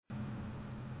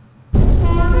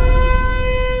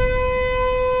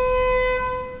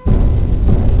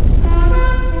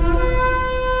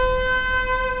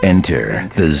Enter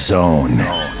the zone.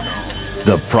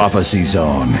 The Prophecy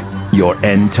Zone, your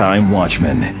end-time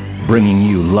watchman, bringing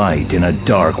you light in a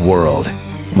dark world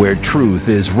where truth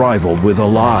is rivaled with a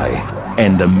lie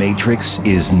and the matrix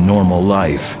is normal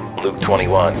life. Luke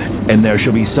 21. And there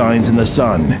shall be signs in the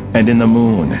sun, and in the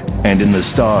moon, and in the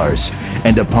stars,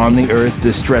 and upon the earth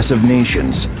distress of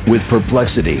nations, with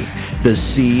perplexity, the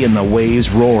sea and the waves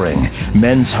roaring,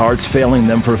 men's hearts failing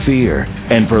them for fear,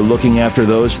 and for looking after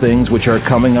those things which are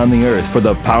coming on the earth, for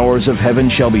the powers of heaven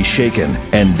shall be shaken.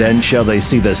 And then shall they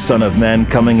see the Son of Man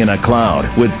coming in a cloud,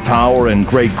 with power and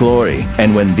great glory.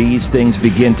 And when these things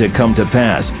begin to come to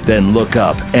pass, then look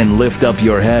up and lift up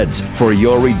your heads, for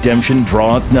your redemption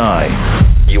draweth nigh.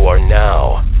 You are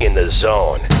now in the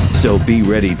zone. So be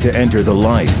ready to enter the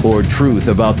light or truth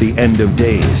about the end of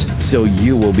days, so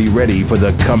you will be ready for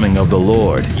the coming of the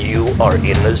Lord. You are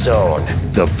in the zone,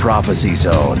 the Prophecy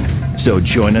Zone. So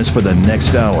join us for the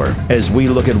next hour as we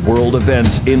look at world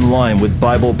events in line with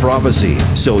Bible prophecy,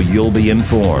 so you'll be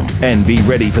informed and be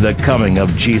ready for the coming of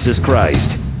Jesus Christ.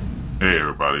 Hey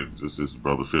everybody, this is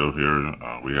Brother Phil here.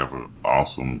 We have an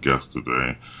awesome guest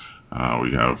today.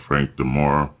 We have Frank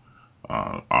Dimora,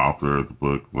 author of the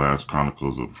book Last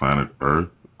Chronicles of Planet Earth.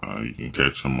 You can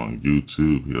catch him on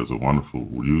YouTube. He has a wonderful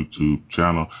YouTube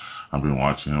channel. I've been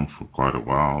watching him for quite a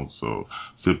while, so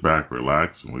sit back,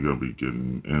 relax, and we're going to be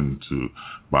getting into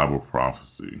Bible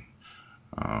prophecy.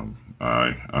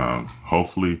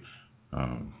 Hopefully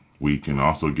we can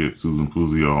also get Susan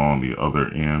Puzio on the other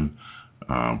end,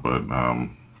 but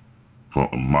for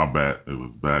my bad, it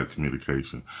was bad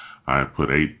communication. I put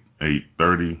 8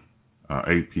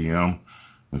 p.m.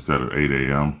 instead of 8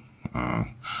 a.m.,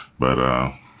 but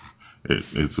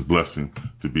it's a blessing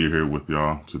to be here with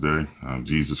y'all today.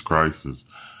 Jesus Christ is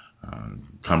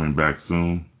coming back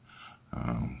soon.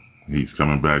 He's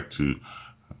coming back to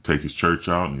take his church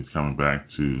out, and he's coming back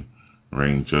to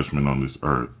rain judgment on this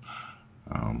earth.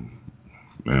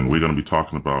 And we're going to be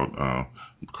talking about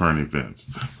current events.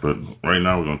 But right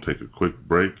now we're going to take a quick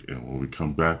break, and when we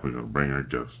come back, we're going to bring our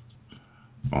guests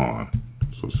on.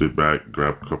 So sit back,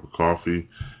 grab a cup of coffee,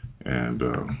 and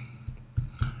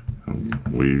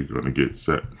we're going to get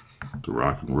set to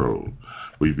rock and roll.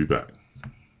 We'll be back.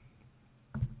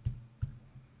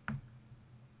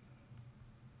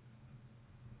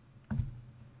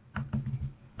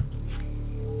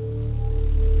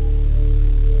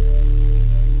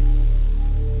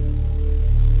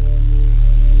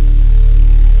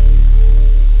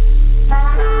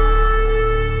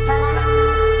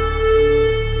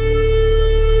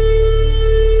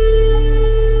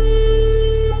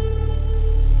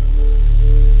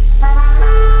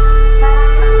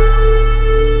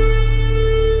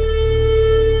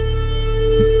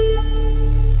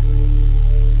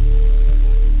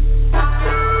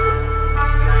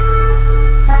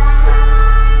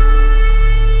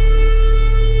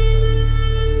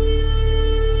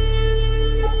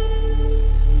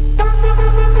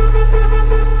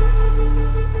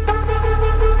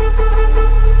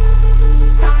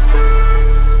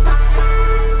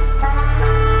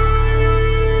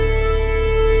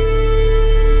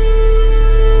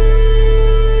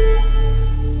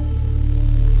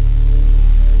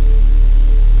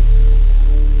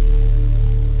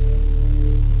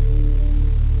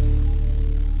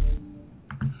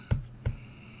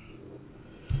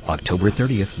 October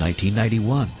 30th,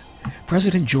 1991.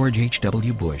 President George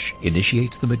H.W. Bush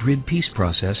initiates the Madrid peace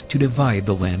process to divide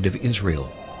the land of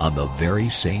Israel. On the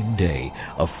very same day,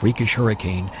 a freakish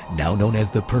hurricane, now known as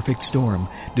the Perfect Storm,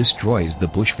 destroys the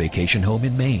Bush vacation home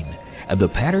in Maine. And the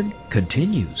pattern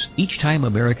continues. Each time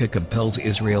America compels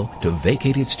Israel to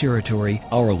vacate its territory,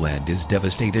 our land is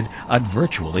devastated on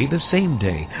virtually the same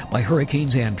day by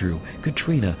Hurricanes Andrew,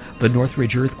 Katrina, the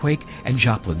Northridge earthquake, and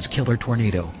Joplin's killer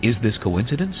tornado. Is this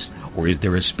coincidence? Or is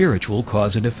there a spiritual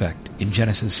cause and effect? In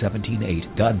Genesis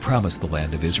 17:8, God promised the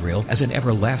land of Israel as an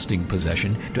everlasting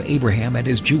possession to Abraham and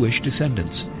his Jewish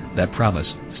descendants. That promise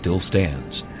still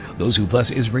stands. Those who bless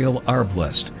Israel are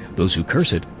blessed. Those who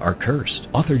curse it are cursed.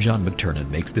 Author John McTernan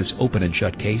makes this open and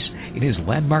shut case in his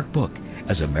landmark book,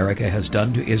 As America Has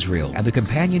Done to Israel, and the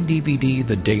companion DVD,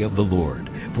 The Day of the Lord.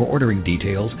 For ordering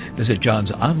details, visit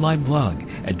John's online blog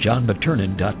at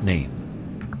johnmcternan.name.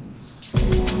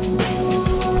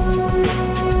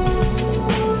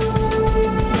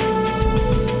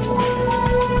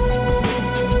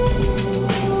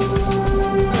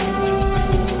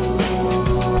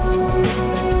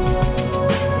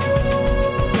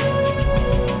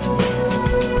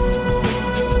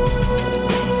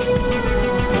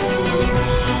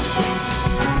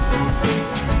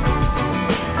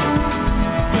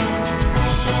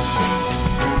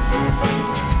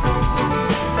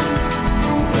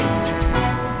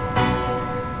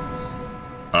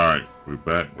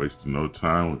 wasting no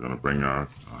time. We're going to bring our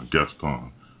guest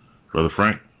on. Brother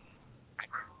Frank?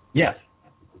 Yes.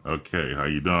 Okay, how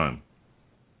you doing?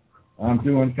 I'm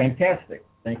doing fantastic.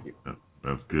 Thank you.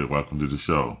 That's good. Welcome to the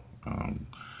show.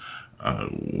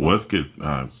 Let's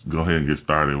go ahead and get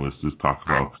started. Let's just talk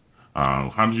about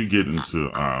how did you get into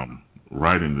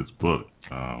writing this book?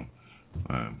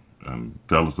 And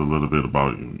tell us a little bit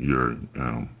about your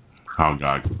how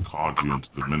God called you into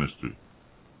the ministry.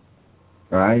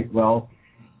 All right. Well,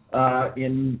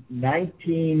 in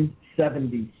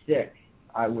 1976,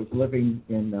 I was living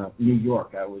in New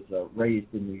York. I was raised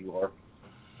in New York,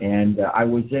 and I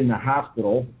was in the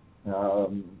hospital.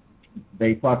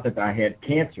 They thought that I had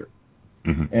cancer.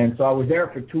 Mm-hmm. And so I was there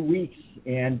for 2 weeks,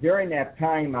 and during that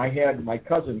time, I had my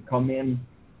cousin come in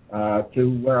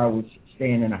to where I was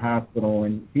staying in a hospital,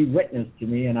 and he witnessed to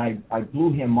me, and I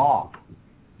blew him off.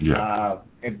 Yeah.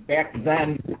 And back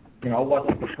then, I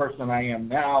wasn't the person I am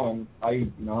now, and I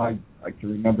can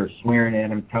remember swearing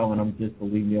at him, telling him just to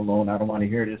leave me alone. I don't want to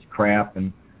hear this crap.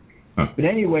 And but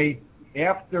anyway,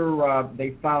 after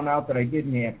they found out that I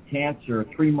didn't have cancer,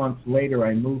 3 months later,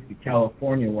 I moved to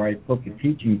California where I took a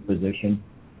teaching position.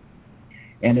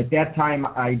 And at that time,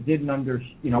 I didn't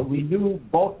understand. We knew,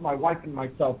 both my wife and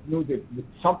myself knew that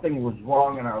something was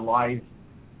wrong in our lives,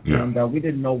 and we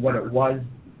didn't know what it was.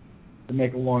 To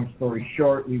make a long story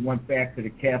short, we went back to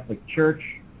the Catholic Church.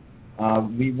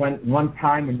 We went one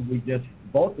time, and we just,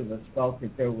 both of us felt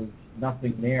that there was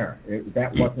nothing there.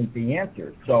 That wasn't the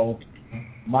answer. So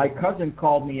my cousin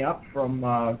called me up from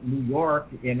New York,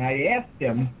 and I asked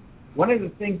him, one of the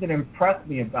things that impressed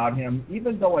me about him,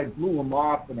 even though I blew him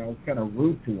off and I was kind of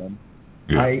rude to him,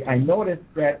 I noticed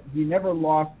that he never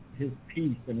lost his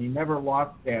peace, and he never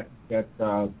lost that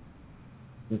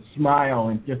the smile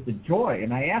and just the joy.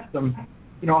 And I asked him,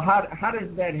 how does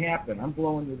that happen? I'm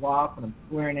blowing you off and I'm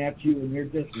swearing at you, and you're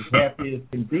just as happy as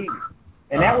can be.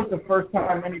 And that was the first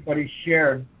time anybody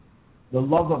shared the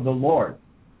love of the Lord.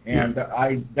 And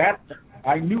I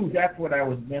knew that's what I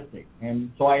was missing.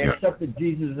 And so I accepted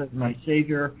Jesus as my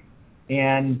Savior.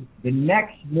 And the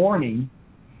next morning,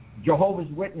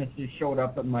 Jehovah's Witnesses showed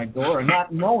up at my door. And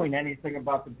not knowing anything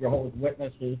about the Jehovah's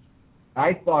Witnesses,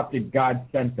 I thought that God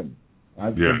sent them. I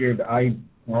figured I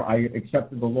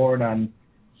accepted the Lord on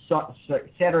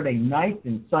Saturday night,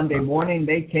 and Sunday morning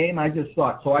they came. I just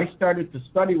thought. So I started to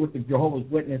study with the Jehovah's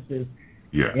Witnesses.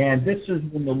 And this is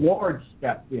when the Lord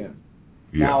stepped in.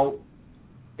 Now,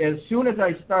 as soon as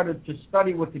I started to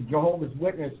study with the Jehovah's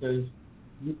Witnesses,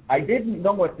 I didn't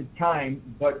know at the time,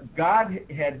 but God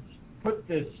had put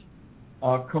this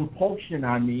compulsion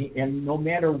on me, and no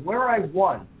matter where I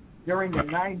was during the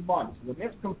 9 months, when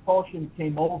this compulsion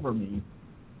came over me,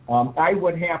 I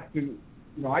would have to,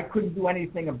 I couldn't do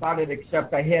anything about it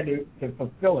except I had to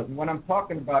fulfill it. And what I'm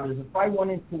talking about is if I went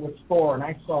into a store and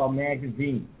I saw a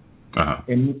magazine,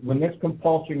 and when this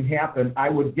compulsion happened, I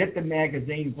would get the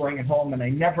magazine, bring it home, and I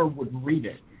never would read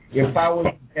it. If I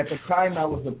was, at the time I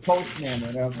was a postman,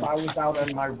 and if I was out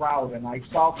on my route and I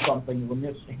saw something when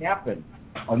this happened,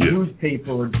 a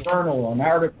newspaper, a journal, an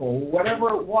article,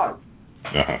 whatever it was,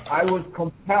 I was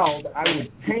compelled. I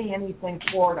would pay anything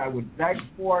for it. I would beg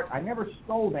for it. I never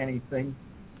stole anything,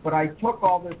 but I took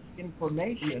all this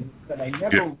information that I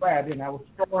never read, and I was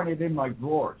storing it in my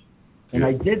drawers. And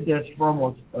I did this for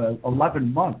almost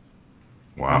 11 months.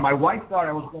 Wow. And my wife thought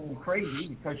I was going crazy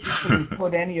because she couldn't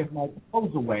put any of my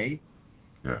clothes away.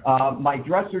 My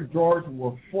dresser drawers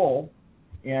were full,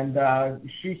 and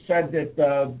she said that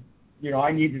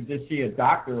I needed to see a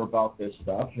doctor about this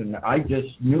stuff, and I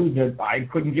just knew that I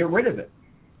couldn't get rid of it.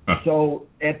 So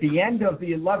at the end of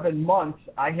the 11 months,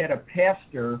 I had a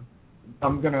pastor.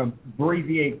 I'm going to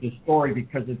abbreviate the story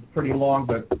because it's pretty long,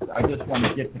 but I just want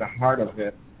to get to the heart of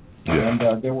it. And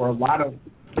there were a lot of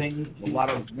things, a lot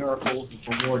of miracles that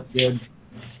the Lord did.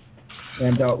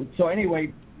 And so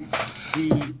anyway,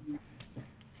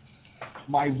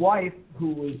 my wife,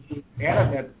 who was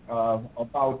adamant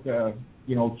about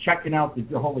checking out the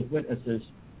Jehovah's Witnesses,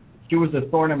 she was a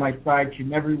thorn in my side. She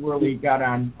never really got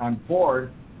on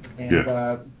board. And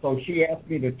so she asked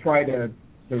me to try to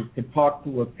talk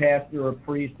to a pastor or a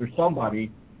priest or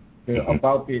somebody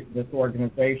about this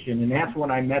organization. And that's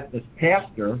when I met this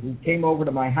pastor who came over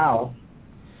to my house,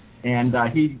 and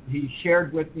he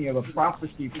shared with me of a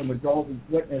prophecy from the Jehovah's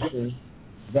Witnesses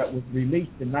that was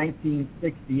released in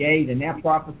 1968, and that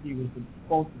prophecy was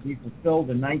supposed to be fulfilled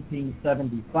in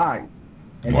 1975.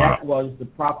 And that was the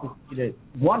prophecy that,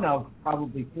 one of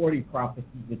probably 40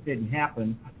 prophecies that didn't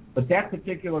happen, but that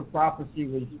particular prophecy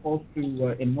was supposed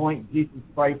to anoint Jesus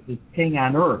Christ as king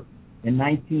on earth in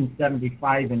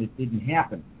 1975, and it didn't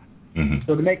happen.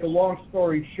 So to make a long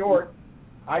story short,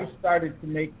 I started to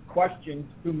make questions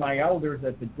to my elders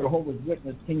at the Jehovah's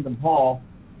Witness Kingdom Hall,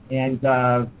 and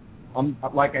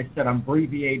like I said, I'm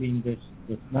abbreviating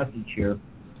this message here,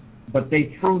 but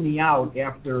they threw me out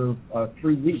after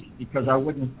 3 weeks because I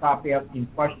wouldn't stop asking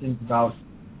questions about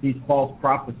these false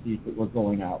prophecies that were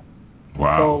going out.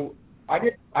 Wow. So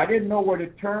I didn't know where to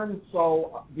turn,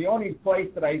 so the only place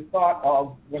that I thought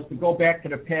of was to go back to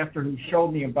the pastor who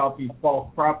showed me about these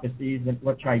false prophecies, and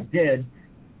which I did.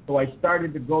 So I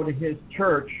started to go to his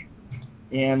church,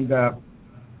 and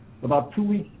about 2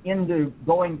 weeks into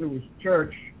going to his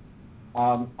church,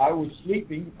 I was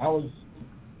sleeping. I was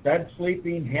bed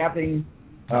sleeping, having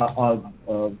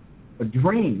a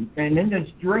dream, and in this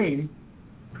dream,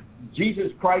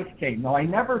 Jesus Christ came. Now I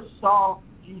never saw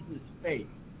Jesus' face.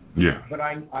 Yeah. But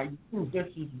I knew this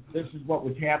is what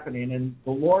was happening, and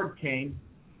the Lord came,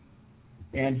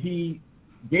 and He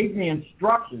gave me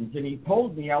instructions, and He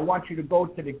told me, I want you to go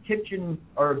to the kitchen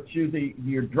or to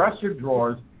your dresser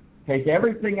drawers, take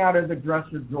everything out of the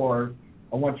dresser drawers.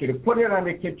 I want you to put it on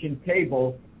the kitchen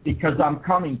table because I'm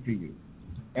coming to you.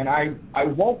 And I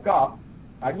woke up.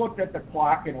 I looked at the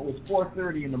clock, and it was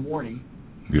 4:30 in the morning,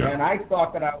 and I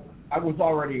thought that I was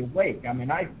already awake. I mean,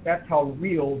 that's how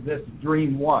real this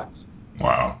dream was.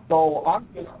 Wow. So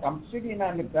I'm sitting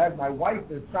on the bed. My wife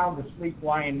is sound asleep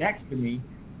lying next to me,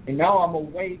 and now I'm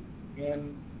awake,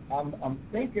 and I'm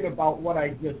thinking about what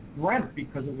I just dreamt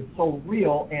because it was so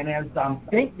real. And as I'm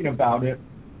thinking about it,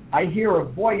 I hear a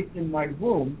voice in my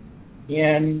room,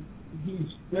 and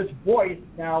this voice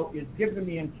now is giving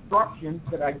me instructions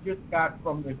that I just got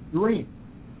from this dream.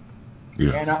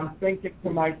 Yeah. And I'm thinking to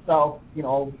myself,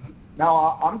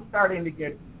 now I'm starting to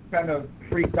get kind of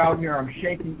freaked out here. I'm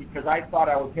shaking because I thought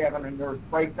I was having a nervous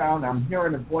breakdown. I'm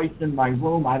hearing a voice in my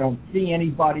room. I don't see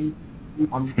anybody.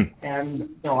 And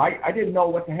I didn't know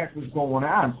what the heck was going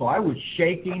on. So I was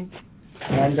shaking,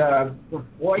 and the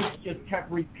voice just kept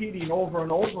repeating over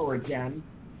and over again.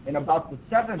 And about the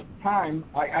seventh time,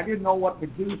 I didn't know what to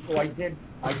do, so I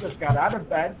just got out of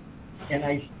bed, and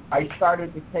I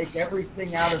started to take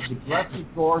everything out of the dresser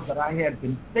drawers that I had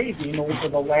been saving over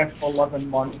the last 11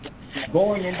 months,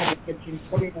 going into the kitchen,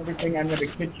 putting everything under the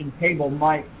kitchen table.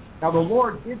 Now, the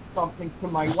Lord did something to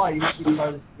my wife,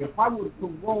 because if I were to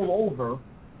roll over,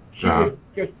 she would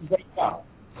just wake up.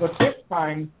 But this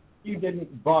time, she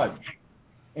didn't budge.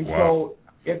 And so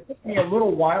it took me a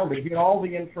little while to get all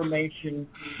the information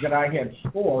that I had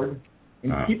stored.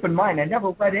 And keep in mind, I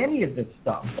never read any of this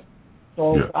stuff.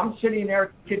 So I'm sitting there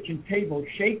at the kitchen table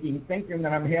shaking, thinking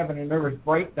that I'm having a nervous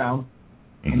breakdown.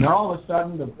 And then all of a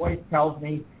sudden, the voice tells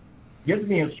me, gives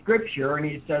me a scripture, and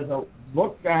he says,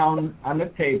 look down on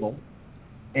the table,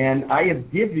 and I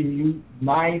have given you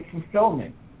my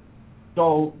fulfillment.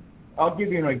 So I'll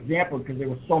give you an example because there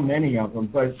were so many of them.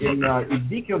 But in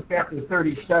Ezekiel chapter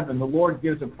 37, the Lord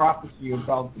gives a prophecy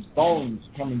about the bones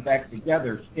coming back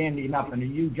together, standing up, and a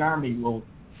huge army will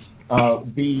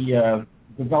be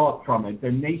developed from it. The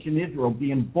nation Israel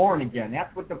being born again.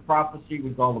 That's what the prophecy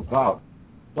was all about.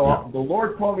 So the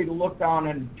Lord told me to look down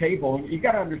on the table. And you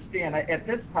got to understand, at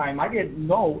this time, I didn't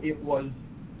know it was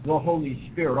the Holy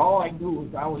Spirit. All I knew was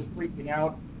I was freaking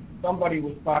out. Somebody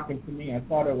was talking to me. I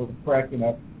thought I was cracking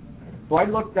up. So I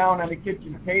looked down on the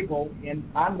kitchen table, and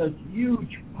on this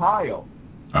huge pile,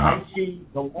 I see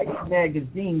the Life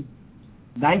magazine,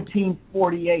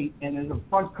 1948, and in the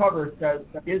front cover it says,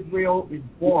 Israel is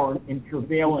born in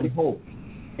travail and hope.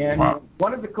 And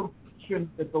one of the confessions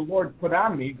that the Lord put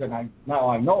on me, that now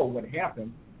I know what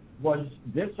happened, was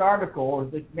this article or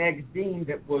this magazine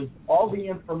that was all the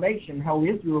information how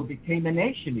Israel became a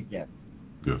nation again.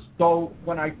 Yes. So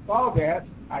when I saw that,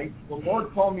 the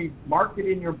Lord told me, mark it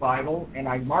in your Bible, and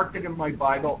I marked it in my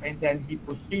Bible, and then He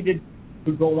proceeded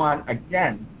to go on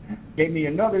again. Gave me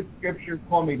another scripture,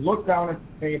 told me, look down at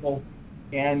the table,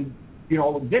 and,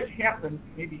 this happened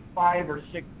maybe 5 or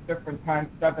 6 different times,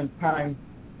 7 times,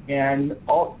 and,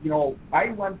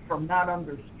 I went from not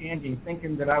understanding,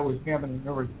 thinking that I was having a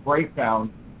nervous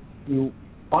breakdown, to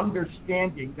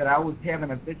understanding that I was having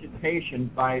a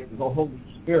visitation by the Holy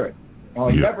Spirit. Now,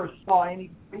 I never saw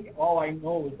anything. All I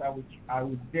know is I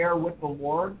was there with the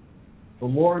Lord. The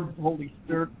Lord's Holy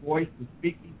Spirit voice was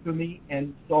speaking to me,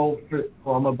 and so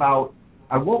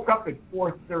I woke up at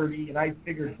 4:30, and I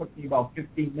figured it took me about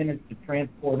 15 minutes to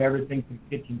transport everything to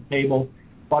the kitchen table.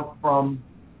 But from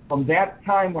that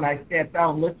time when I sat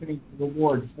down listening to the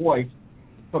Lord's voice,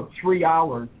 it took 3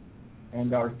 hours,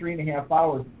 or 3.5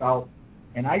 hours about,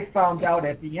 and I found out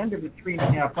at the end of the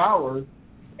 3.5 hours,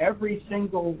 every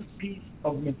single piece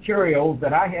of material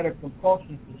that I had a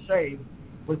compulsion to save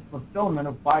was fulfillment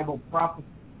of Bible prophecy.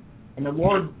 And the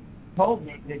Lord told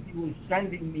me that He was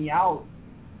sending me out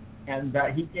and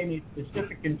he gave me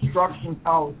specific instructions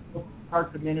how I was supposed to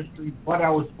start the ministry, what I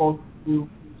was supposed to do,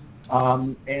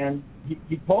 and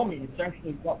he told me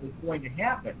essentially what was going to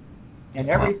happen. And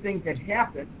everything that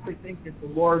happened, everything that the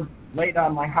Lord laid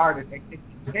on my heart at the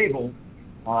kitchen table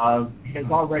has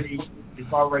already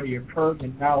occurred,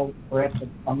 and now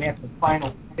I'm at the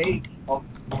final stage of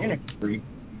the ministry,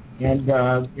 and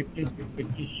it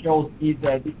just shows me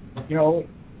that, you know,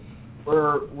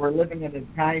 we're living in a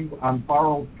time on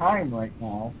borrowed time right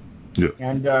now,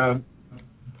 and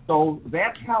so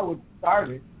that's how it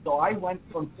started. So I went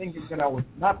from thinking that I was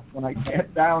nuts when I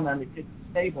sat down on the kitchen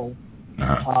table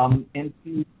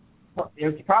into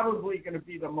it's probably going to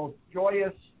be the most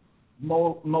joyous,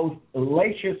 most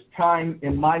elation time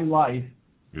in my life,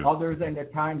 other than the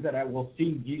time that I will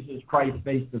see Jesus Christ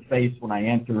face to face when I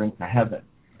enter into heaven.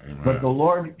 Amen. But the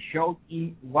Lord showed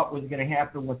me what was going to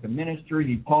happen with the ministry.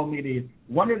 He told me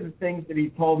one of the things that he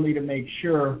told me to make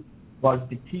sure was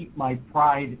to keep my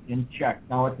pride in check.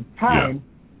 Now, at the time,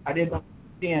 I didn't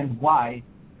understand why,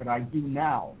 but I do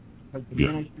now, because the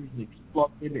ministry's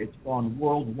exploded. It's gone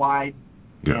worldwide,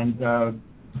 and the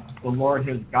Lord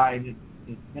has guided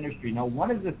this ministry. Now, one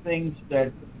of the things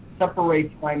that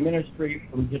separates my ministry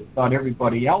from just about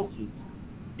everybody else's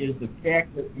is the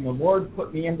fact that when the Lord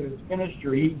put me into this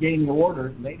ministry, he gave me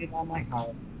orders, laid it on my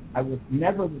heart. I was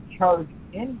never to charge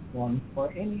anyone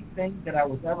for anything that I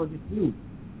was ever to do.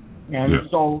 And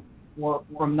so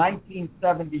from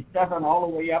 1977 all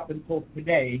the way up until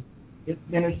today, this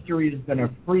ministry has been a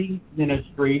free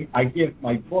ministry. I give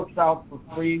my books out for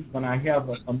free when I have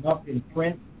enough in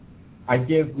print. I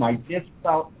give my discs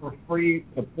out for free.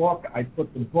 The book, I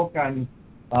put the book on,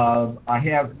 I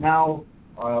have now,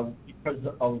 because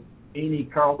of Amy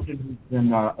Carlson, who's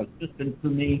been assistant to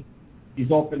me,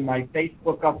 she's opened my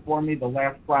Facebook up for me, The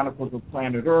Last Chronicles of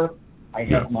Planet Earth. I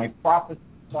have my prophecy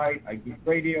site. I do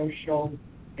radio shows,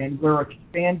 and we're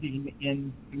expanding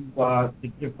into the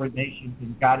different nations,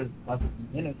 and God has blessed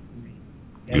the ministry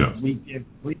as we give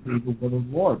freely the word of the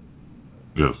Lord.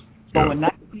 Yes. So in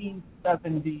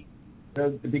 1970,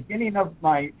 the beginning of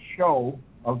my show,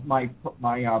 of my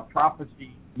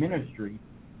prophecy ministry,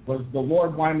 was the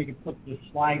Lord wanted me to put this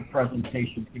slide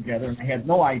presentation together, and I had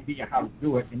no idea how to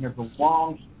do it. And there's a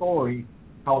long story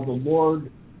how the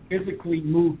Lord physically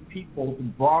moved people who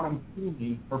brought them to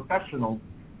me, professionals,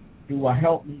 to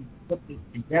help me put this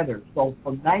together. So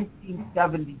from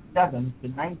 1977 to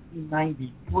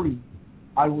 1993,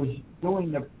 I was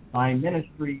doing my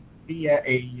ministry via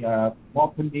a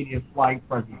multimedia slide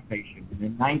presentation. And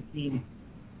in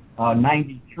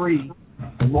 1993,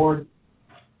 the Lord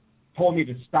told me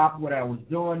to stop what I was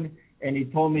doing, and he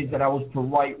told me that I was to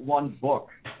write one book,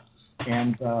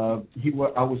 and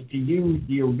I was to use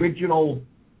the original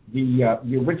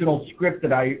script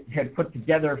that I had put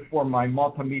together for my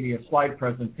multimedia slide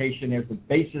presentation as the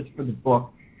basis for the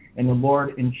book. And the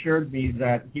Lord assured me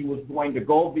that he was going to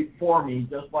go before me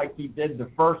just like he did the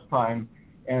first time,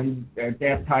 and at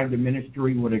that time the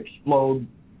ministry would explode.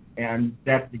 And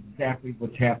that's exactly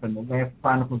what's happened. The Last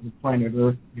Chronicles of Planet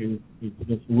Earth is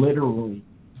just literally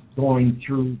going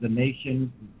through the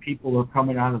nations. People are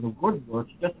coming out of the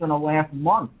woodworks just in the last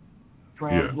month,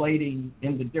 translating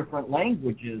into different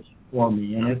languages for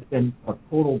me, and it's been a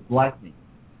total blessing.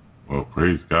 Well,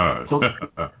 praise God. So,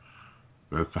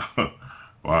 that's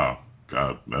wow,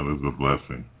 God, that is a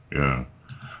blessing. Yeah,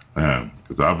 man.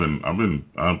 Because I've been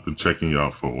checking you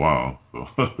out for a while, so.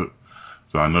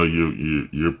 So I know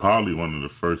you're probably one of the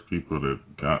first people that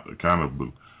kind of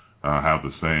have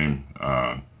the same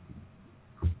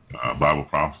Bible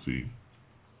prophecy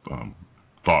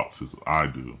thoughts as I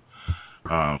do.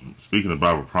 Speaking of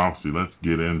Bible prophecy, let's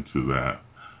get into that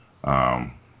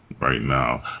right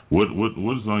now. What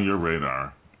is on your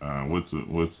radar?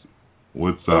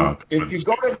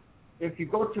 If you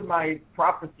go to my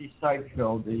prophecy site,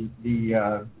 Phil,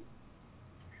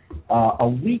 a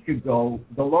week ago,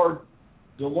 the Lord,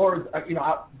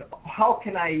 how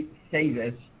can I say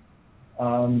this?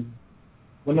 When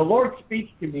the Lord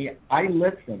speaks to me, I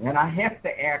listen, and I have to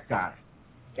act on it.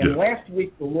 And last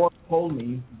week, the Lord told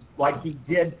me, like he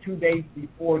did 2 days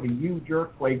before the huge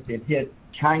earthquake that hit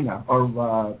China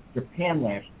or Japan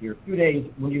last year, 2 days,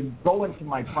 when you go into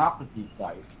my prophecy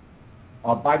site,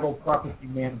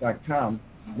 BibleProphecyMan.com,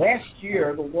 last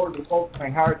year, the Lord invoked my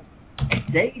heart a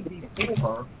day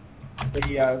before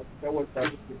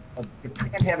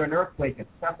Japan had an earthquake at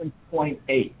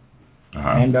 7.8.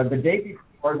 And the day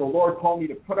before, the Lord told me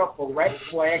to put up a red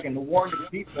flag and to warn the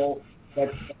people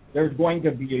that there's going to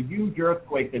be a huge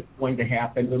earthquake that's going to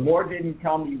happen. The Lord didn't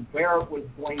tell me where it was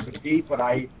going to be, but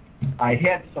I I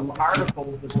had some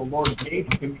articles that the Lord gave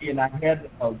to me, and I had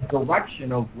a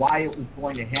direction of why it was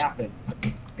going to happen.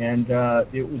 And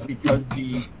it was because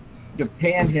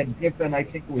Japan had given, I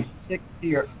think it was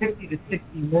 50 to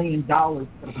 $60 million to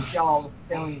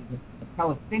the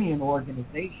Palestinian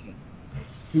organization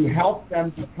to help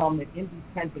them become an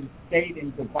independent state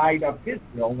and divide up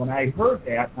Israel. When I heard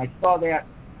that, and I saw that,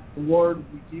 the Lord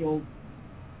revealed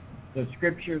the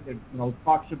scripture that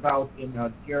talks about in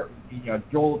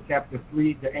Joel chapter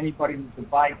 3, that anybody who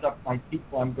divides up my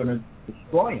people, I'm going to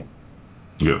destroy him.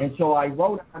 Yeah. And so I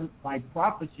wrote on my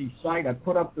prophecy site, I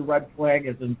put up the red flag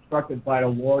as instructed by the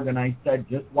Lord, and I said,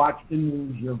 just watch the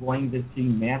news, you're going to see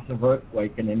massive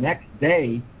earthquake. And the next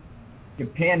day,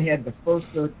 Japan had the first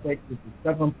earthquake, which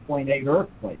was a 7.8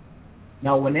 earthquake.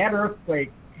 Now, when that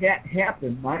earthquake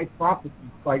happened, my prophecy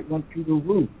site went through the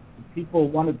roof. People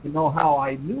wanted to know how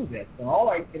I knew this. And all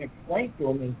I can explain to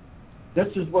them is, this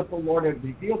is what the Lord had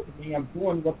revealed to me. I'm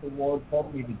doing what the Lord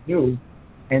told me to do.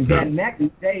 And then next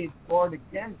day, the Lord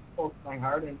again spoke to my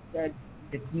heart and said,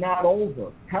 it's not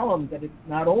over. Tell them that it's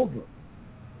not over,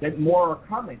 that more are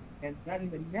coming. And then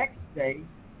the next day,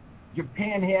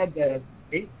 Japan had the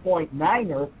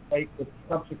 8.9 earthquake with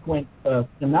subsequent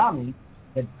tsunami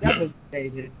that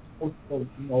devastated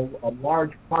a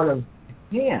large part of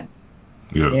Japan.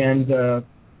 Yeah. And,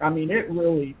 I mean, it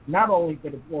really, not only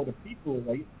did it blow the people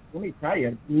away, let me tell you,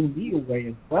 it blew me away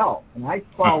as well. And I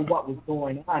saw what was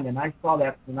going on, and I saw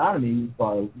that tsunami,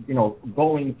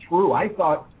 going through. I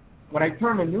thought, when I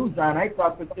turned the news on, I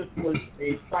thought that this was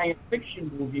a science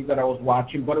fiction movie that I was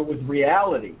watching, but it was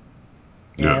reality.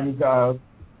 Yeah. And,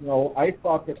 I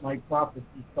thought that my prophecy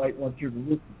site went through the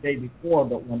roof the day before,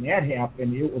 but when that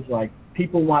happened, it was like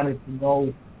people wanted to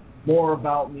know more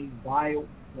about me, why,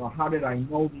 how did I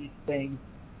know these things?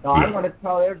 Now, I want to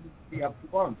tell everybody up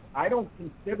front, I don't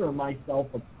consider myself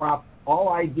a prophet. All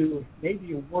I do is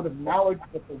maybe a word of knowledge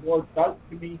that the Lord does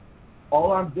to me.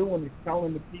 All I'm doing is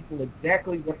telling the people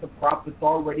exactly what the prophets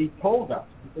already told us,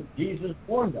 because Jesus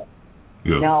warned us.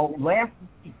 Yeah. Now, last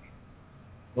week,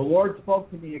 the Lord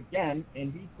spoke to me again,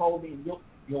 and he told me, and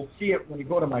you'll see it when you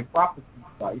go to my prophecy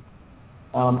site.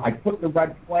 I put the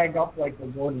red flag up like the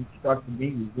Lord instructed me.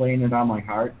 He's laying it on my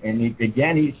heart. And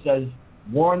he says,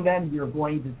 warn them you're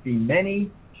going to see many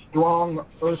strong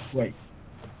earthquakes.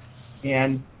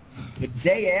 And the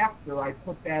day after I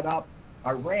put that up,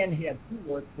 Iran had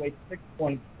 2 earthquakes,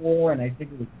 6.4, and I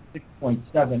think it was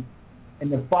 6.7.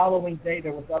 And the following day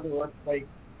there was other earthquakes.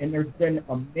 And there's been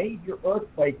a major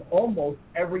earthquake almost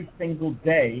every single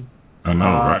day. I know,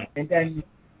 right? And then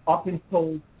up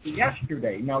until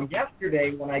yesterday. Now,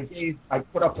 yesterday when I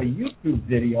put up a YouTube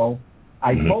video,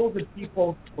 I told the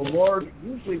people, the Lord,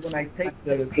 usually when I take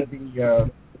the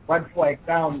red flag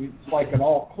down, it's like an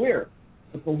all clear.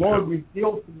 But the Lord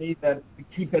revealed to me that to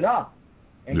keep it up.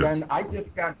 And then I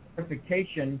just got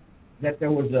notification that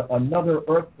there was another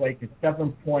earthquake, a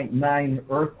 7.9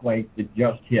 earthquake that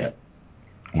just hit.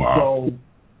 Wow. So,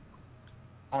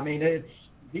 I mean,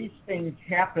 these things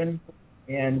happen,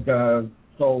 and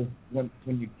so when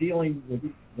you're dealing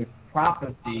with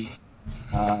prophecy,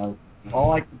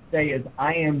 all I can say is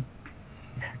I am,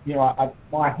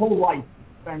 my whole life is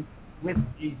spent with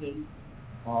Jesus.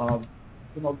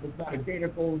 There's not a day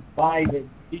that goes by that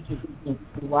Jesus is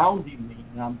surrounding me,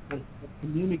 and I'm just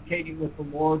communicating with the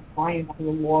Lord, praying to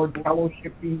the Lord,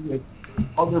 fellowshipping with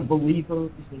other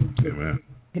believers, and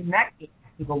connected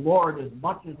to the Lord as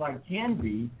much as I can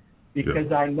be,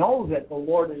 because I know that the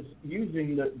Lord is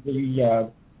using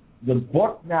the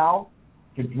book now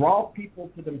to draw people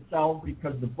to themselves,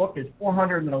 because the book is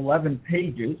 411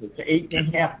 pages. It's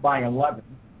 8.5 by 11,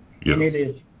 and it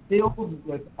is filled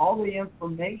with all the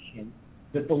information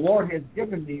that the Lord has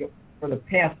given me for the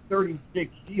past 36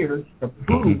 years to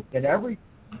prove that everything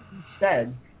He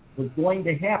said was going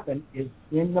to happen is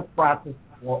in the process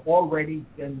or already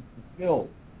been fulfilled.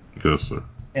 Yes, sir.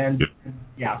 And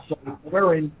so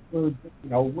we're in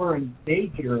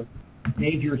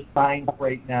major signs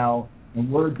right now,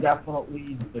 and we're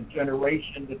definitely the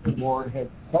generation that the Lord has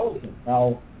chosen.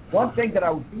 Now, one thing that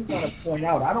I do want to point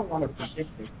out, I don't want to forget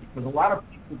this, because a lot of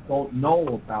people don't know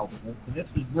about this, and this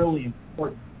is really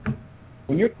important.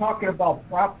 When you're talking about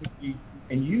prophecy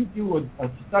and you do a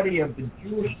study of the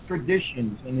Jewish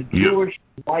traditions and the Jewish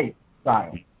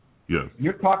lifestyle,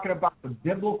 you're talking about the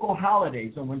biblical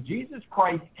holidays. And when Jesus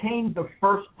Christ came the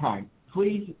first time,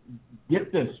 please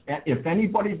get this. If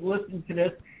anybody's listening to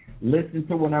this, listen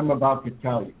to what I'm about to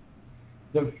tell you.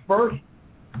 The first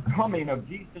coming of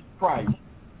Jesus Christ,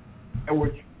 there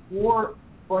was 4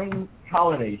 spring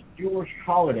holidays, Jewish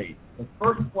holidays. The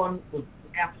first one was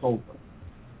Passover.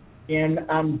 And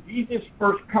on Jesus'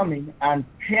 first coming, on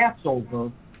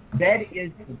Passover, that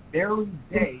is the very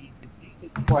day that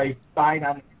Jesus Christ died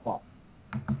on the cross.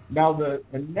 Now, the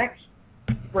next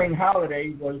spring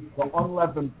holiday was the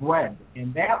unleavened bread,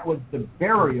 and that was the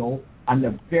burial on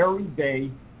the very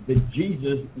day that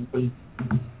Jesus was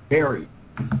buried.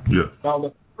 Yes. Now,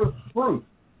 the first fruit,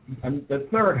 and the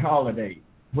third holiday,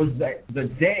 was the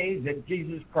day that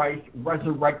Jesus Christ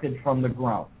resurrected from the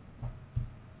ground.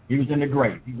 He was in the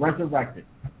grave. He resurrected.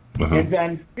 Uh-huh. And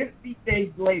then 50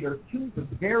 days later, to the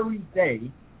very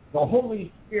day, the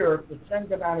Holy Spirit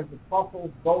descended on his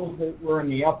apostles, those that were in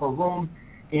the upper room,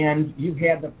 and you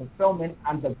had the fulfillment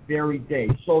on the very day.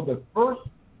 So the first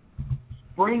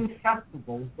spring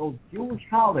festivals, those Jewish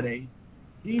holidays,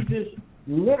 Jesus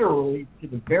literally to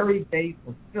the very day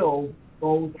fulfilled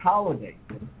those holidays.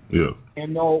 Yeah.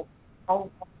 And though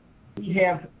we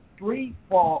have 3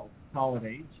 fall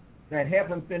holidays that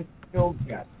haven't been fulfilled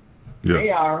yet. Yeah. They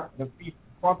are the Feast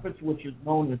of Trumpets, which is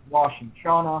known as Rosh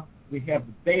Hashanah. We have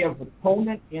the Day of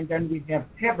Atonement, and then we have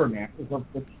Tabernacles, of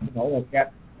which, at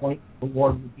that point, the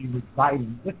Lord will be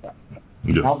residing with us.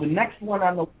 Yeah. Now, the next one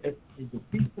on the list is the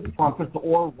Feast of Trumpets,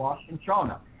 or Rosh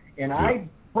Hashanah. And I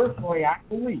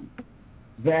believe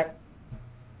that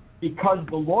because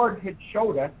the Lord had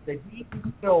showed us that he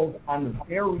fulfilled on the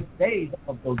very days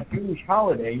of those Jewish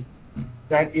holidays,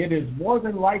 that it is more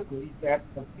than likely that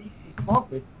the Feast of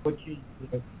Trumpets, which is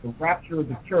the rapture of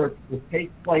the church, will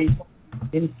take place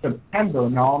in September.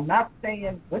 Now, I'm not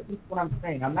saying, listen to what I'm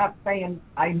saying, I'm not saying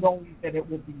I know that it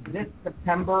will be this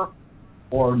September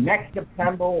or next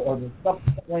September or the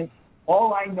subsequent.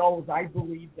 All I know is I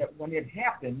believe that when it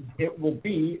happens, it will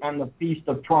be on the Feast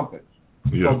of Trumpets.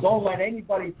 Yeah. So don't let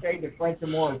anybody say that Frank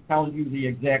Dimora is telling you the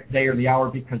exact day or the hour,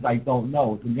 because I don't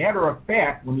know. As a matter of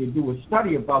fact, when you do a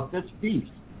study about this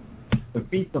feast, the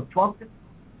Feast of Trumpets,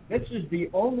 this is the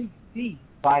only feast,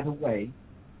 by the way,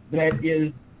 that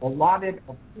is allotted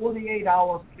a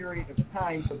 48-hour period of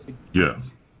time, but the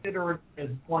consider it as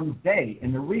one day.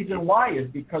 And the reason why is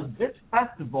because this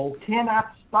festival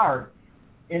cannot start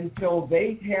until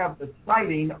they have the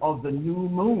sighting of the new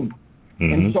moon.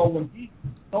 Mm-hmm. And so when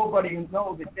nobody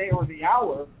knows the day or the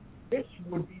hour, this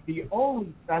would be the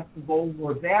only festival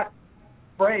where that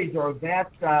phrase or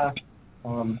that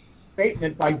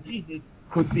statement by Jesus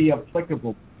could be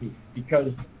applicable to, because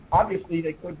obviously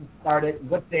they couldn't start it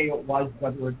what day it was,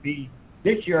 whether it be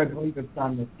this year, I believe it's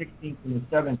on the 16th and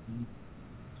the 17th,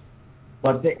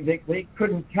 but they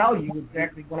couldn't tell you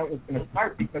exactly when it was going to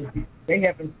start because they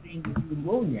haven't seen the new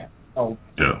moon yet. So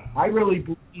I really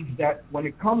believe that when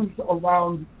it comes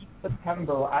around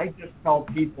September, I just tell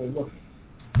people, look,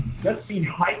 just be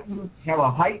heightened, have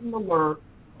a heightened alert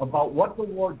about what the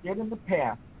Lord did in the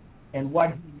past and what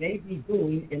he may be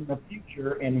doing in the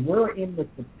future. And we're in the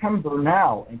September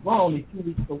now, and we're only 2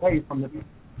 weeks away from the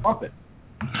trumpet.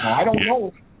 Now, I don't know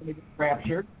if it's going to get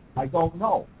raptured. I don't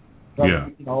know. But,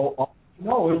 all I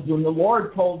know is when the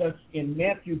Lord told us in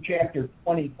Matthew chapter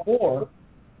 24,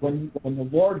 when the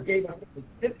Lord gave us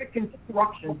specific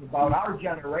instructions about our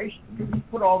generation, we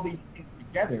put all these things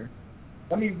together.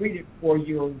 Let me read it for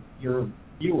your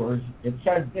viewers. It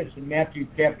says this in Matthew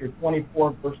chapter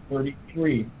 24, verse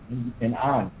 33 and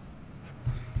on.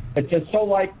 It says, so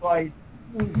likewise,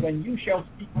 when you shall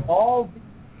speak all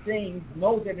these things,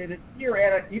 know that it is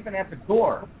here even at the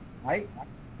door. Right?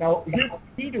 Now, here's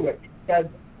the key to it. It says,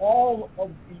 all of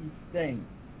these things.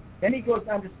 Then he goes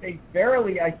on to say,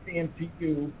 verily I say unto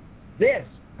you, this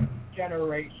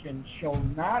generation shall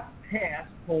not pass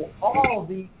till all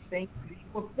these things be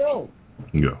fulfilled.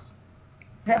 Yeah.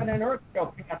 Heaven and earth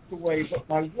shall pass away, but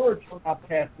my word shall not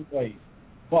pass away.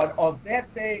 But of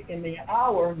that day and the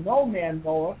hour no man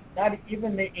knoweth, not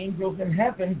even the angels in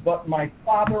heaven, but my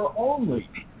Father only.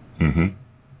 Mm-hmm.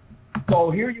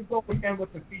 So here you go again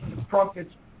with the Feast of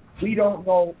Trumpets. We don't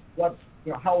know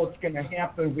how it's going to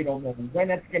happen. We don't know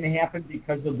when it's going to happen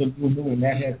because of the new moon.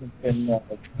 That hasn't been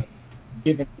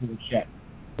given to us yet.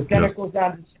 But then it goes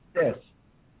on to say this.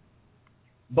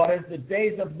 But as the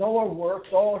days of Noah were,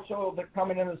 so also the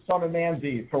coming of the Son of Man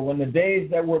be. For when the days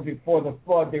that were before the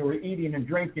flood, they were eating and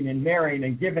drinking and marrying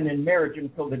and given in marriage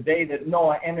until the day that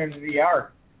Noah entered the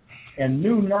ark, and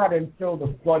knew not until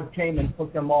the flood came and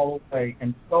took them all away.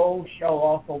 And so shall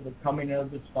also the coming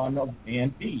of the Son of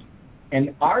Man be.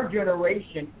 And our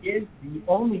generation is the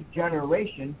only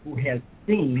generation who has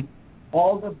seen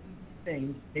all of these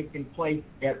things taking place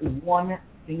at one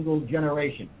single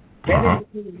generation. That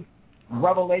includes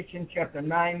Revelation chapter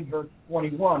 9, verse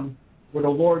 21, where the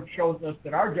Lord shows us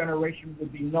that our generation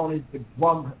would be known as the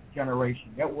drug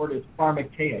generation. That word is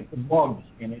pharmakeia, the drugs,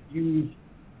 and it used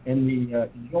in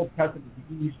the Old Testament,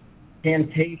 it used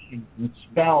incantations and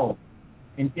spells.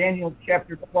 In Daniel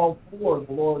chapter 12:4,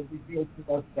 the Lord revealed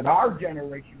to us that our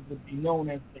generation would be known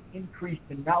as the increased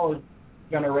in knowledge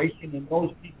generation, and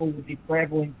those people would be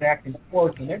traveling back and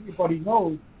forth. And everybody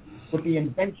knows with the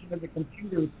invention of the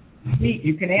computer,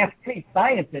 you can ask any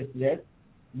scientist this,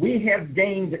 we have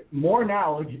gained more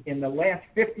knowledge in the last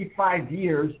 55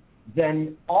 years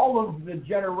than all of the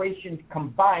generations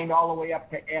combined all the way up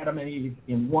to Adam and Eve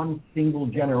in one single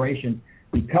generation,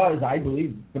 because I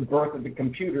believe the birth of the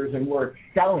computers, and we're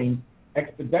excelling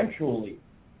exponentially,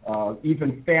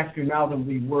 even faster now than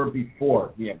we were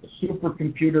before. We have the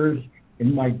supercomputers.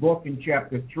 In my book, in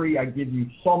chapter 3, I give you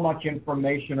so much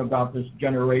information about this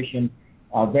generation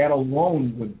that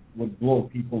alone would blow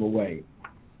people away.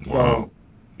 Wow.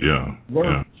 So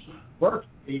we're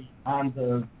virtually on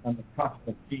the cusp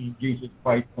of seeing Jesus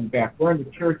Christ come back. We're in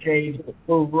the church age.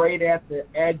 We're right at the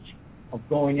edge of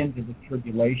going into the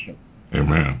tribulation.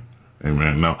 Amen.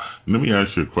 Amen. Now, let me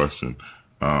ask you a question.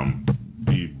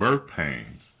 The birth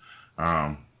pains.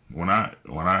 When I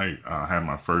had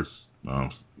my first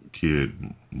kid,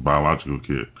 biological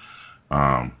kid,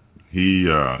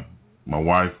 my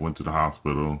wife went to the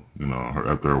hospital,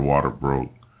 after her water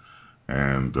broke,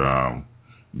 and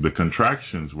the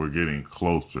contractions were getting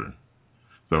closer.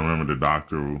 So I remember the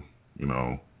doctor,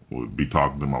 would be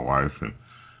talking to my wife,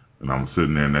 and I'm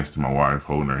sitting there next to my wife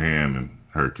holding her hand, and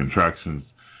her contractions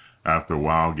after a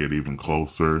while get even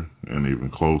closer and even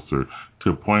closer to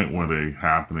a point where they're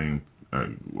happening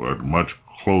much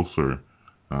closer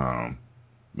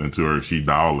until she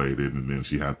dilated, and then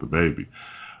she had the baby.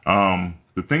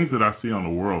 The things that I see on the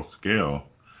world scale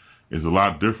is a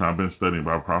lot different. I've been studying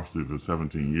Bible prophecy for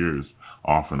 17 years,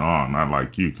 off and on, not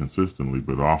like you consistently,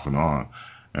 but off and on.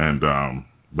 And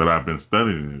but I've been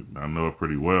studying it. I know it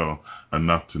pretty well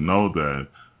enough to know that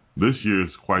this year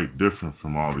is quite different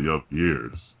from all the other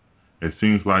years. It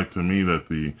seems like to me that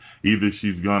either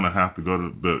she's gonna have to go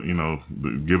to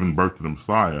giving birth to the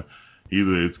Messiah,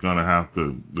 either it's gonna have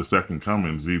to, the second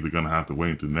coming is either gonna have to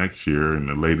wait until next year, and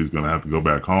the lady's gonna have to go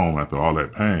back home after all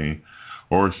that pain,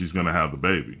 or she's gonna have the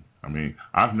baby. I mean,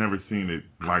 I've never seen it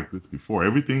like this before.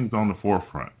 Everything's on the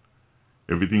forefront.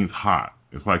 Everything's hot.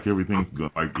 It's like everything's good.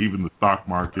 Like even the stock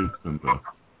markets and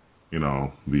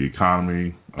the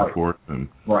economy, of course, and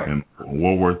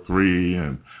World War III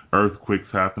and earthquakes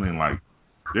happening. Like,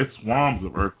 there's swarms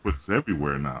of earthquakes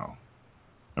everywhere now.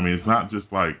 I mean, it's not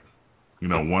just like,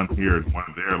 one here and one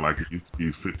there like it used to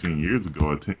be 15 years ago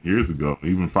or 10 years ago,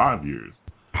 even 5 years.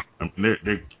 I mean,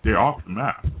 they're off the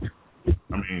map.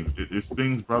 I mean, it's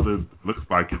things, brother, looks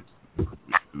like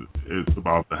it's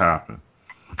about to happen.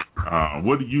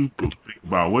 What do you think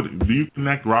about? Do you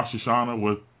connect Rosh Hashanah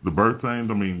with the birth pains?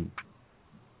 I mean,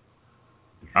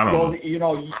 I don't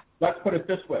know. Let's put it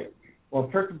this way. Well,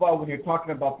 first of all, when you're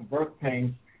talking about the birth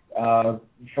pains,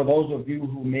 for those of you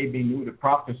who may be new to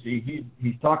prophecy,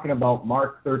 he's talking about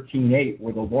Mark 13:8,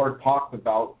 where the Lord talked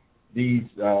about these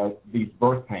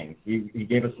birth pains. He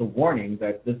gave us a warning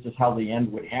that this is how the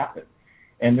end would happen.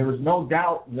 And there is no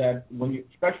doubt that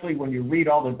especially when you read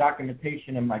all the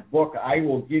documentation in my book, I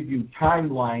will give you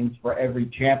timelines for every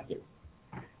chapter.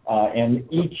 And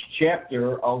each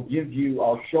chapter, I'll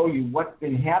show you what's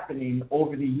been happening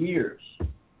over the years.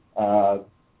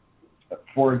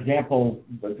 For example,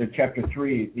 the chapter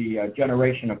 3, the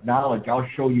generation of knowledge, I'll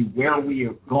show you where we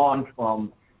have gone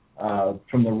from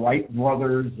the Wright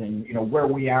brothers, and where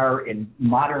we are in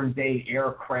modern day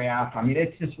aircraft. I mean,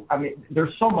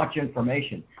 there's so much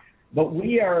information, but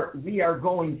we are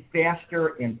going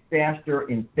faster and faster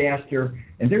and faster,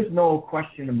 and there's no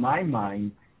question in my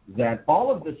mind that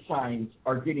all of the signs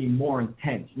are getting more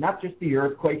intense. Not just the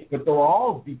earthquakes, but they're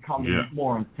all becoming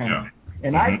more intense. Yeah.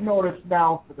 And I've noticed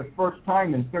now for the first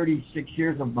time in 36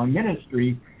 years of my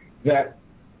ministry that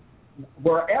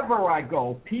wherever I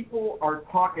go, people are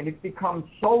talking. It becomes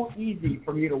so easy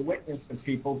for me to witness to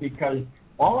people because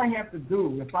all I have to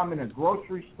do, if I'm in a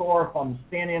grocery store, if I'm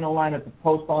standing in a line at the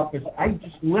post office, I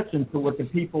just listen to what the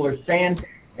people are saying,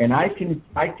 and I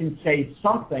can say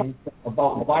something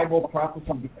about Bible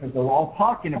prophecy because they're all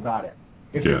talking about it.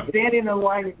 If you're standing in a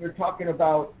line and you're talking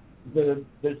about the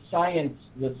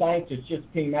scientists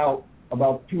just came out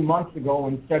about 2 months ago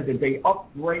and said that they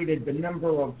upgraded the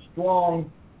number of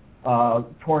strong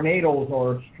tornadoes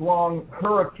or strong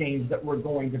hurricanes that were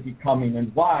going to be coming,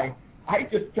 and why. I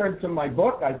just turned to my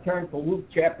book. I turned to Luke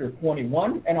chapter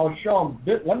 21, and I'll show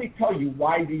them. Let me tell you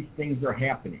why these things are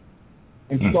happening.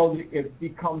 And so it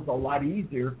becomes a lot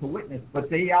easier to witness, but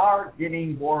they are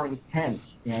getting more intense.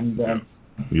 And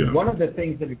one of the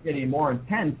things that are getting more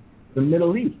intense, the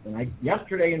Middle East. And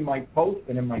yesterday in my post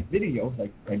and in my videos,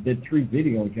 I did 3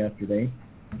 videos yesterday,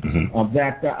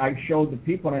 that I showed the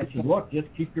people, and I said, look, just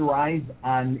keep your eyes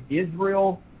on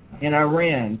Israel and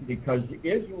Iran, because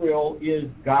Israel is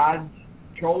God's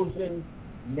chosen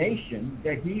nation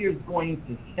that he is going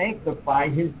to sanctify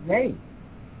his name.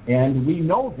 And we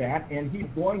know that, and he's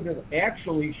going to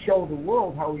actually show the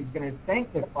world how he's going to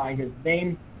sanctify his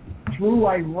name through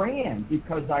Iran,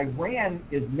 because Iran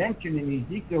is mentioned in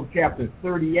Ezekiel chapter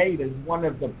 38 as one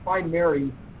of the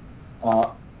primary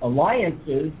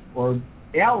alliances or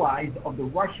allies of the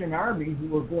Russian army who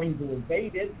were going to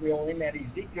invade Israel in that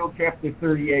Ezekiel chapter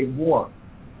 38 war.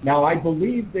 Now, I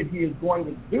believe that he is going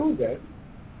to do this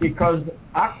because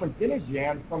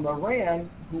Ahmadinejad from Iran,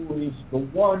 who is the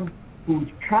one who's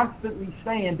constantly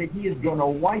saying that he is going to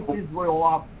wipe Israel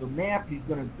off the map, he's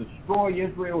going to destroy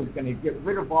Israel, he's going to get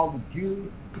rid of all the Jews,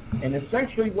 and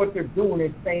essentially what they're doing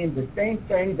is saying the same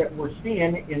thing that we're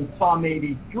seeing in Psalm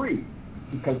 83,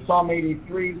 because Psalm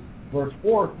 83 verse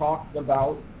 4 talks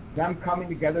about them coming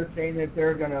together saying that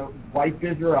they're going to wipe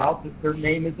Israel out, that their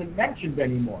name isn't mentioned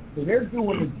anymore. So they're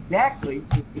doing exactly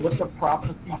what the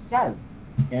prophecy says.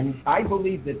 And I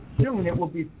believe that soon it will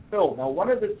be fulfilled. Now, one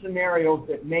of the scenarios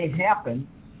that may happen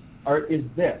is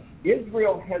this.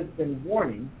 Israel has been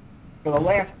warning for the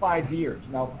last 5 years.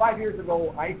 Now, 5 years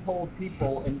ago, I told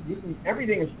people, and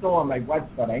everything is still on my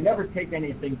website. I never take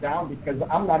anything down because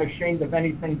I'm not ashamed of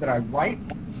anything that I write,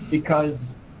 because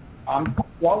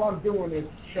all I'm doing is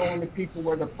showing the people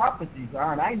where the prophecies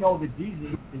are, and I know that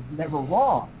Jesus is never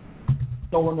wrong.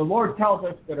 So when the Lord tells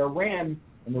us that Iran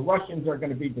and the Russians are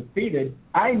going to be defeated,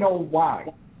 I know why.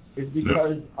 It's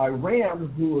because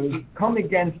Iran, who has come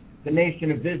against the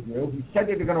nation of Israel, who said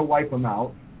that they're going to wipe them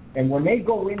out, and when they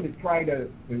go in to try to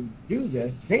do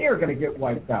this, they are going to get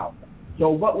wiped out. So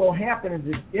what will happen is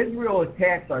if Israel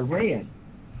attacks Iran,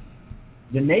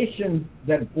 the nations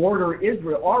that border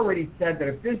Israel already said that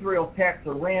if Israel attacks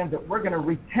Iran, that we're going to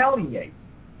retaliate.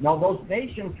 Now, those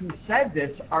nations who said this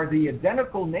are the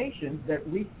identical nations that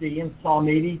we see in Psalm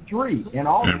 83. And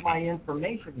all of my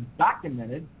information is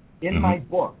documented in my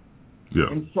book. Yeah.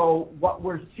 And so what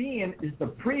we're seeing is the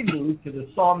prelude to the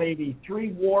Psalm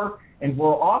 83 war, and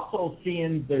we're also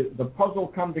seeing the puzzle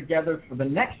come together for the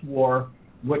next war,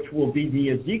 which will be the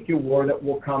Ezekiel war that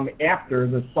will come after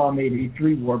the Psalm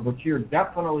 83 war. But you're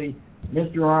definitely,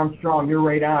 Mr. Armstrong, you're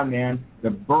right on, man.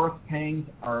 The birth pangs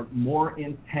are more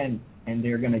intense, and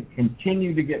they're going to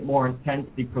continue to get more intense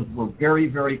because we're very,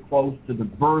 very close to the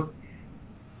birth,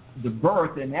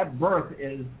 and that birth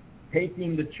is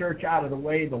taking the church out of the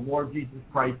way, the Lord Jesus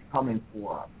Christ coming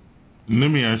for us. Let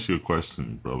me ask you a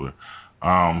question, brother.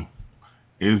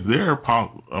 Is there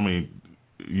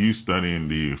you studying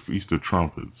the Feast of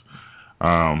Trumpets?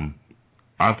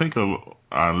 I think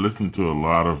I listened to a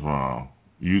lot of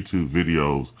YouTube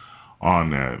videos on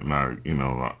that,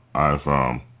 and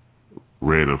I've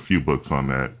read a few books on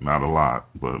that, not a lot,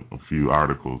 but a few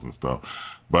articles and stuff.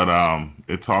 But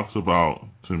it talks about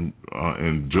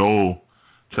in Joel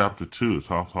chapter 2, it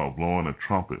talks about blowing a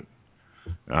trumpet,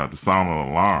 to sound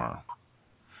an alarm.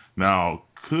 Now,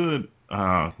 could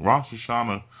Rosh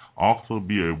Hashanah also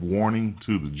be a warning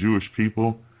to the Jewish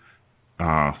people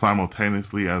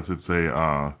simultaneously as it's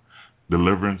a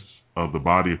deliverance of the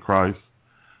body of Christ?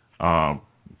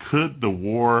 Could the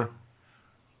war,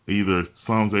 either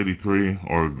Psalms 83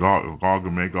 or Gog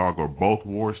and Magog, or both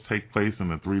wars take place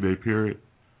in a 3-day period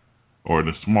or in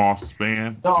a small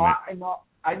span? No,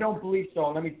 I don't believe so.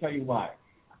 Let me tell you why.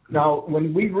 Now,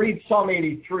 when we read Psalm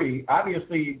 83,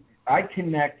 obviously I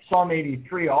connect Psalm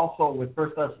 83 also with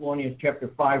 1 Thessalonians chapter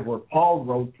 5, where Paul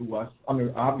wrote to us,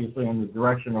 obviously under the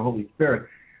direction of the Holy Spirit,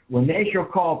 when they shall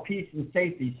call peace and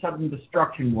safety, sudden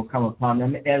destruction will come upon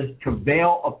them as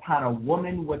travail upon a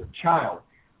woman with child.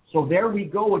 So there we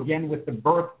go again with the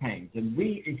birth pangs. And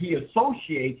he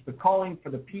associates the calling for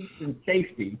the peace and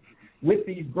safety with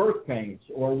these birth pangs,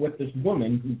 or with this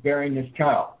woman who's bearing this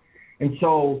child. And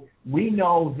so we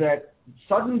know that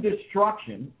sudden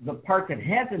destruction, the part that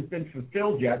hasn't been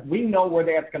fulfilled yet, we know where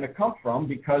that's going to come from,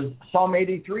 because Psalm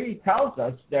 83 tells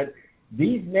us that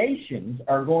these nations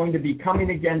are going to be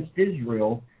coming against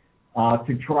Israel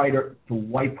to try to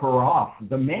wipe her off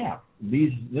the map.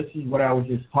 This is what I was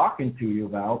just talking to you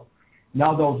about.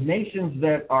 Now, those nations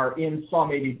that are in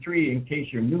Psalm 83, in case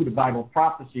you're new to Bible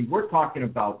prophecy, we're talking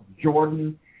about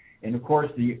Jordan, and of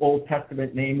course the Old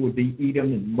Testament name would be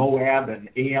Edom and Moab and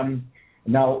Ammon.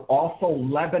 Now, also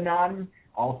Lebanon,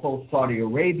 also Saudi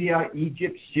Arabia,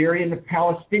 Egypt, Syria, and the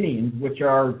Palestinians, which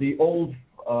are the old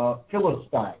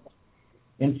Philistines.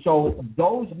 And so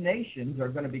those nations are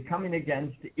going to be coming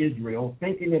against Israel,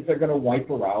 thinking that they're going to wipe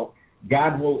her out.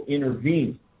 God will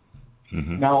intervene.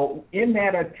 Mm-hmm. Now, in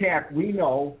that attack, we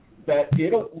know that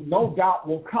it'll no doubt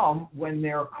will come when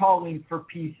they're calling for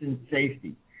peace and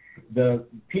safety. The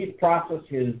peace process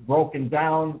has broken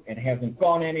down. It hasn't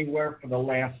gone anywhere for the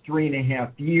last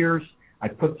 3.5 years. I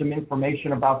put some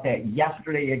information about that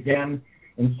yesterday again.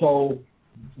 And so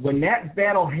when that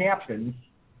battle happens,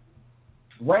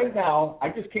 right now, I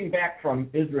just came back from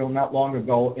Israel not long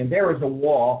ago, and there is a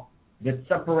wall that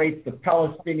separates the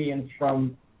Palestinians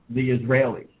from the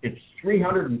Israelis. It's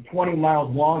 320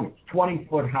 miles long. It's 20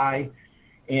 foot high.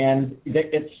 And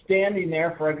it's standing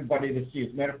there for everybody to see.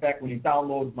 As a matter of fact, when you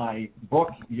download my book,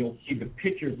 you'll see the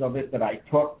pictures of it that I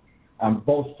took on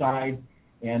both sides.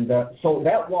 And so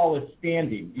that wall is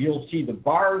standing. You'll see the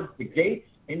bars, the gates,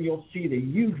 and you'll see the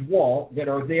huge wall that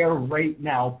are there right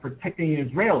now protecting the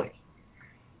Israelis.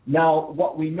 Now,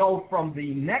 what we know from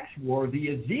the next war, the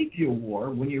Ezekiel war,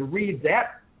 when you read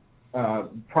that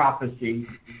prophecy,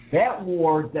 that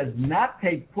war does not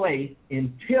take place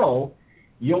until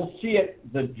you'll see it.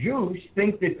 The Jews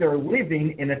think that they're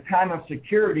living in a time of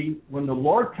security when the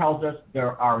Lord tells us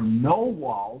there are no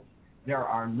walls, there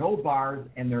are no bars,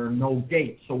 and there are no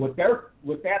gates. So what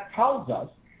that tells us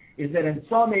is that in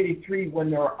Psalm 83,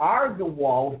 when there are the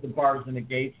walls, the bars, and the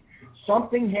gates,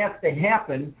 something has to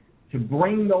happen to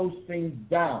bring those things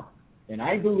down. And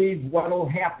I believe what will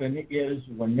happen is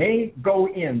when they go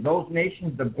in, those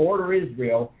nations that border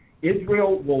Israel,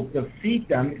 Israel will defeat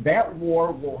them. That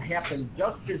war will happen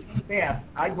just as fast,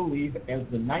 I believe, as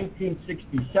the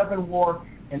 1967 war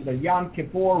and the Yom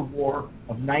Kippur War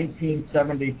of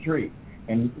 1973.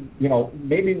 And,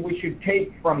 maybe we should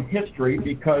take from history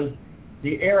because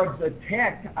the Arabs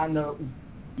attacked on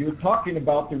you're talking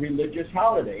about the religious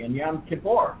holiday in Yom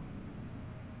Kippur.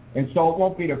 And so it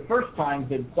won't be the first time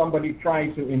that somebody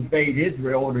tries to invade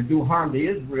Israel or to do harm to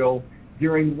Israel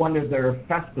during one of their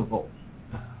festivals.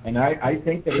 And I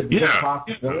think that it's a good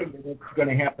possibility that it's going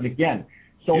to happen again.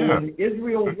 So when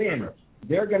Israel wins,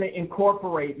 they're going to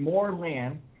incorporate more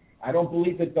land. I don't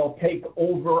believe that they'll take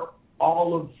over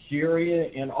all of Syria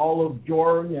and all of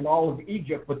Jordan and all of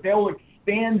Egypt, but they'll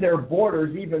expand their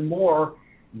borders even more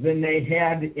than they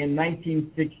had in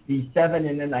 1967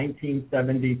 and the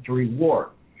 1973 war.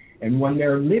 And when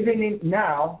they're living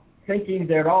now, thinking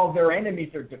that all their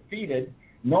enemies are defeated,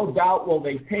 no doubt will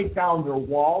they take down their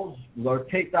walls, or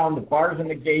take down the bars and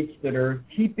the gates that are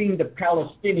keeping the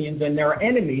Palestinians and their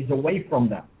enemies away from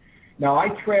them. Now, I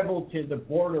traveled to the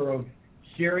border of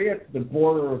Syria, to the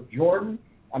border of Jordan.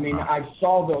 I mean, I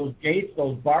saw those gates,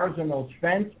 those bars, and those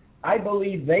fences. I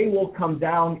believe they will come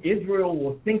down. Israel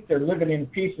will think they're living in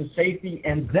peace and safety,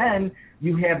 and then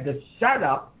you have the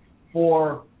setup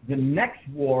for the next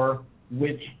war,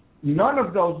 which none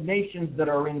of those nations that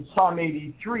are in Psalm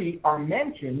 83 are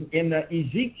mentioned in the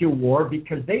Ezekiel war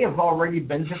because they have already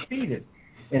been defeated.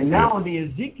 And now in the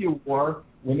Ezekiel war,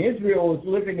 when Israel is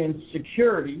living in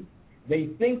security, they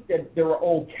think that they're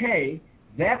okay.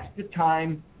 That's the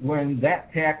time when that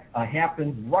attack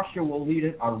happens. Russia will lead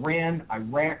it, Iran,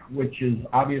 Iraq, which is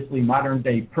obviously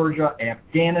modern-day Persia,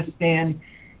 Afghanistan,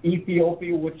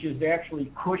 Ethiopia, which is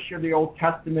actually Cush of the Old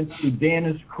Testament, Sudan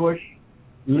is Cush,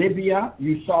 Libya.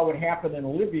 You saw what happened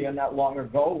in Libya not long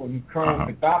ago when Colonel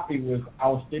Gaddafi was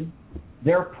ousted.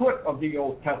 They're Put of the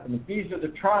Old Testament. These are the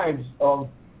tribes of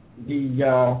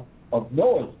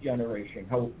Noah's generation,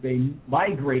 how they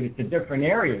migrated to different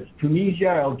areas. Tunisia,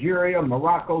 Algeria,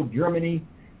 Morocco, Germany,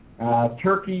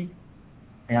 Turkey,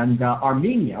 and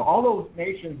Armenia. All those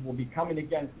nations will be coming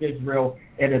against Israel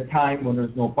at a time when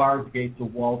there's no bars, gates, or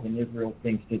walls, and Israel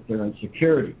thinks that they're in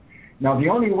security. Now, the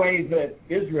only way that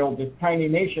Israel, this tiny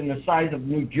nation the size of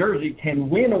New Jersey, can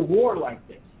win a war like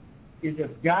this is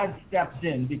if God steps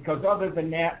in, because other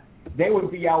than that, they would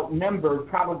be outnumbered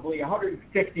probably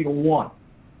 150 to 1.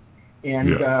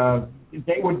 And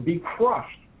they would be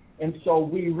crushed. And so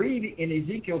we read in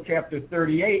Ezekiel chapter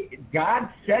 38, God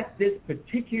set this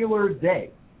particular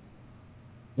day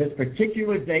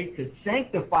to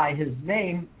sanctify his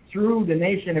name through the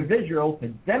nation of Israel, to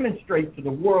demonstrate to the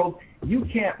world, you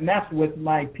can't mess with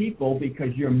my people because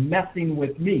you're messing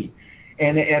with me.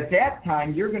 And at that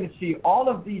time, you're going to see all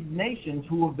of these nations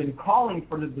who have been calling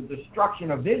for the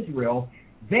destruction of Israel,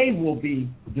 they will be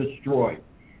destroyed.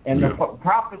 And the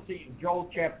prophecy in Joel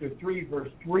chapter 3,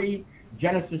 verse 3,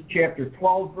 Genesis chapter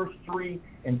 12, verse 3,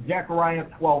 and Zechariah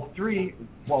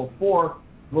 12:4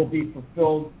 will be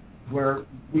fulfilled, where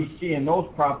we see in those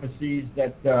prophecies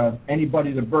that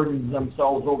anybody that burdens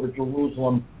themselves over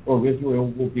Jerusalem or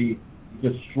Israel will be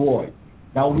destroyed.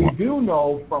 Now, we do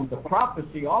know from the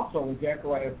prophecy also in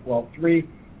Zechariah 12:3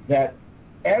 that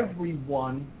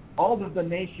everyone, all of the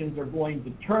nations are going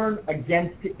to turn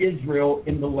against Israel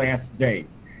in the last days.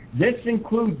 This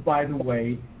includes, by the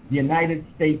way, the United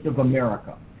States of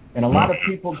America. And a lot of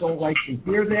people don't like to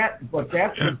hear that, but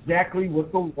that's exactly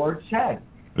what the Lord said.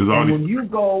 And when you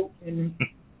go, and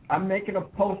I'm making a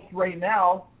post right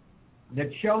now that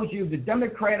shows you the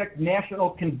Democratic National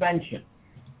Convention.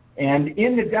 And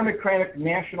in the Democratic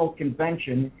National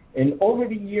Convention, and over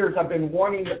the years I've been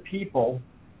warning the people,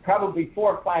 probably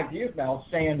 4 or 5 years now,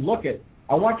 saying, look it,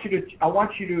 I want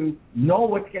you to know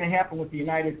what's going to happen with the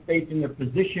United States in their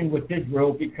position with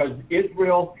Israel, because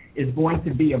Israel is going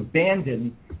to be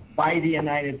abandoned by the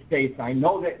United States. I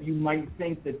know that you might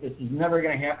think that this is never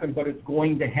going to happen, but it's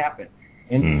going to happen.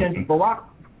 And since Barack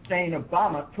Hussein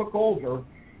Obama took over,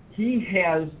 he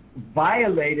has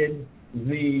violated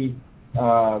the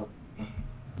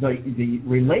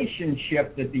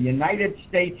relationship that the United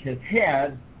States has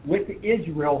had with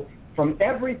Israel from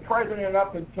every president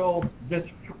up until this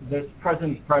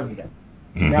present president.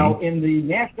 Now, in the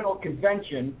National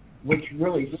Convention, which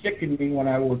really sickened me when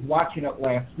I was watching it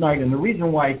last night, and the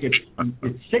reason why it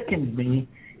sickens me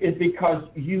is because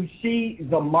you see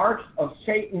the marks of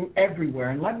Satan everywhere.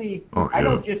 And I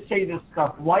don't just say this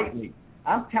stuff lightly.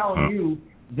 I'm telling you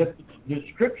that the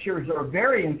scriptures are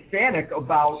very emphatic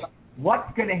about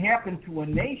what's going to happen to a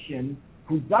nation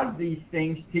who does these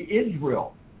things to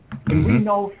Israel. And we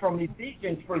know from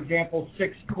Ephesians, for example,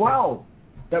 6:12,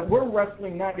 that we're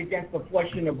wrestling not against the flesh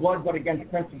and the blood, but against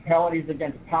principalities,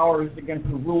 against powers, against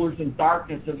the rulers in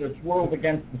darkness of this world,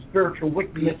 against the spiritual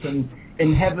wickedness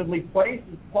in heavenly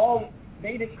places. Paul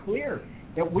made it clear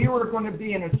that we were going to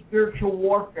be in a spiritual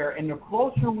warfare, and the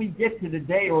closer we get to the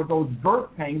day or those birth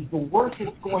pains, the worse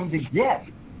it's going to get.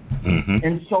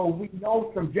 And so we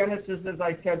know from Genesis, as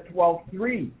I said,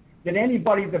 12:3, that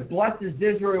anybody that blesses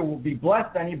Israel will be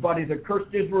blessed, anybody that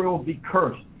cursed Israel will be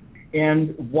cursed.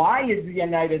 And why is the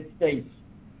United States,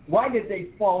 why did they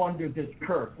fall under this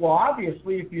curse? Well,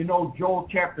 obviously, if you know Joel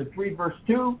chapter 3, verse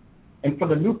 2, and for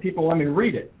the new people, let me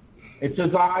read it. It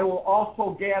says, I will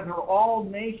also gather all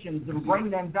nations and bring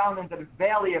them down into the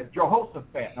valley of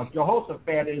Jehoshaphat. Now,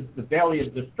 Jehoshaphat is the valley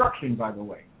of destruction, by the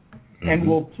way. And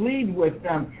will plead with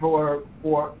them for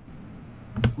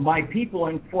my people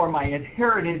and for my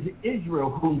inherited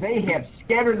Israel, whom they have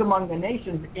scattered among the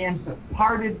nations and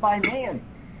departed by man.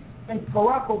 Since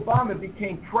Barack Obama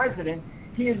became president,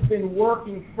 he has been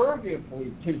working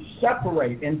fervently to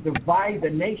separate and divide the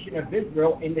nation of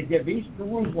Israel and to give East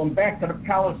Jerusalem back to the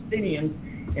Palestinians.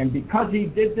 And because he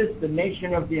did this, the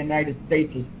nation of the United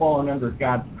States has fallen under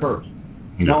God's curse.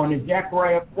 Now, in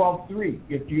Zechariah 12:3,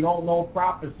 if you don't know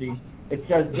prophecy, it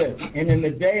says this, and in the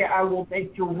day I will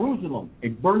make Jerusalem a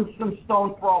burdensome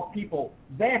stone for all people.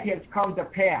 That has come to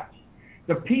pass.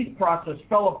 The peace process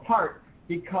fell apart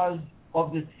because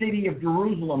of the city of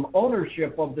Jerusalem,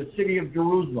 ownership of the city of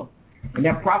Jerusalem. And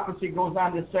that prophecy goes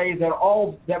on to say that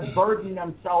all that burden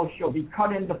themselves shall be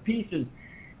cut into pieces.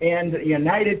 And the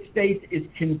United States is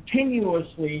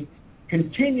continuously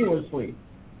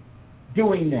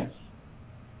doing this.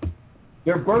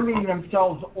 They're burdening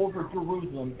themselves over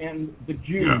Jerusalem and the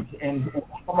Jews and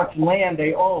how much land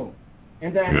they own.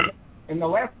 And then in the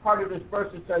last part of this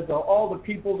verse it says that all the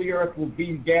people of the earth will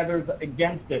be gathered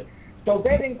against it. So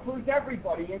that includes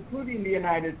everybody, including the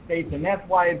United States, and that's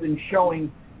why I've been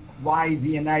showing why the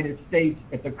United States,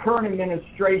 at the current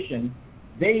administration,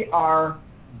 they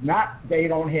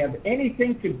don't have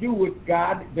anything to do with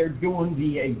God. They're doing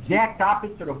the exact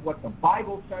opposite of what the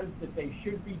Bible says that they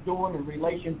should be doing in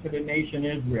relation to the nation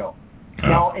Israel.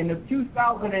 Now, in the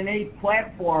 2008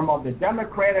 platform of the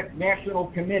Democratic National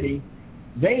Committee,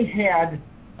 they had,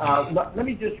 let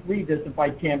me just read this if I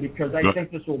can, because I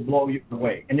think this will blow you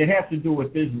away, and it has to do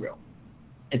with Israel.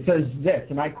 It says this,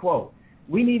 and I quote,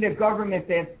 we need a government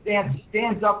that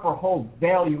stands up for whole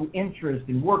value, interest,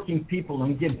 in working people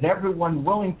and gives everyone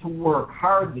willing to work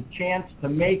hard the chance to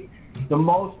make the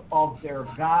most of their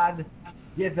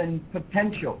God-given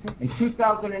potential. In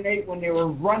 2008, when they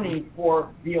were running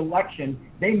for the election,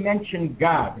 they mentioned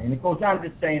God. And it goes on to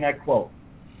say, and I quote,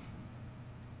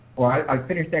 or I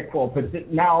finished that quote,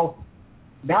 but now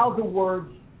the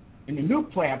words in the new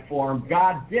platform,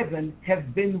 God-given,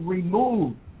 have been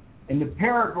removed. And the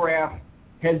paragraph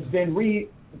has been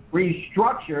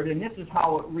restructured, and this is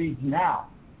how it reads now,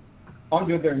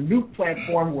 under their new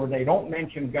platform where they don't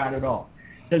mention God at all.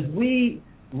 It says, we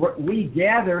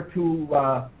gather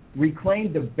to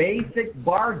reclaim the basic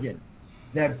bargain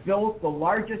that built the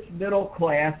largest middle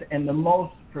class and the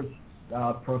most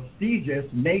prestigious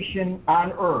nation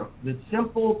on earth. The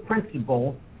simple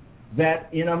principle that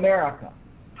in America,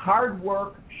 hard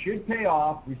work should pay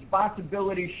off,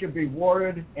 responsibility should be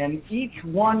rewarded, and each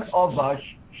one of us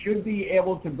should be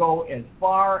able to go as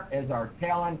far as our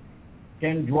talent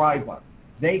can drive us.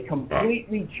 They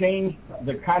completely changed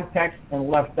the context and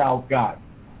left out God.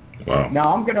 Wow.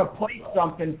 Now I'm going to play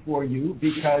something for you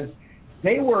because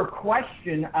they were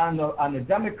questioned on the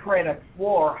Democratic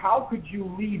floor. How could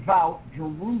you leave out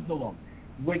Jerusalem?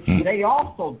 Which they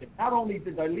also did. Not only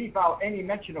did they leave out any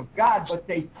mention of God, but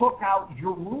they took out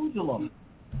Jerusalem.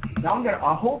 Now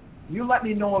I hope you let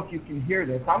me know if you can hear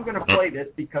this. I'm going to play this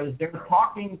because they're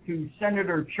talking to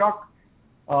Senator Chuck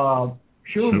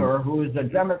Schumer, who is a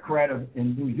Democrat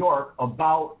in New York,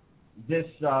 about this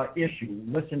issue.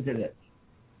 Listen to this.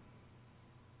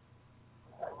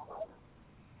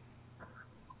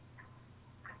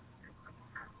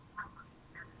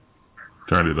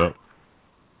 Turn it up.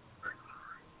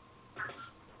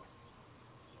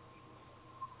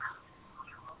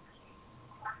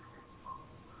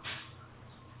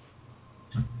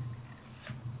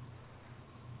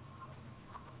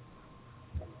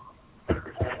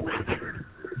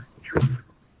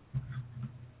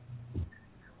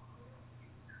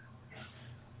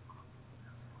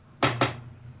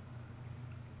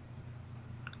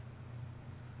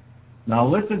 Now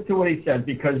listen to what he said,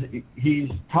 because he's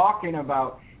talking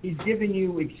about, he's giving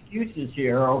you excuses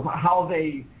here of how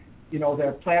they,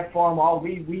 their platform,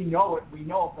 we know it,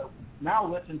 but now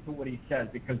listen to what he says,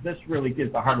 because this really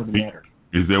gets the heart of the matter.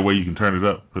 Is there a way you can turn it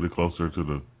up, put it closer to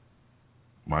the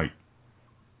mic?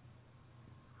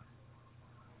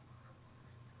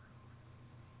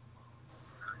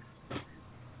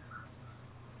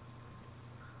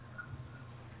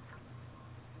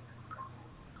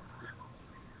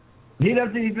 He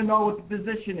doesn't even know what the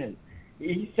position is.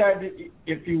 He said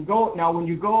if you go, now when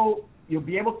you go, you'll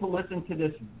be able to listen to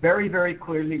this very, very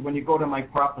clearly when you go to my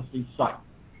prophecy site.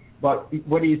 But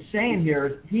what he's saying here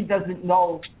is he doesn't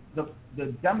know the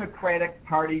Democratic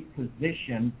Party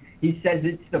position. He says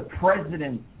it's the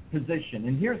president's position.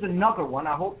 And here's another one.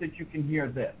 I hope that you can hear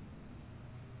this.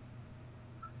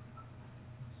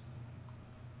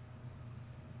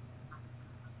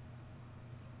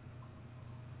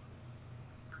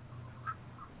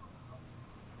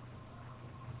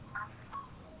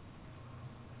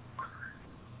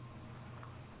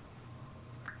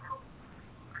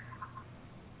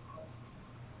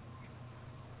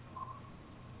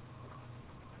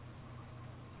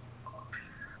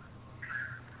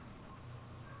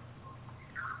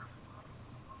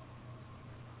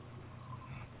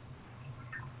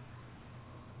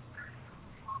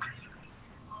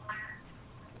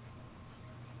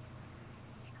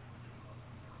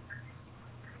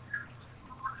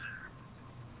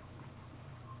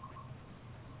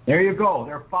 There you go.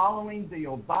 They're following the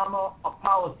Obama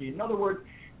policy. In other words,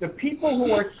 the people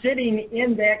who are sitting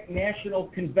in that national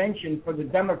convention for the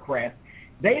Democrats,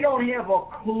 they don't have a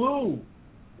clue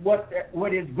what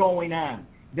is going on.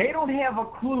 They don't have a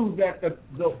clue that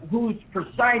the who's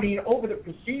presiding over the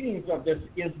proceedings of this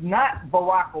is not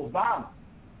Barack Obama.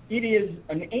 It is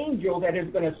an angel that has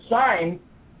been assigned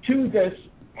to this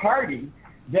party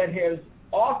that has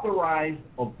authorized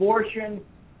abortion,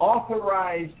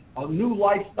 authorized a new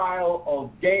lifestyle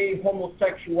of gay,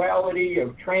 homosexuality,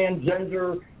 of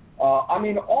transgender.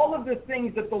 All of the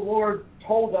things that the Lord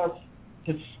told us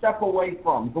to step away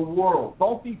from, the world.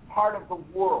 Don't be part of the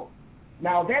world.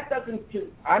 Now,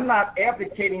 I'm not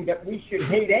advocating that we should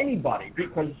hate anybody,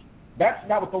 because that's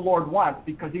not what the Lord wants,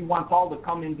 because he wants all to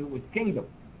come into his kingdom.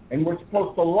 And we're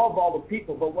supposed to love all the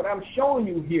people. But what I'm showing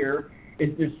you here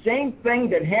is the same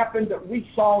thing that happened that we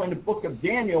saw in the book of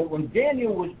Daniel, when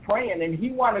Daniel was praying and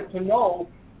he wanted to know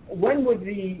when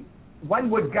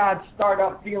would God start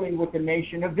up dealing with the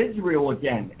nation of Israel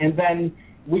again. And then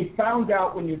we found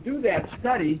out, when you do that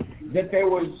study, that there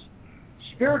was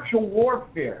spiritual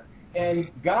warfare, and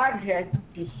God had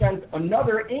to send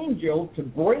another angel to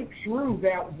break through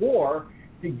that war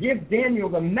to give Daniel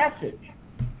the message.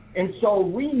 And so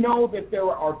we know that there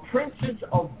are princes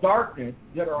of darkness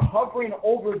that are hovering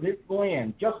over this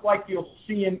land, just like you'll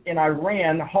see in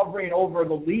Iran hovering over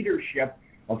the leadership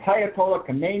of Ayatollah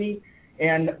Khomeini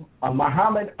and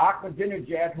Mohammed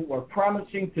Ahmadinejad, who are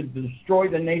promising to destroy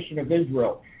the nation of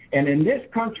Israel. And in this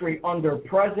country, under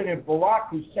President Barack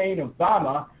Hussein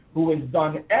Obama, who has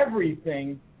done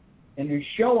everything and is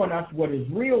showing us what his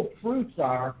real fruits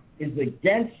are, is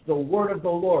against the word of the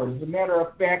Lord. As a matter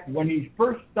of fact, when he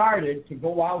first started to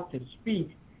go out to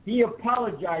speak, he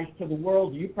apologized to the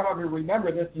world. You probably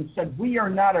remember this, and said, "We are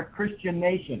not a Christian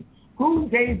nation." Who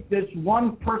gave this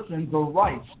one person the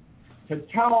right to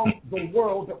tell the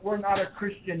world that we're not a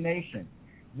Christian nation?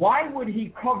 Why would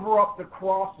he cover up the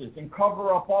crosses and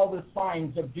cover up all the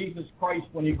signs of Jesus Christ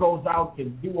when he goes out to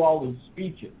do all his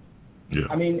speeches? Yeah.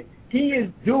 He is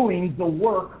doing the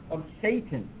work of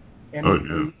Satan.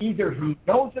 And either he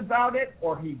knows about it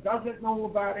or he doesn't know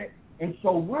about it. And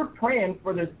so we're praying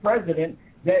for this president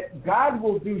that God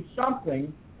will do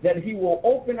something, that he will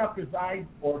open up his eyes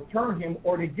or turn him,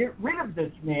 or to get rid of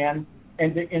this man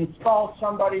and to install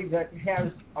somebody that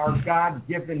has our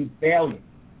God-given value.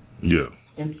 Yeah.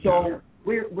 And so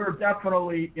we're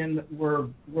definitely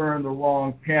we're in the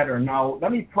wrong pattern. Now,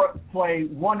 let me play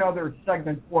one other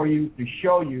segment for you to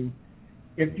show you.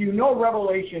 If you know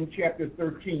Revelation chapter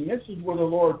 13, this is where the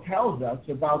Lord tells us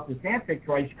about this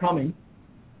Antichrist coming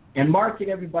and marking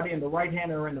everybody in the right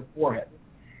hand or in the forehead.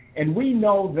 And we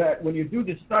know that when you do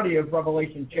the study of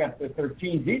Revelation chapter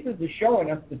 13, Jesus is showing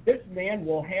us that this man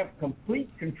will have complete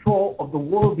control of the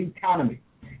world economy.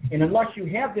 And unless you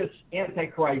have this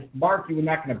Antichrist mark, you're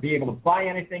not going to be able to buy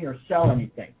anything or sell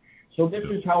anything. So this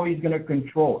is how he's going to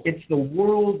control. It's the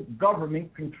world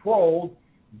government controlled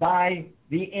by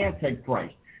the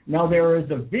Antichrist. Now, there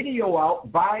is a video out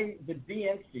by the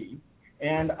DNC,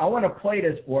 and I want to play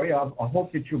this for you. I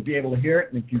hope that you'll be able to hear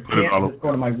it. And if you can't, just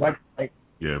go to my website.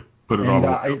 Yeah, put it all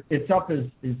over. It's up as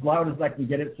loud as I can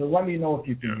get it, so let me know if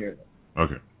you can hear this.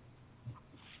 Okay.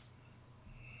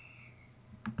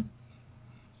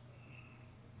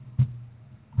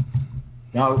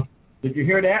 Now, did you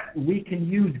hear that? We can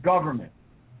use government.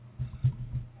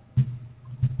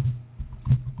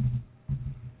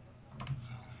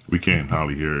 We can't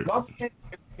hardly hear it. Government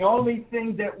is the only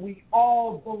thing that we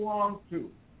all belong to.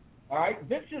 All right?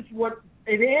 This is what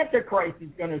the Antichrist is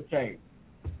going to say.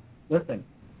 Listen.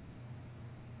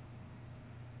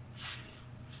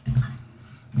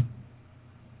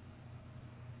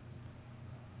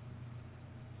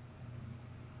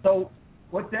 So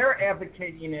what they're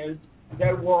advocating is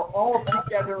that we're all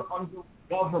together under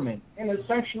government. And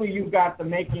essentially you've got the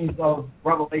makings of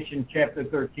Revelation chapter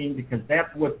 13, because that's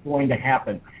what's going to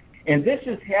happen. And this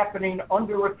is happening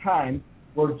under a time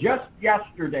where just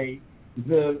yesterday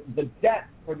the debt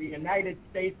for the United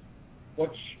States,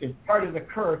 which is part of the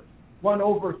curse, went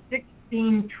over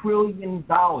 $16 trillion.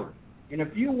 And if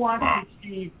you want to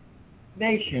see the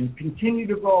nation continue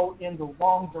to go in the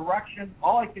wrong direction,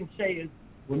 all I can say is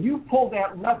when you pull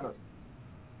that lever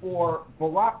for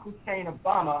Barack Hussein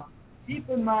Obama, keep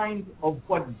in mind of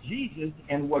what Jesus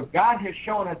and what God has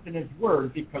shown us in his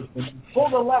word, because when you pull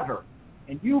the lever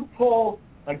and you pull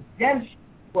against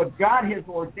what God has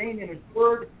ordained in his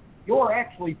word, you're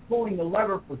actually pulling the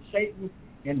lever for Satan,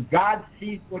 and God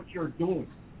sees what you're doing.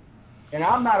 And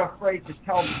I'm not afraid to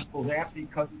tell people that,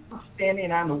 because we're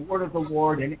standing on the word of the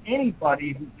Lord, and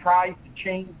anybody who tries to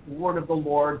change the word of the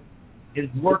Lord is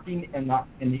working in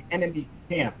the enemy's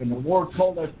camp. And the Lord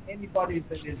told us, anybody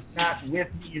that is not with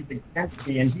me is against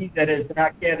me, and he that is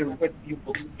not gathered with me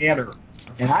will be scattered.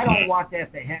 And I don't want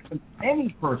that to happen to any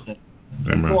person.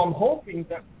 And so I'm hoping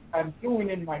that what I'm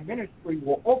doing in my ministry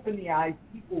will open the eyes,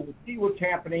 people will see what's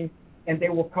happening, and they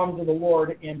will come to the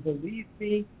Lord. And believe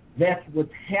me, that's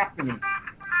what's happening.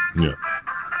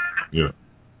 Yeah.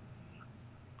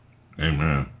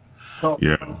 Amen. So,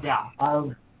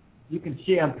 you can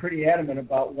see I'm pretty adamant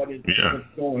about what's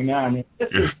going on. And this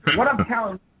is what I'm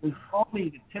telling you is only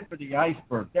the tip of the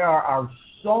iceberg. There are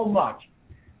so much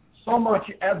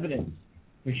evidence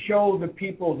to show the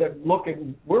people that look at,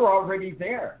 we're already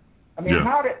there. I mean,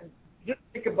 just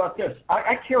think about this.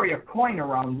 I carry a coin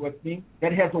around with me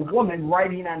that has a woman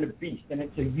riding on the beast, and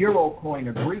it's a euro coin,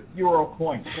 a Greek euro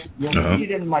coin. You'll see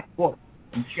it in my book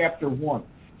in chapter 1.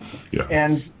 Yeah.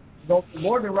 And the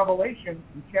Lord in Revelation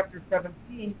in chapter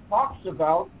 17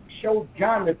 showed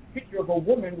John the picture of a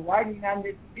woman riding on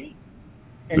this beast.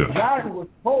 And John was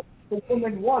told the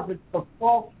woman it's the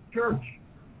false church.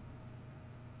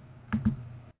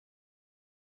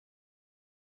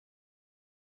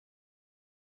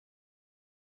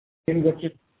 In which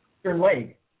is the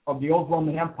leg of the old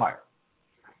Roman Empire.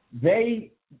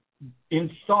 They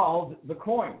installed the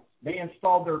coins. They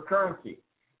installed their currency.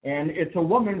 And it's a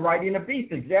woman riding a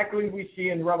beast, exactly we see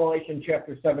in Revelation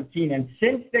chapter 17. And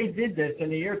since they did this in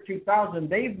the year 2000,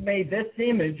 they've made this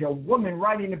image, a woman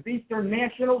riding a beast, their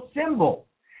national symbol.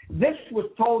 This was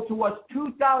told to us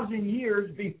 2,000 years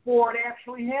before it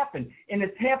actually happened. And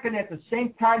it's happened at the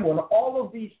same time when all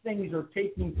of these things are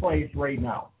taking place right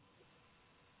now.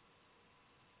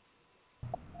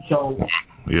 So,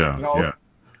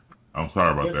 I'm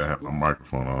sorry about that. I have my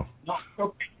microphone off. No, it's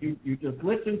okay. You just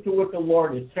listen to what the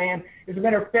Lord is saying. As a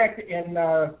matter of fact,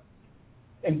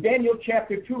 in Daniel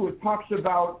chapter 2, it talks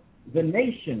about the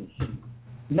nations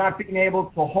not being able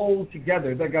to hold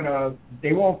together.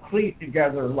 They won't cleave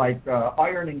together like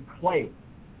iron and clay.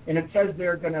 And it says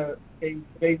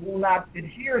they will not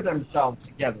adhere themselves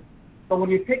together. So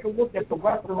when you take a look at the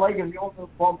western leg of the old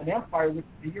Roman Empire, which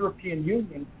is the European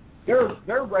Union,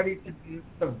 they're ready to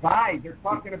divide. They're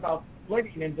talking about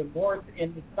splitting into North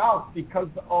and the South because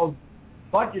of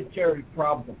budgetary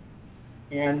problems,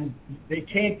 and they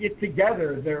can't get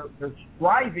together. They're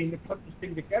striving to put this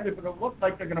thing together, but it looks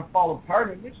like they're going to fall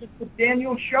apart. And this is what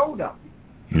Daniel showed us.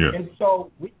 Yeah. And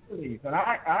so we believe, and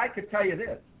I could tell you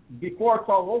this: before it's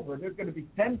all over, there's going to be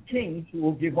 10 kings who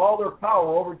will give all their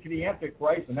power over to the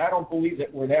Antichrist, and I don't believe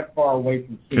that we're that far away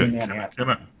from seeing that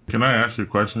happen. Can I ask you a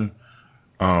question?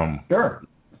 Sure.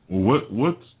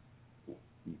 What's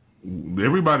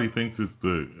everybody thinks it's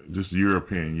the just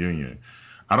European Union.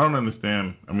 I don't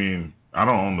understand. I mean, I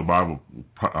don't own the Bible.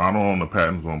 I don't own the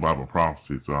patents on Bible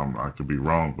prophecy, so I could be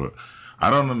wrong. But I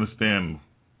don't understand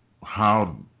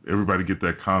how everybody get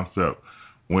that concept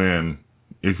when,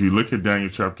 if you look at Daniel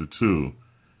chapter 2,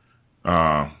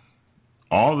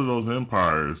 all of those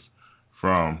empires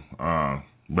from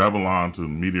Babylon to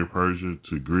Media Persia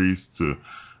to Greece to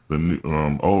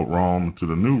the old Rome to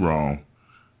the new Rome,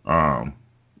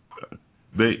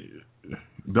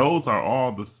 those are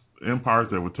all the empires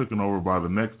that were taken over by the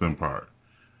next empire.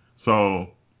 So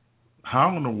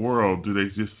how in the world do they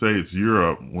just say it's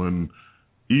Europe when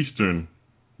Eastern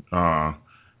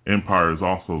Empire is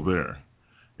also there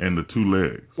and the two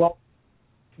legs? Well,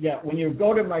 yeah, when you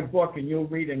go to my book and you'll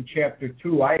read in chapter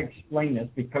 2, I explain this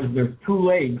because there's two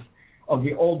legs of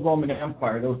the old Roman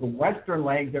Empire. There was the western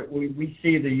leg that we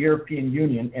see the European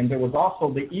Union, and there was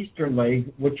also the eastern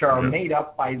leg, which are made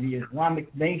up by the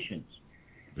Islamic nations.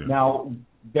 Yeah. Now,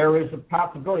 there is a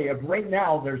possibility of right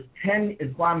now there's 10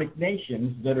 Islamic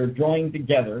nations that are joined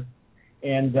together,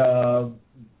 and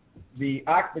the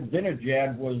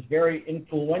Ahmadinejad was very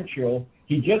influential.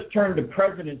 He just turned the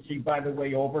presidency, by the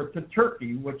way, over to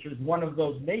Turkey, which is one of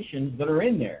those nations that are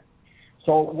in there.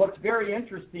 So what's very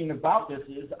interesting about this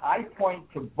is I point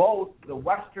to both the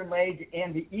western leg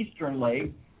and the eastern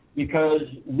leg because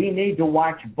we need to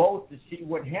watch both to see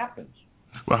what happens.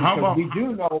 Well, how about we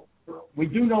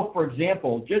do know, for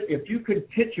example, just if you could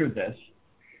picture this,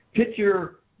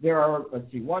 there are,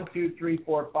 1, 2, 3,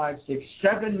 4, 5, 6,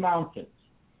 7 mountains.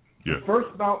 Yes. The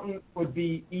first mountain would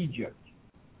be Egypt.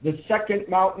 The second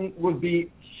mountain would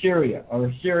be Syria,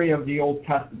 or Syria of the Old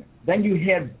Testament. Then you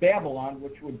had Babylon,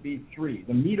 which would be 3.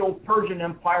 The Medo-Persian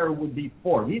Empire would be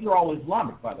 4. These are all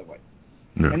Islamic, by the way.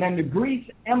 Yeah. And then the Greece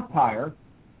Empire,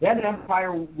 that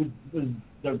empire was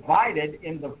divided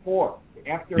into 4.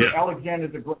 After Alexander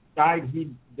the Great died,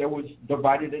 there was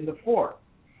divided into 4.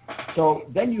 So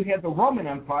then you have the Roman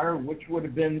Empire, which would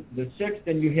have been the 6th,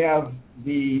 and you have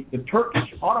the Turkish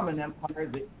Ottoman Empire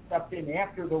that stepped in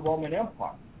after the Roman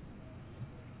Empire.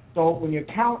 So when you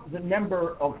count the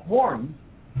number of horns,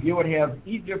 you would have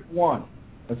Egypt 1,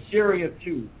 Assyria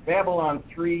 2, Babylon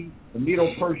 3, the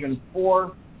Medo-Persian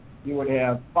 4. You would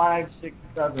have 5, 6,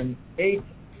 7, 8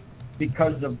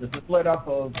 because of the split up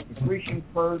of the Grecian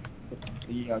Persia,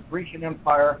 the Grecian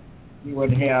Empire. You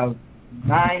would have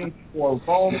 9 for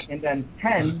Rome, and then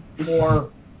 10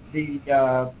 for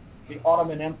the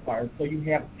Ottoman Empire. So you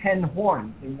have 10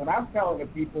 horns. And what I'm telling the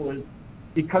people is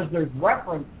because there's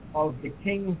reference of the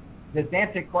king, this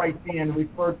Antichrist being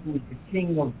referred to as the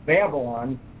king of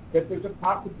Babylon, that there's a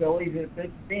possibility that this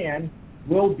man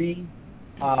will be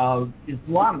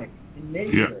Islamic in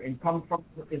nature and come from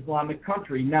an Islamic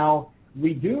country. Now,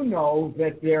 we do know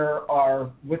that there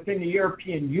are, within the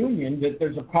European Union, that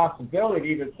there's a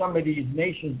possibility that some of these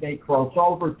nations may cross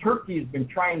over. Turkey has been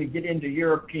trying to get into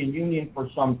European Union for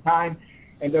some time,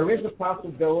 and there is a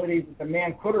possibility that the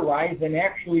man could arise and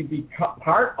actually be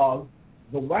part of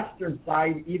the western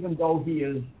side, even though he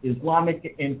is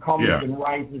Islamic and comes and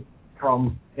rises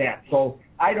from that. So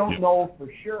I don't know for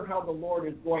sure how the Lord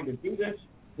is going to do this.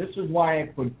 This is why I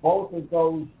put both of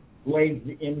those legs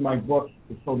in my books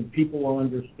so that people will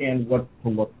understand what to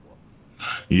look for.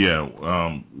 Yeah.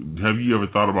 Have you ever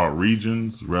thought about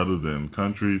regions rather than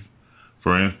countries?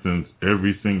 For instance,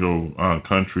 every single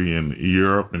country in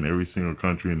Europe and every single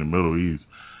country in the Middle East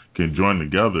can join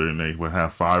together, and they will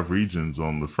have 5 regions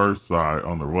on the first side,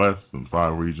 on the west, and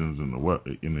 5 regions in the west,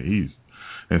 in the east.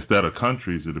 Instead of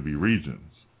countries, it'll be regions.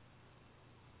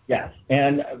 Yes,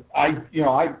 and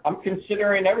I'm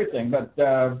considering everything, but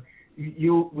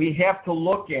we have to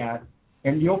look at,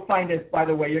 and you'll find it. By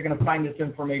the way, you're going to find this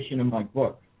information in my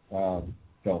book.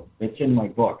 So it's in my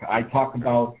book. I talk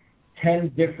about 10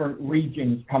 different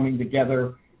regions coming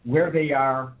together, where they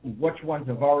are, which ones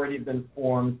have already been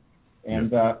formed.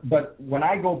 And but when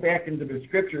I go back into the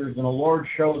scriptures and the Lord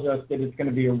shows us that it's going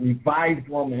to be a revived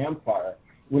Roman Empire,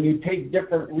 when you take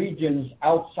different regions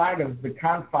outside of the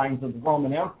confines of the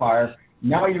Roman Empire,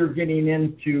 now you're getting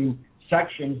into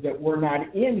sections that were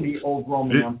not in the old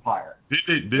Roman Empire.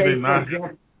 Did they not?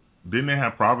 didn't they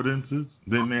have providences?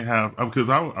 Didn't they have? Because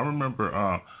I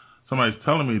remember somebody's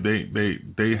telling me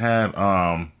they had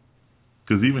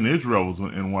because even Israel was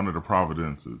in one of the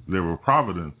providences. There were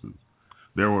providences.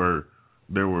 There were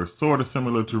sort of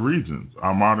similar to regions,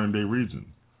 our modern day regions.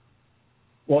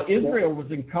 Well, Israel was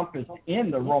encompassed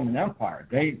in the Roman Empire.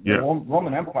 The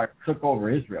Roman Empire took over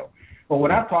Israel. But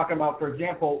what I'm talking about, for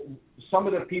example, some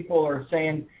of the people are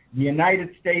saying the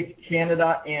United States,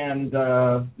 Canada, and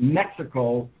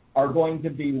Mexico are going to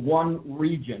be one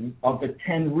region of the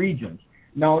 10 regions.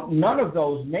 Now, none of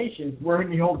those nations were in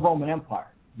the old Roman Empire.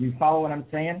 Do you follow what I'm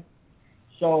saying?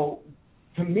 So,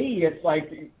 to me, it's like,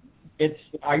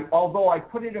 although I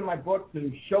put it in my book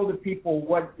to show the people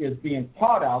what is being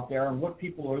taught out there and what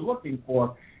people are looking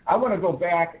for, I want to go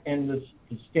back and to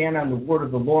stand on the word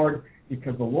of the Lord,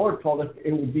 because the Lord told us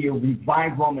it would be a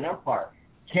revived Roman Empire.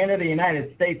 Canada,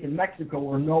 United States, and Mexico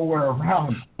were nowhere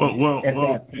around at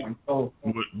that point. So,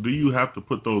 do you have to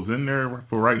put those in there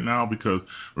for right now? Because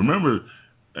remember,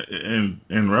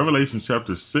 in Revelation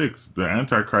chapter 6, the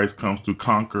Antichrist comes to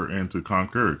conquer and to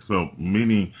conquer. So,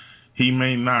 meaning he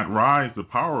may not rise to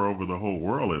power over the whole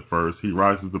world at first. He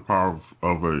rises to power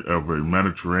of a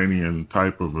Mediterranean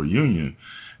type of a union,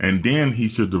 and then he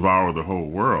should devour the whole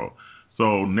world.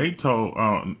 So NATO,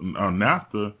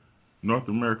 NAFTA, North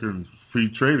American Free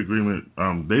Trade Agreement,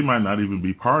 they might not even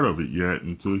be part of it yet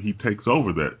until he takes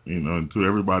over that. Until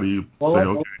everybody say,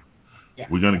 okay,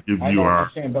 we're going to give you our.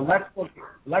 But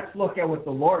let's look at what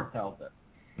the Lord tells us.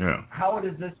 Yeah. How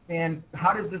does this man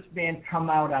come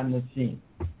out on the scene?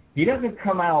 He doesn't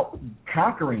come out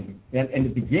conquering in the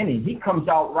beginning. He comes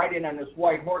out riding on this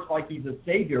white horse like he's a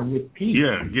savior with peace.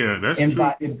 Yeah, that's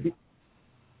true.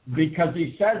 Because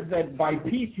he says that by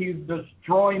peace he'll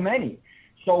destroy many.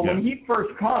 So when he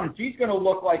first comes, he's going to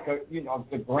look like he's going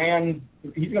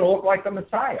to look like the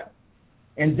Messiah.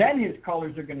 And then his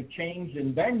colors are going to change,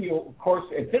 and then of course,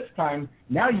 at this time,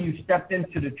 now you stepped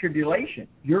into the tribulation.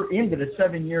 You're into the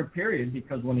 7-year period,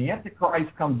 because when the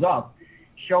Antichrist comes up,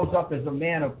 shows up as a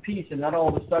man of peace, and then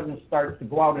all of a sudden starts to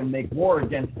go out and make war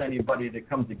against anybody that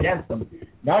comes against them.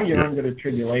 Now you're into the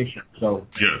tribulation. So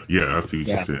I see what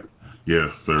you said.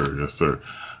 Yes, sir.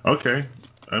 Okay,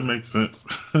 that makes sense.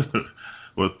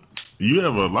 Well, you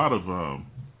have a lot of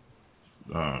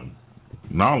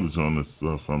knowledge on this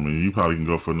stuff. I mean, you probably can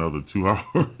go for another 2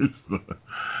 hours.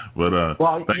 But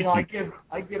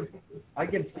I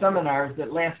give seminars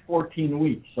that last 14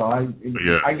 weeks, so I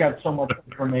got so much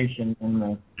information.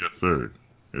 Yes, sir.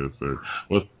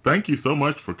 Well, thank you so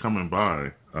much for coming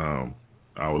by.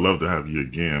 I would love to have you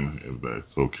again, if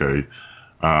that's okay.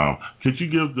 Could you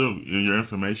give your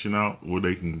information out where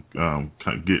they can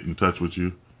get in touch with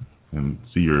you and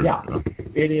see your...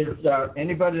 It is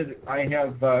anybody that I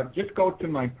have, just go to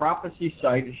my prophecy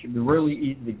site. It should be really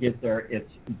easy to get there. It's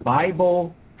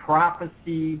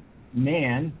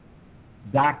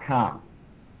BibleProphecyMan.com.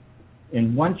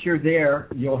 And once you're there,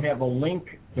 you'll have a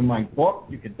link to my book.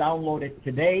 You can download it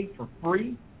today for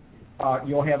free.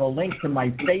 You'll have a link to my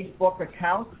Facebook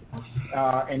account,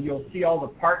 and you'll see all the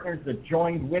partners that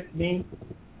joined with me.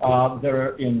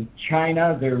 They're in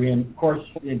China. They're in course,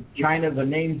 in China. The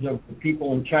names of the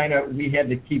people in China we had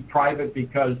to keep private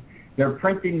because they're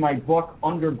printing my book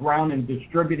underground and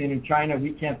distributing in China.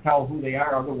 We can't tell who they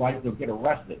are, otherwise they'll get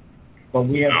arrested. But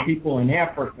we have people in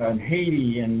Africa and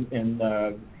Haiti, and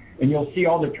you'll see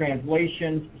all the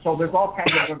translations. So there's all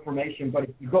kinds of information. But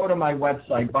if you go to my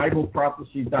website,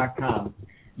 BibleProphecy.com,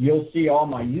 you'll see all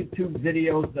my YouTube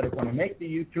videos that are going to make the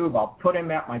YouTube. I'll put them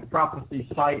at my prophecy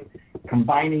site,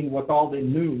 combining with all the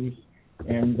news.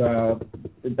 And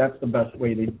that's the best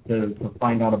way to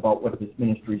find out about what this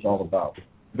ministry is all about.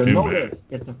 But notice,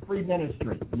 it's a free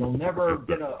ministry. You'll never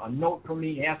get a note from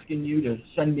me asking you to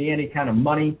send me any kind of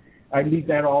money. I leave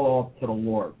that all up to the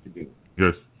Lord to do.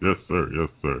 Yes, sir.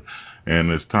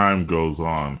 And as time goes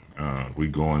on, we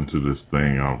go into this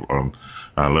thing.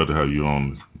 I'd love to have you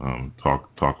on, talk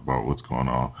about what's going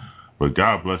on. But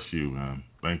God bless you, man.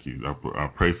 Thank you. I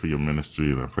pray for your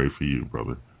ministry, and I pray for you,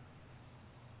 brother.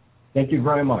 Thank you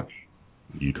very much.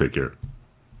 You take care.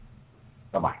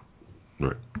 Bye-bye.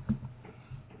 Right.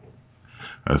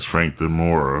 That's Frank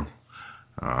Dimora,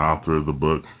 author of the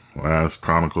book Last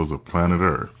Chronicles of Planet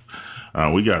Earth.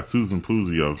 We got Susan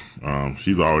Puzio.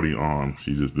 She's already on.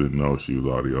 She just didn't know she was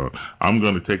already on. I'm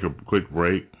going to take a quick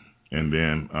break, and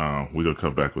then we're going to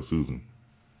come back with Susan.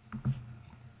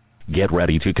 Get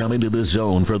ready to come into the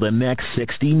zone for the next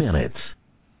 60 minutes.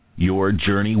 Your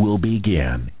journey will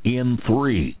begin in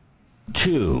 3,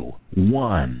 2,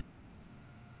 1.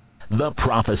 The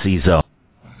Prophecy Zone.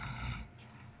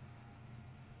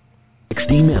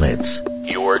 60 minutes.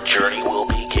 Your journey will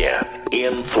begin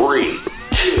in 3,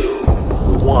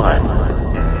 2,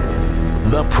 1.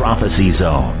 The Prophecy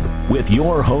Zone with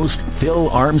your host, Phil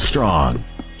Armstrong.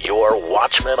 Your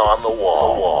watchman on the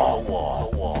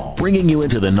wall. Bringing you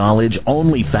into the knowledge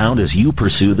only found as you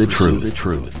pursue the truth.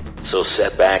 So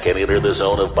set back and enter the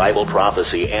zone of Bible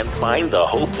prophecy and find the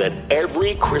hope that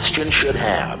every Christian should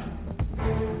have.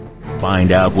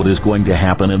 Find out what is going to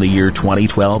happen in the year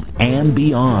 2012 and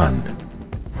beyond.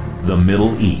 The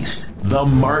Middle East, the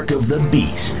mark of the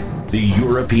beast, the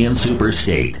European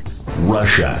superstate,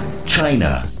 Russia,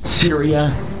 China,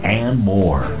 Syria, and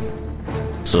more.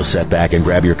 So set back and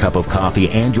grab your cup of coffee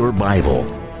and your Bible.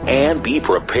 And be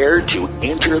prepared to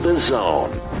enter the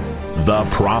zone. The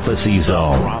Prophecy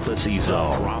Zone. Prophecy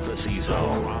Zone. Prophecy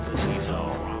Zone. Prophecy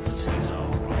Zone. Prophecy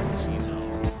Zone. Prophecy Zone.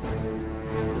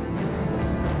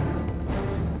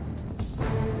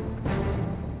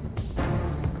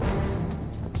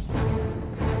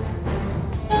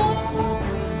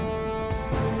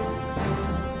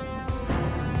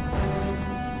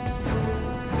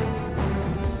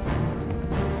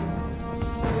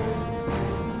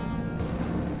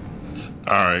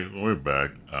 All right, we're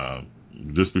back.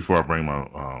 Just before I bring my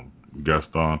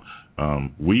guest on,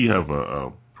 we have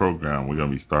a program we're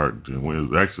going to be starting.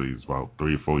 It's about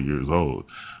 3 or 4 years old,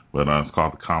 but it's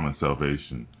called the Common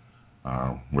Salvation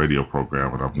radio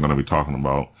program, and I'm going to be talking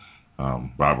about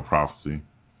Bible prophecy.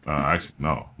 Actually,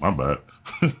 no, my bad.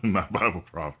 Not Bible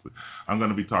prophecy. I'm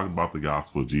going to be talking about the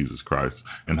gospel of Jesus Christ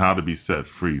and how to be set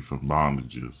free from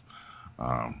bondages.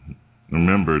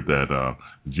 Remember that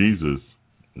Jesus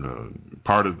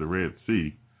parted the Red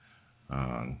Sea,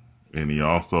 and he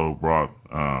also brought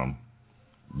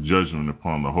judgment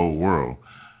upon the whole world.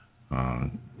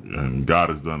 And God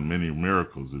has done many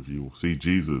miracles. If you see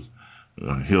Jesus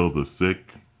heal the sick,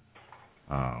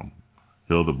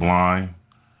 heal the blind,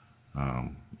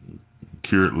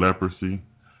 cured leprosy,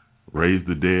 raise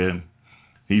the dead.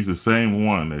 He's the same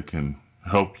one that can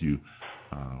help you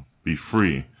be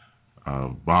free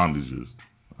of bondages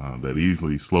that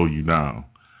easily slow you down.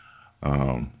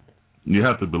 You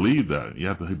have to believe that. You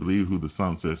have to believe who the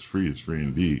Son sets free is free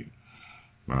indeed.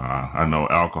 I know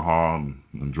alcohol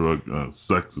and drug,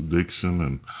 sex addiction,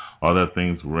 and all that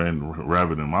things ran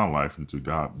rabbit in my life until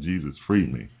Jesus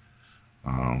freed me.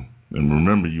 And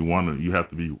remember, you have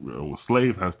to be. A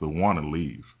slave has to want to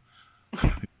leave.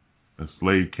 A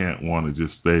slave can't want to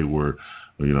just stay where,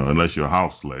 unless you're a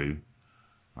house slave.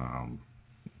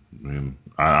 And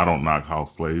I don't knock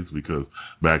house slaves because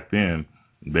back then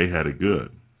they had it good.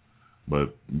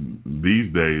 But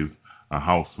these days, a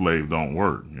house slave don't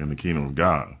work in the kingdom of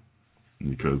God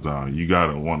because you got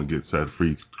to want to get set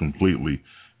free completely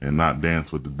and not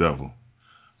dance with the devil.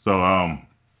 So I'm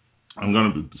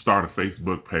going to start a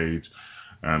Facebook page,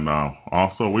 and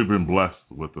also we've been blessed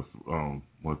with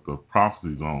the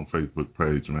Prophecy Zone Facebook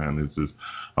page. Man, it's just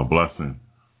a blessing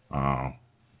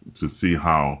to see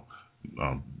how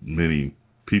many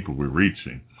people we're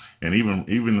reaching. And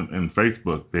even in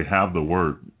Facebook, they have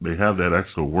that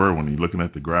extra word when you're looking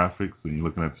at the graphics and you're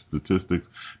looking at the statistics.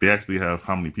 They actually have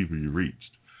how many people you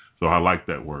reached. So I like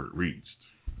that word, reached,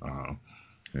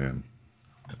 and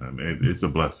it's a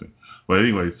blessing. But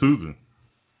anyway, Susan.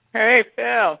 Hey,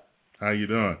 Phil. How you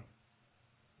doing?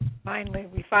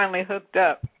 We finally hooked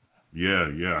up. Yeah,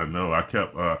 I know. I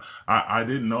kept. I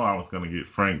didn't know I was going to get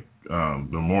Frank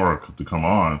Dimora to come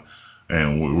on.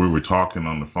 And we were talking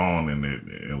on the phone,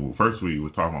 and first we were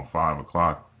talking about 5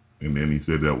 o'clock, and then he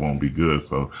said that won't be good.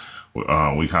 So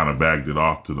we kind of bagged it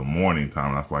off to the morning time.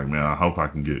 And I was like, man, I hope I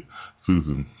can get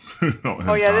Susan.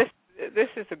 Oh yeah, this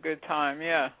is a good time.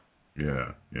 Yeah.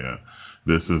 Yeah.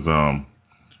 This is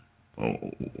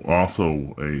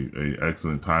also a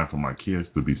excellent time for my kids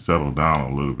to be settled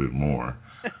down a little bit more.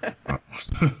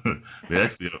 They're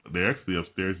actually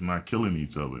upstairs not killing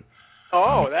each other.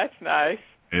 Oh, that's nice.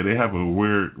 Yeah, they have a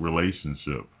weird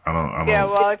relationship. I don't. Yeah,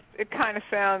 well, it kind of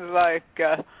sounds like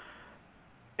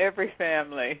every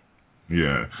family.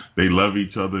 Yeah, they love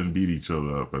each other and beat each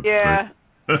other up. Yeah.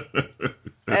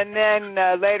 And then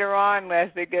later on, as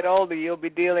they get older, you'll be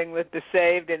dealing with the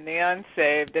saved and the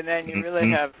unsaved, and then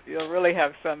you'll really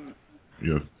have some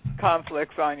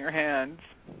conflicts on your hands.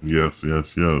 Yes.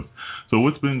 So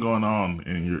what's been going on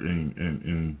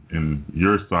in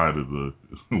your side of the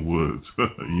woods?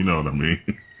 You know what I mean?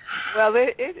 Well,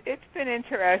 it's been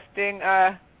interesting.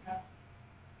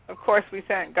 Of course, we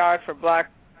thank God for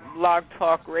Blog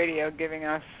Talk Radio giving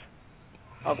us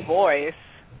a voice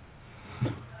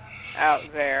out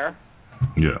there.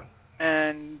 Yeah.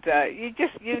 And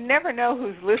you never know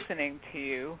who's listening to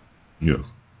you. Yes.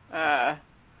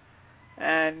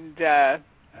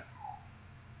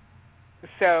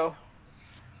 So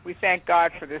we thank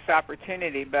God for this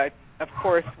opportunity. But of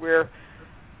course, we're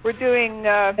doing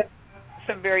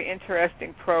some very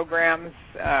interesting programs.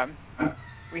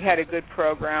 We had a good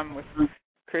program with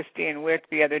Christine Wick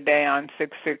the other day on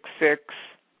 666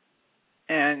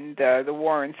 and the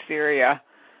war in Syria.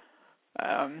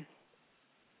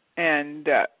 And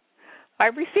I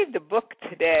received a book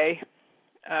today.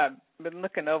 Been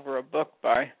looking over a book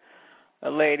by a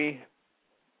lady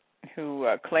who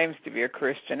claims to be a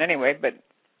Christian anyway, but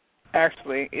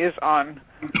actually is on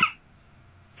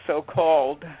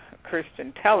so-called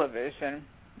Christian television,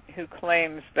 who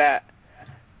claims that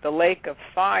the lake of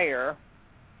fire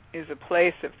is a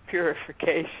place of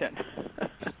purification.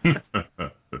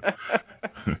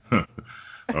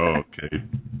 Okay.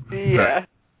 Yeah.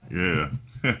 Yeah.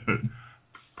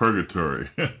 Purgatory.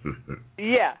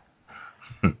 Yeah.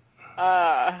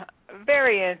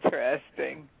 Very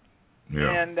interesting.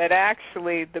 Yeah. And that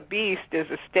actually the beast is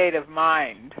a state of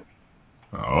mind.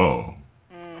 Oh.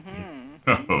 Mhm.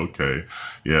 Okay.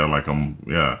 Yeah, like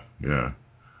yeah.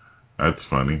 That's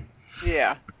funny.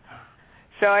 Yeah.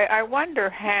 So I wonder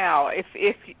how if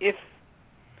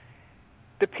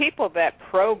the people that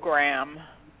program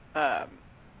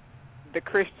the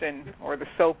Christian or the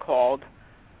so-called,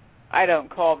 I don't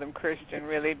call them Christian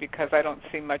really because I don't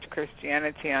see much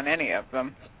Christianity on any of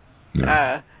them.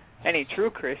 Yeah. Any true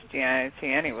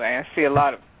Christianity anyway. I see a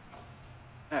lot of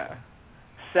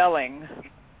selling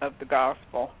of the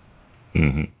gospel.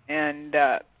 Mm-hmm. And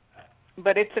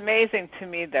but it's amazing to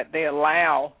me that they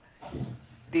allow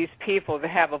these people to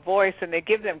have a voice, and they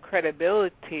give them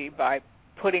credibility by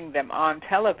putting them on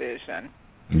television,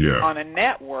 on a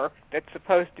network that's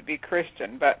supposed to be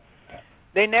Christian, but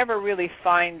they never really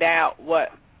find out what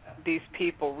these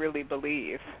people really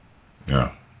believe.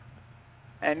 Yeah.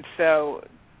 And so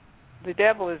the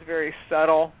devil is very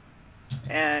subtle,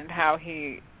 and how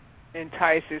he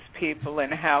entices people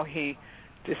and how he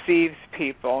deceives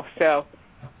people. So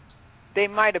they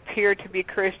might appear to be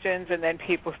Christians, and then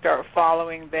people start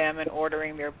following them and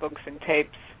ordering their books and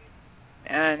tapes.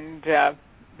 And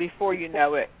before you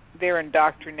know it, they're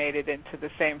indoctrinated into the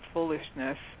same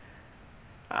foolishness.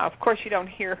 Of course, you don't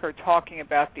hear her talking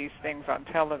about these things on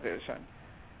television.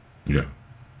 Yeah.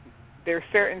 There are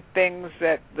certain things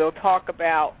that they'll talk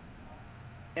about,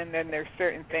 and then there's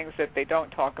certain things that they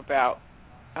don't talk about.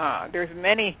 There's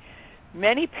many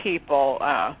people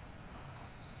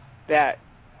that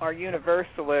are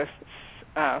universalists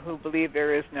who believe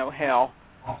there is no hell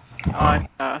on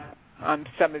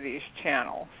some of these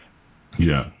channels.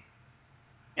 Yeah.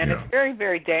 And it's very,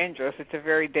 very dangerous. It's a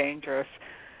very dangerous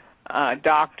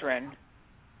doctrine,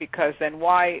 because then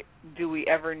why do we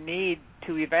ever need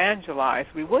to evangelize?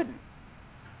 We wouldn't.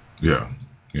 Yeah.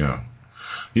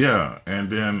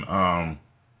 And then,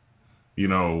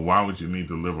 why would you need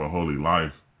to live a holy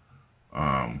life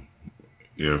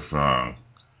if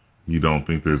you don't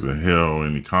think there's a hell,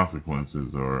 any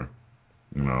consequences, or,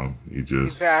 you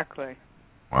just... Exactly.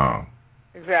 Wow.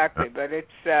 Exactly, but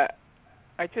it's...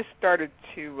 I just started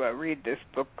to read this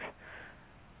book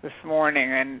this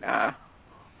morning, and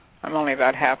I'm only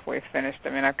about halfway finished. I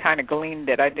mean, I kind of gleaned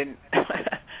it. I didn't...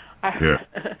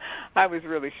 I was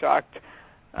really shocked.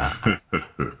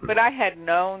 But I had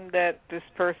known that this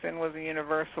person was a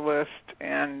universalist,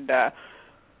 and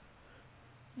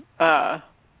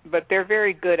but they're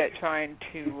very good at trying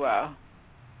to,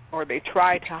 or they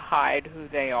try to hide who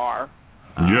they are.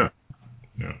 Yeah.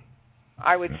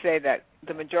 I would say that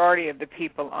the majority of the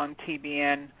people on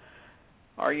TBN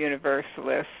are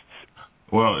universalists.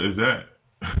 Well, is that...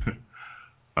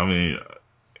 I mean,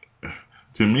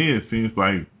 to me, it seems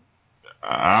like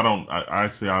I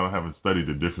haven't studied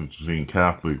the difference between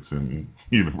Catholics and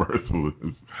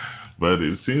Universalists, but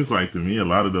it seems like to me a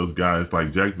lot of those guys,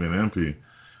 like Jack Van Impe,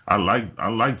 I like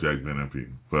Jack Van Impe,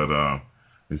 but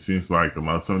it seems like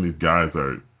some of these guys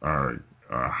are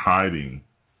hiding,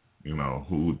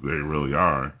 who they really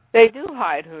are. They do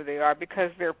hide who they are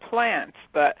because they're plants,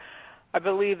 but I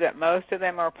believe that most of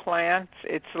them are plants.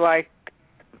 It's like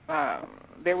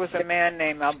there was a man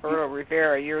named Alberto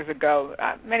Rivera years ago.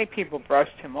 Many people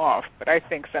brushed him off, but I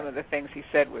think some of the things he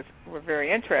said were very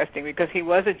interesting, because he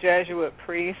was a Jesuit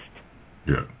priest.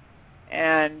 Yeah.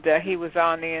 And he was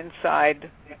on the inside.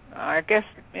 I guess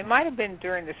it might have been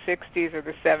during the 60s or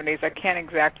the 70s. I can't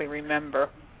exactly remember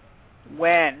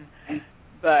when,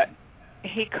 but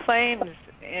he claims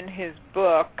in his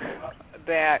book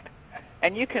that,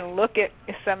 and you can look at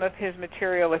some of his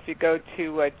material if you go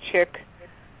to Chick.com,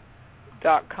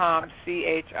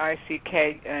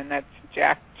 CHICK, and that's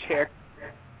Jack Chick.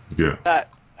 Yeah. But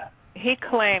he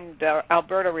claimed,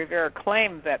 Alberto Rivera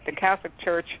claimed, that the Catholic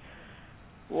Church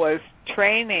was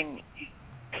training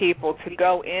people to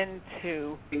go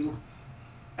into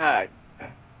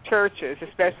churches,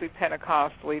 especially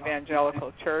Pentecostal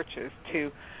evangelical churches,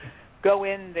 to go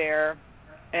in there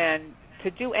and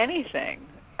to do anything,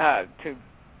 to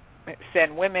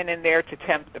send women in there to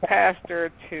tempt the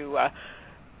pastor, to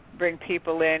bring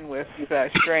people in with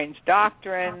strange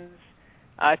doctrines,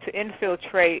 to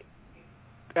infiltrate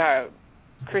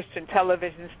Christian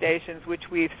television stations, which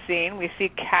we've seen. We see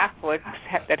Catholics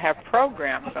that have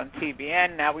programs on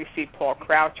TBN. Now we see Paul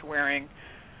Crouch wearing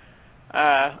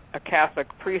a Catholic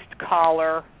priest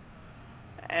collar,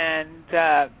 and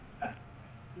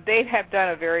they have done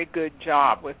a very good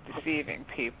job with deceiving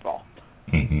people.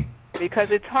 Mm-hmm. Because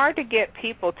it's hard to get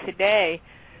people today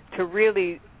to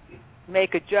really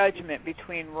make a judgment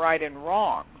between right and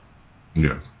wrong.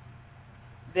 Yes.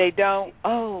 They don't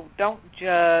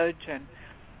judge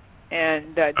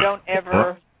and don't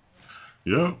ever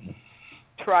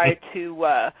try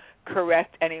to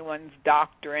correct anyone's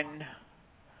doctrine.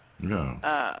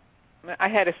 Yeah. I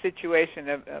had a situation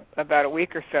about a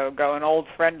week or so ago. An old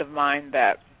friend of mine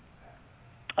that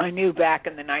I knew back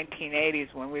in the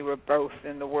 1980s when we were both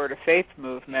in the Word of Faith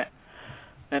movement,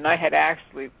 and I had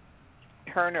actually,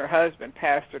 her and her husband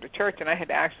pastored a church, and I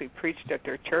had actually preached at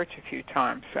their church a few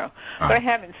times. So, but I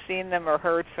haven't seen them or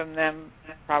heard from them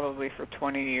probably for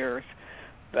 20 years.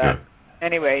 But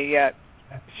anyway,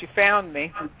 she found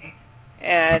me,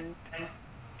 and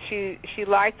she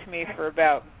liked me for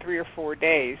about 3 or 4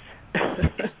 days.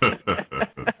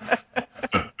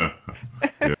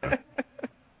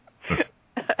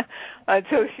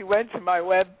 Until she went to my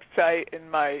website and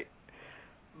my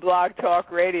Blog Talk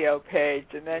Radio page,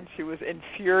 and then she was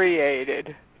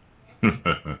infuriated.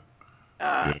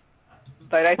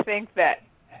 But I think that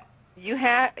you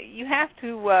have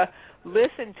to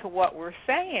listen to what we're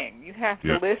saying. You have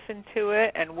to listen to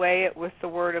it and weigh it with the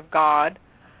Word of God,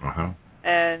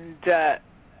 and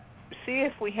see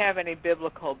if we have any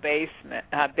biblical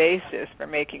basis for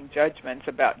making judgments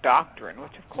about doctrine,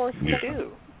 which of course we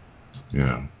do.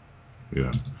 Yeah.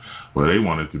 Yeah. Well, they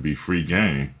want it to be free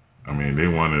game. I mean, they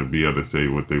want to be able to say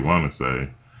what they want to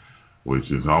say, which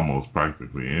is almost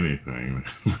practically anything.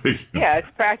 Yeah,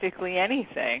 it's practically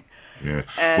anything. Yeah.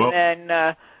 And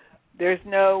then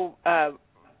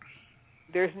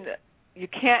you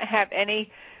can't have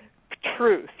any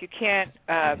truth. You can't,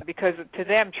 because to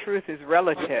them truth is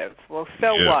relative. Well,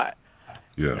 so what?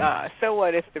 Yeah. So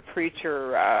what if the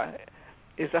preacher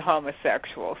is a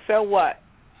homosexual? So what?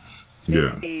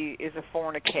 If he is a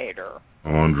fornicator.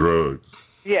 On drugs.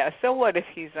 Yeah, so what if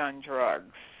he's on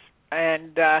drugs?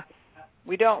 And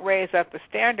we don't raise up a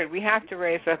standard. We have to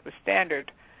raise up a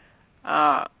standard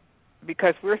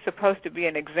because we're supposed to be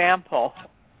an example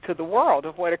to the world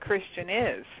of what a Christian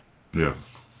is. Yeah.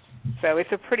 So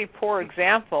it's a pretty poor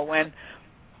example when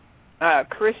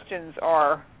Christians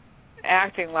are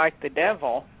acting like the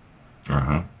devil.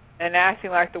 And acting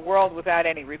like the world without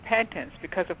any repentance,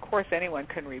 because of course anyone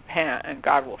can repent and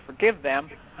God will forgive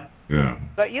them. Yeah.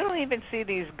 But you don't even see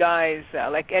these guys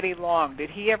like Eddie Long.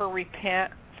 Did he ever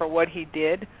repent for what he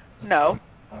did? No.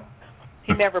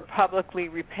 He never publicly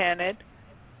repented.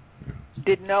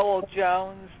 Did Noel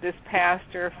Jones, this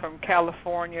pastor from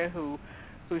California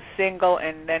who's single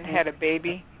and then had a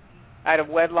baby out of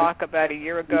wedlock about a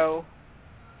year ago,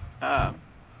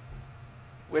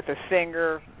 with a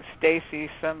singer, Stacy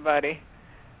somebody.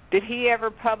 Did he ever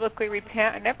publicly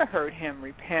repent? I never heard him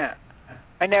repent.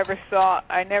 I never saw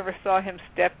him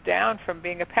step down from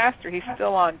being a pastor. He's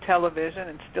still on television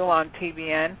and still on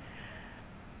TBN,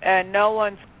 and no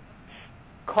one's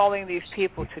calling these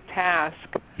people to task.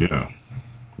 Yeah.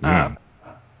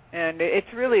 And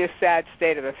it's really a sad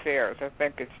state of affairs. I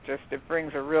think it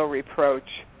brings a real reproach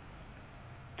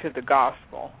to the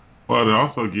gospel. Well, it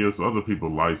also gives other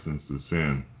people license to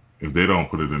sin if they don't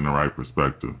put it in the right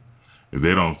perspective. If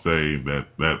they don't say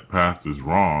that pastor's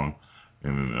wrong,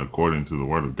 and according to the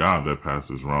Word of God, that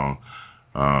pastor's wrong,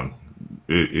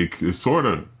 it's sort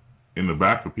of in the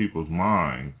back of people's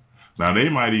minds. Now, they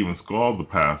might even scold the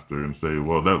pastor and say,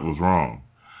 well, that was wrong.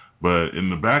 But in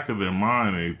the back of their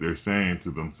mind, they're saying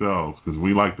to themselves, because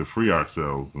we like to free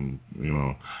ourselves and,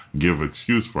 give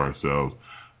excuse for ourselves.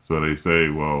 So they say,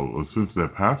 well, since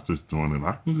that pastor's doing it,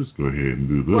 I can just go ahead and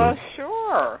do this. Well,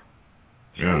 sure.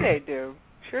 Sure they do.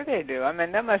 Sure they do. I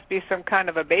mean, there must be some kind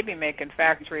of a baby-making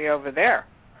factory over there.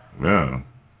 Yeah.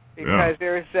 Because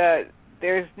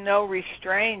there's no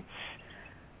restraints.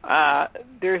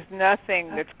 There's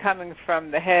nothing that's coming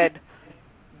from the head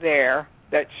there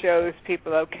that shows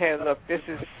people, okay, look, this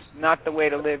is not the way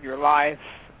to live your life.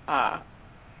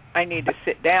 I need to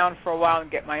sit down for a while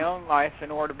and get my own life in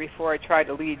order before I try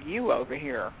to lead you over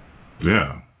here.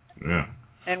 Yeah, yeah.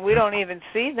 And we don't even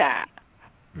see that.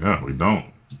 Yeah, we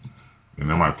don't. And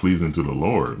am I pleasing to the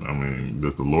Lord? I mean,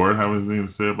 does the Lord have anything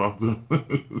to say about this?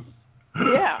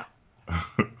 Yeah.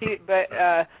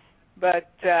 But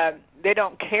they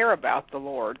don't care about the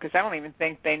Lord, because I don't even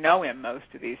think they know him, most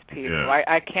of these people. Yeah.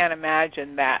 I can't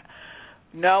imagine that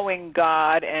knowing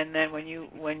God, and then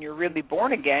when you're really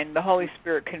born again, the Holy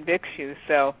Spirit convicts you.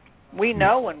 So we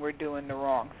know when we're doing the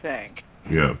wrong thing.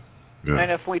 Yeah. Yeah.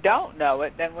 And if we don't know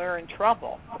it, then we're in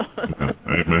trouble.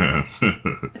 Amen.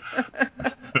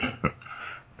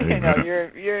 You know,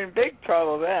 you're in big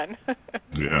trouble then.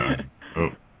 Yeah. Oh.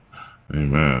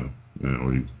 Amen. You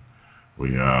know,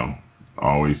 we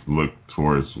always look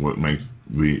towards what makes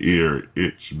the ear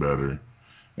itch better,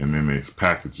 and then they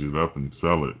package it up and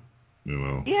sell it. You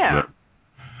know. Yeah.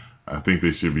 I think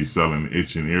they should be selling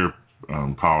itch and ear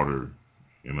powder.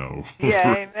 You know.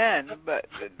 Yeah, amen. But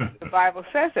the Bible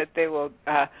says that they will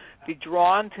be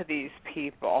drawn to these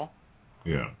people.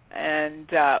 Yeah.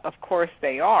 And of course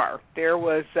they are.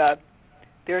 There's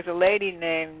a lady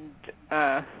named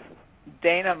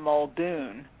Dana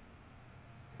Muldoon,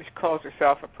 which calls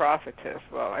herself a prophetess.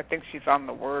 Well, I think she's on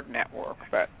the Word Network,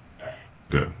 but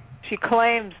yeah. She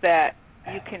claims that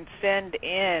you can send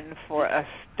in for a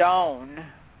stone,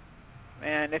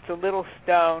 and it's a little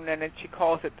stone, and she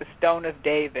calls it the Stone of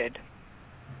David.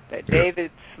 That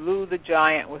David slew the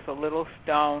giant with a little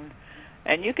stone,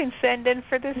 and you can send in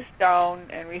for this stone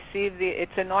and receive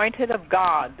it's anointed of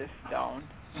God, this stone.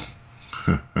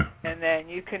 And then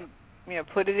you can,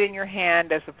 put it in your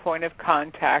hand as a point of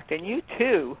contact, and you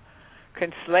too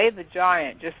can slay the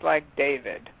giant just like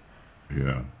David.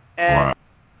 Yeah. And, wow.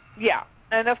 Yeah,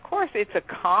 and of course it's a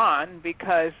con,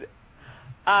 because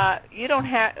you don't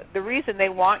have. The reason they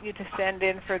want you to send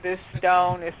in for this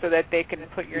stone is so that they can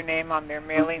put your name on their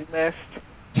mailing list.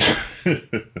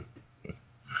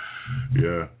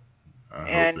 Yeah.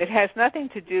 And it has nothing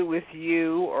to do with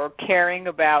you or caring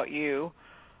about you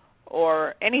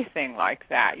or anything like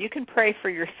that. You can pray for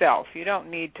yourself. You don't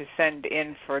need to send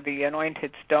in for the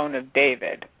anointed stone of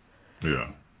David.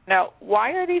 Yeah. Now,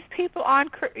 why are these people on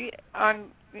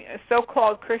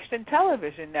so-called Christian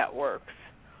television networks?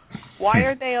 Why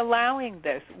are they allowing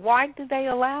this? Why do they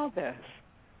allow this?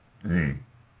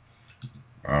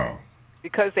 Wow.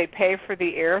 Because they pay for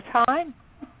the airtime?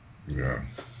 Yeah.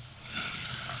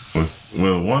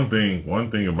 Well, one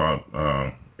thing about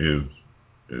is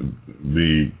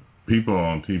the people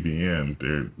on TBN,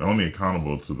 they're only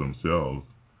accountable to themselves,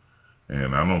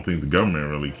 and I don't think the government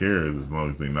really cares as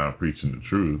long as they're not preaching the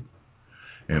truth.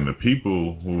 And the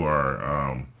people who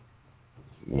are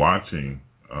watching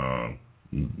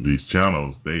these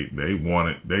channels, they want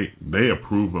it. They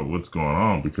approve of what's going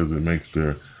on because it makes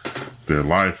their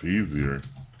life easier.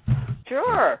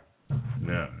 Sure.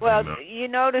 Yeah. Well, you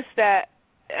notice that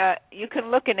you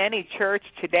can look in any church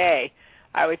today.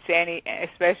 I would say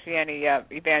especially any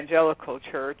evangelical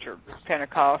church or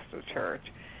Pentecostal church,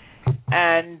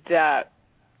 and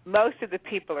most of the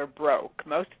people are broke.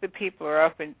 Most of the people are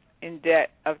up in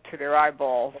debt up to their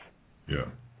eyeballs. Yeah.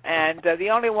 And the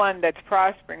only one that's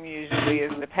prospering usually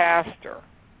is the pastor.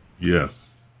 Yes.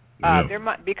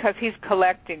 Because he's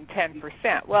collecting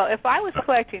 10%. Well, if I was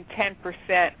collecting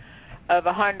 10% of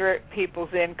 100 people's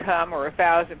income or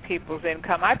 1,000 people's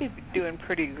income, I'd be doing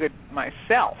pretty good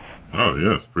myself. Oh,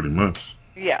 yes, pretty much.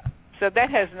 Yeah. So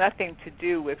that has nothing to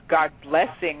do with God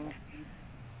blessing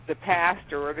the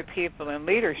pastor or the people in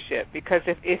leadership, because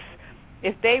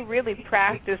if they really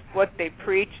practiced what they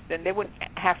preached, then they wouldn't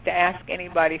have to ask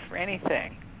anybody for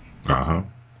anything. Uh-huh.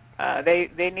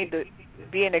 They need to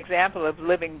be an example of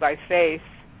living by faith.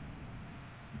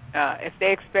 If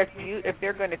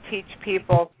they're going to teach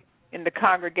people in the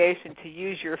congregation to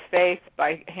use your faith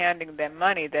by handing them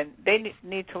money, then they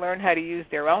need to learn how to use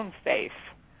their own faith.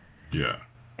 Yeah.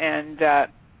 And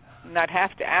not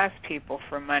have to ask people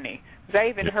for money. Because I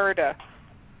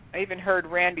even heard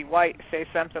Randy White say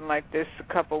something like this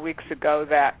a couple of weeks ago,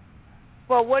 that,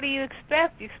 well, what do you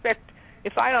expect? You expect,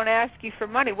 if I don't ask you for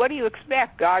money, what do you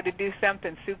expect? God to do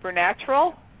something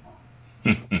supernatural?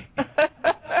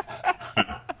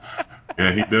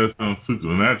 Yeah, he does something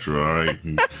supernatural, all right.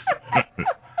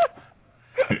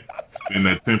 In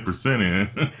that 10% in.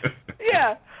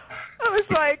 Yeah. I was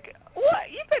like, what?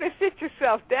 You better sit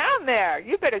yourself down there.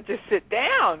 You better just sit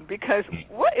down, because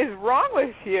what is wrong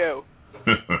with you?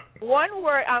 One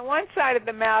word on one side of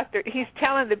the mouth, he's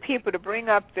telling the people to bring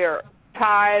up their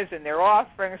tithes and their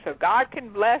offerings so God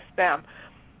can bless them.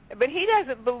 But he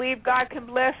doesn't believe God can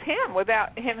bless him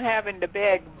without him having to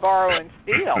beg, borrow, and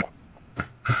steal.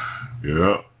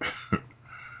 Yeah.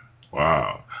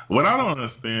 Wow. What I don't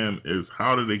understand is,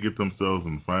 how do they get themselves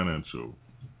in financial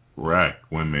rack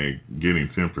when they're getting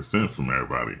 10% from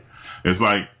everybody. It's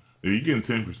like if you're getting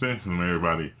 10% from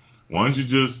everybody, why don't you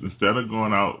just, instead of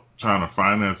going out trying to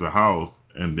finance a house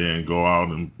and then go out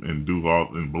and do all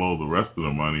and blow the rest of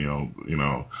the money on, you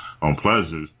know, on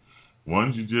pleasures, why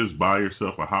don't you just buy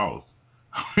yourself a house?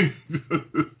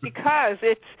 Because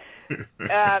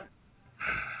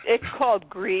it's called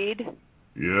greed.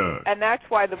 Yeah. And that's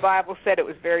why the Bible said it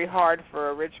was very hard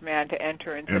for a rich man to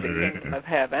enter into the kingdom of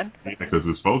heaven. Yeah, because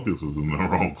his focus was in the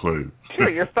wrong place. Sure,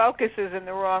 your focus is in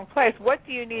the wrong place. What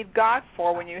do you need God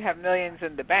for when you have millions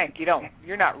in the bank?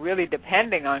 You're not really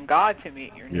depending on God to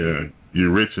meet your needs. Yeah,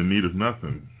 you're rich and need of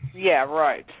nothing. Yeah,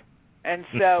 right. And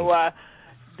so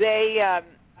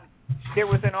there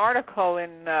was an article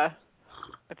in I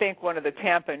think one of the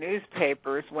Tampa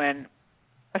newspapers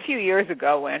a few years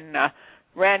ago when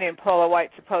Randy and Paula White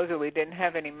supposedly didn't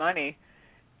have any money,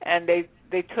 and they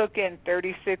took in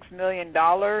 $36 million,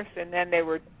 and then they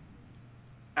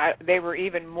were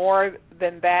even more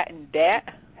than that in debt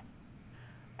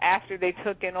after they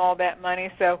took in all that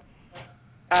money. So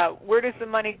where does the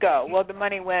money go? Well, the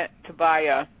money went to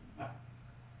buy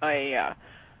an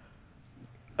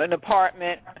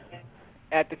apartment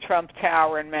at the Trump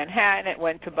Tower in Manhattan. It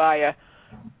went to buy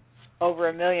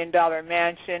over $1 million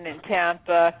mansion in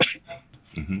Tampa.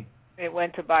 Mm-hmm. It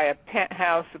went to buy a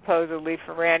penthouse supposedly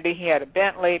for Randy. He had a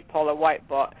Bentley. Paula White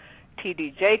bought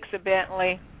T.D. Jakes a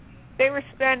Bentley. They were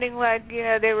spending like,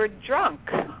 they were drunk.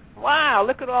 Wow,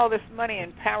 look at all this money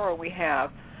and power we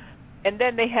have. And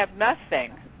then they have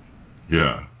nothing.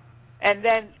 Yeah. And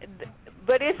then,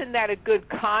 but isn't that a good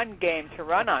con game to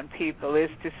run on people, is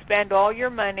to spend all your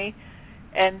money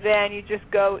and then you just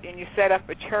go and you set up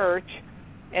a church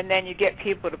and then you get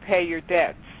people to pay your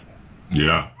debts.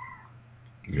 Yeah.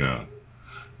 Yeah.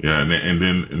 Yeah, and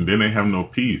then they have no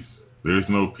peace. There's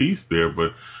no peace there,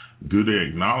 but do they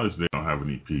acknowledge they don't have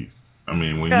any peace? I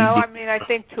mean, I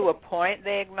think to a point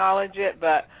they acknowledge it,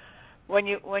 but when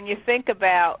you think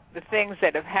about the things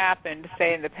that have happened,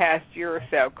 say in the past year or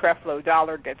so, Creflo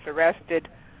Dollar gets arrested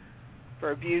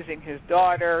for abusing his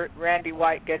daughter, Randy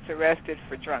White gets arrested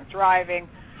for drunk driving,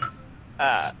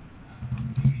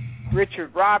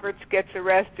 Richard Roberts gets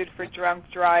arrested for drunk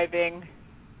driving.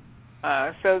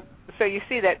 So you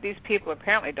see that these people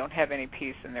apparently don't have any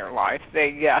peace in their life.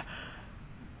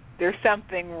 There's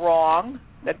something wrong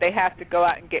that they have to go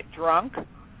out and get drunk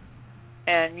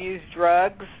and use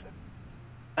drugs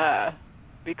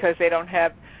because they don't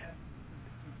have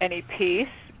any peace.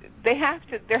 They have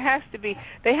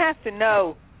to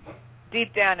know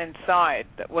deep down inside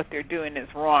that what they're doing is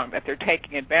wrong, that they're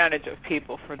taking advantage of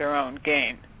people for their own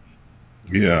gain.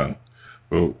 Yeah.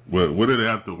 Well, what do they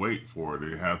have to wait for?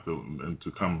 They have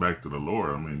to come back to the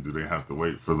Lord. I mean, do they have to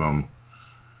wait for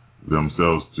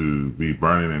themselves to be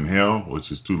burning in hell, which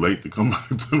is too late to come back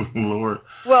to the Lord?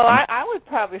 Well, I would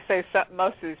probably say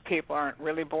most of these people aren't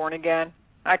really born again.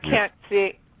 I can't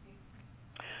say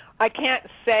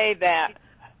that.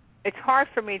 It's hard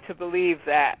for me to believe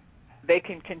that they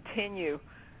can continue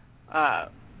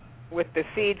with the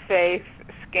seed faith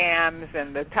scams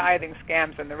and the tithing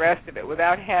scams and the rest of it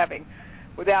without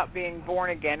being born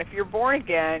again. If you're born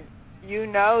again, you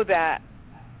know that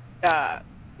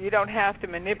you don't have to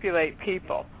manipulate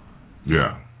people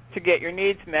to get your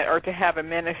needs met or to have a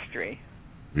ministry.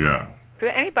 Yeah. So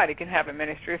anybody can have a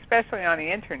ministry, especially on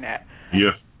the internet.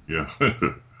 Yes, yeah.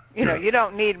 You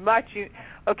don't need much. You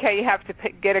have to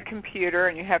get a computer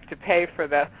and you have to pay for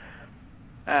the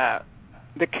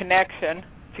connection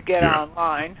to get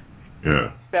online.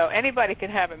 Yeah. So anybody can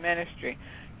have a ministry.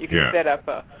 You can set up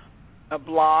a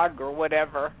blog or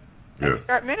whatever and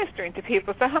start ministering to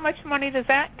people. So how much money does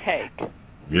that take?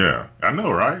 Yeah, I know,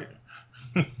 right?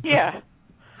 Yeah.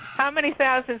 How many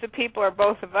thousands of people are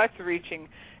both of us reaching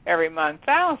every month?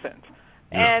 Thousands.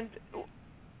 Yeah. And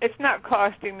it's not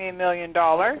costing me $1 million.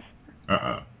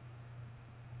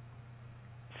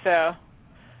 So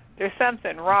there's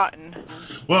something rotten.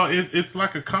 Well, it's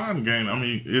like a con game. I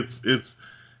mean,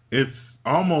 it's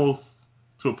almost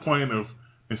to a point of,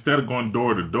 instead of going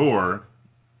door to door,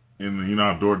 and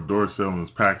door to door selling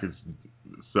this package,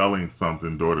 selling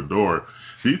something door to door,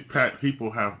 these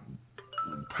people have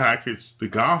packaged the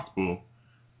gospel,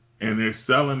 and they're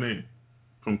selling it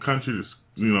from country to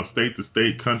state to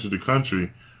state, country to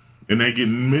country, and they get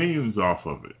millions off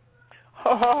of it.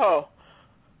 Oh.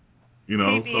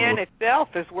 TBN itself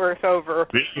is worth over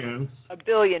billions. $1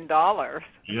 billion.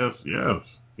 Yes, yeah.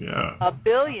 $1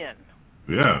 billion.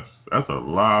 Yes, that's a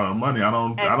lot of money. I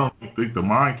don't think the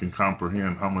mind can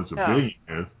comprehend how much $1 billion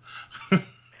is.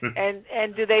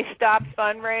 And do they stop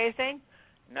fundraising?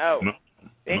 No.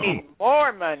 They need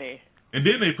more money. And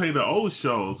then they play the old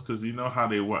shows because you know how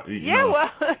they watch. Yeah, well,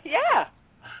 yeah.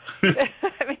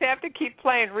 I mean, they have to keep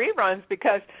playing reruns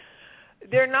because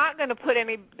they're not going to put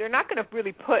any. They're not going to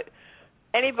really put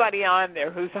anybody on there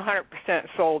who's 100%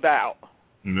 sold out.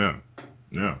 Yeah,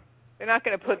 yeah. They're not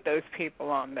going to put those people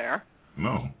on there.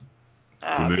 No.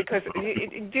 Because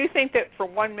do you think that for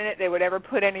 1 minute they would ever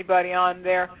put anybody on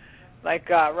there like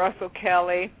Russell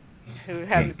Kelly, who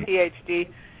has a PhD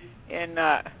in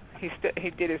he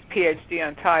did his PhD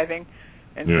on tithing,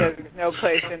 and says there's no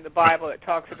place in the Bible that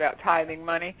talks about tithing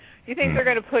money. You think they're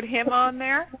going to put him on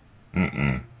there?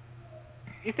 Mm-mm.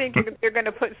 You think they're going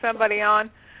to put somebody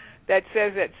on that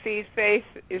says that seed faith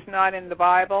is not in the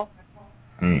Bible?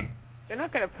 They're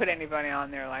not going to put anybody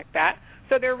on there like that.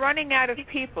 So they're running out of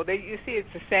people. You see, it's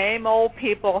the same old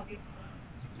people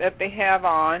that they have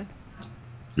on.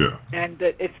 Yeah. And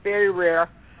it's very rare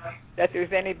that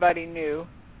there's anybody new.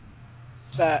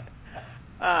 But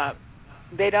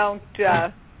they don't.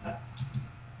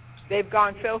 They've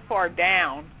gone so far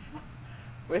down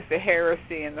with the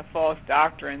heresy and the false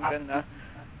doctrines and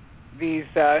these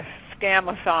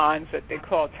scamathons that they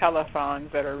call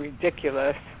telethons that are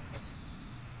ridiculous.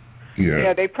 Yeah. You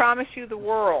know, they promise you the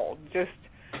world. Just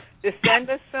send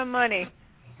us some money,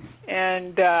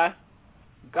 and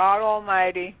God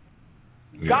Almighty,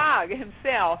 God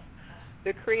Himself,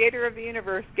 the Creator of the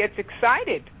universe, gets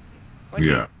excited when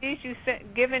He sees you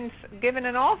given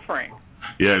an offering.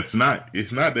 Yeah, it's not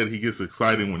that He gets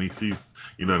excited when He sees,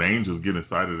 the angels get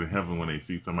excited in heaven when they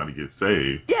see somebody get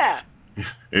saved. Yeah.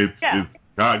 It's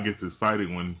God gets excited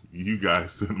when you guys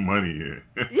send money in.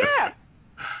 Yeah.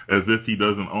 As if He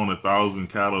doesn't own 1,000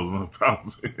 cattle and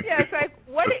 1,000. Yeah, it's like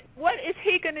what is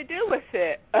He going to do with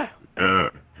it?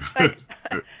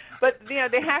 But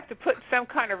they have to put some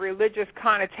kind of religious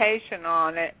connotation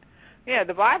on it. Yeah,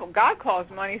 the Bible, God calls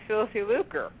money filthy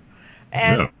lucre,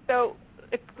 and so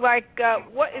it's like,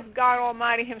 what is God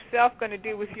Almighty Himself going to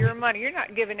do with your money? You're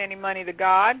not giving any money to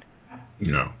God.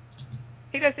 No.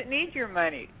 He doesn't need your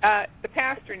money. The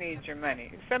pastor needs your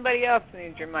money. Somebody else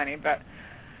needs your money, but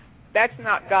that's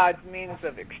not God's means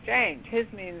of exchange. His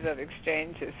means of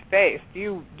exchange is faith. Do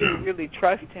you really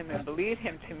trust Him and believe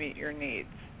Him to meet your needs?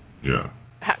 Yeah.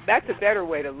 That's a better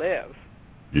way to live.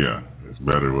 Yeah, it's a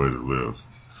better way to live.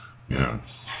 Yeah,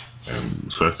 and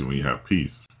especially when you have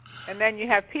peace. And then you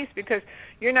have peace because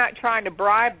you're not trying to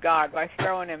bribe God by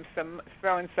throwing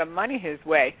some money His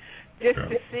way, just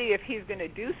to see if He's going to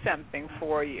do something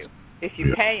for you if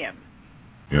you pay Him.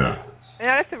 Yeah.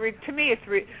 Now to me,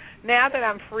 now that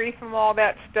I'm free from all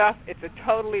that stuff, it's a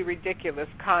totally ridiculous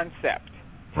concept.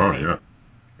 Oh yeah,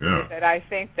 yeah. That I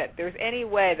think that there's any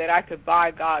way that I could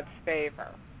buy God's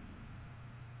favor.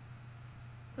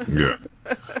 Yeah,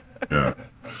 yeah.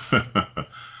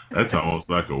 That's almost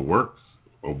like a work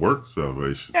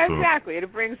salvation. Yeah, exactly.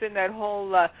 It brings in that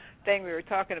whole thing we were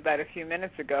talking about a few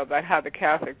minutes ago about how the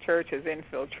Catholic Church has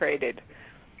infiltrated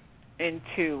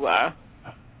into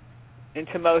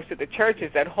most of the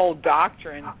churches, that whole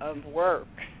doctrine of works.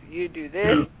 You do this,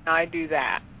 and I do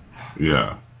that.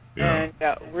 Yeah. Yeah. And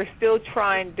we're still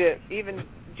trying to, even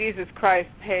Jesus Christ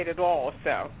paid it all,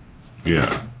 so.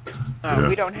 Yeah.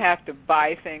 We don't have to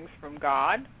buy things from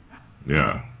God.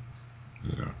 Yeah.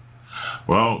 Yeah.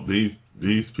 Well,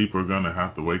 these people are going to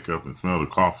have to wake up and smell the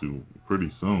coffee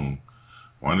pretty soon.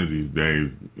 One of these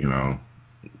days,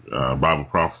 Bible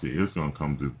prophecy is going to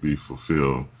come to be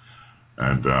fulfilled.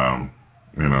 And,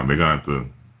 they're going to have to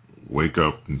wake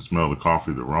up and smell the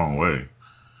coffee the wrong way.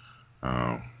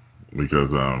 Because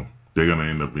they're going to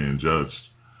end up being judged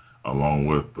along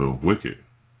with the wicked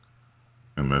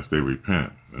unless they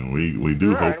repent. And we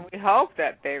do hope. And we hope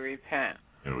that they repent.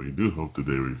 Yeah, we do hope that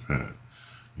they repent.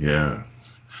 Yeah.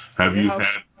 Have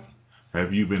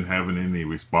you been having any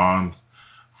response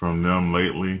from them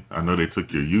lately? I know they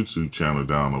took your YouTube channel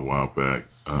down a while back.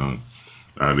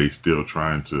 Are they still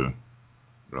trying to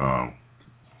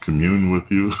commune with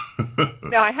you?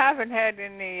 No, I haven't had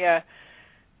any. I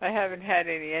haven't had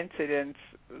any incidents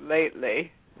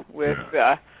lately with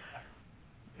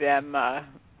them.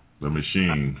 The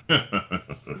machine.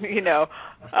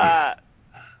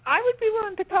 I would be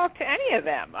willing to talk to any of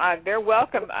them. They're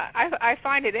welcome. I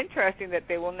find it interesting that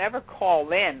they will never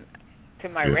call in to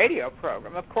my radio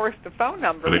program. Of course, the phone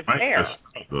number is there.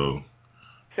 Cut you out,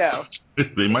 so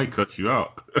they might cut you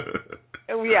out.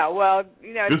 Yeah, well,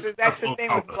 that's the thing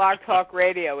with Blog Talk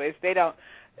Radio is they don't.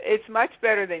 It's much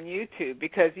better than YouTube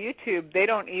because YouTube they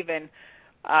don't even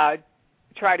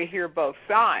try to hear both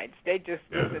sides. They just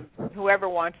listen. Whoever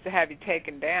wants to have you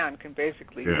taken down can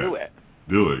basically do it.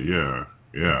 Do it,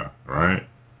 yeah, right.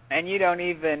 And you don't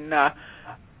even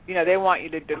they want you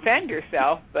to defend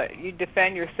yourself, but you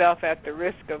defend yourself at the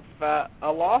risk of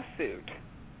a lawsuit.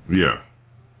 Yeah.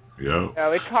 Yeah.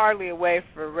 So it's hardly a way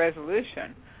for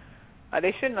resolution.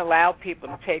 They shouldn't allow people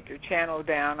to take your channel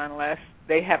down unless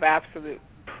they have absolute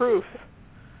proof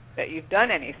that you've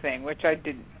done anything, which I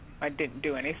didn't. I didn't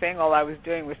do anything. All I was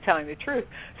doing was telling the truth.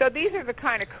 So these are the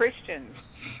kind of Christians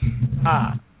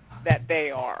that they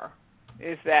are,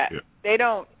 is that they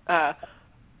don't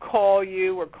call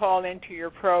you or call into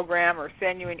your program or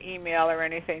send you an email or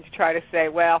anything to try to say,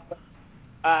 well,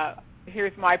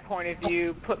 here's my point of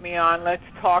view, put me on, let's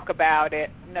talk about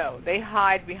it. No, they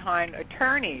hide behind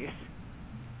attorneys.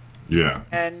 Yeah.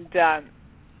 And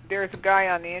there's a guy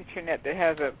on the Internet that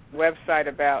has a website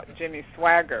about Jimmy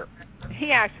Swaggart.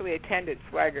 He actually attended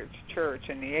Swaggart's church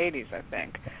in the 80s, I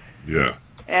think. Yeah.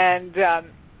 And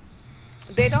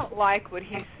they don't like what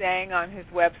he's saying on his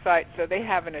website, so they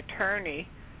have an attorney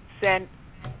send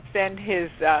his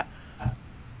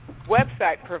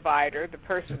website provider, the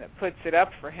person that puts it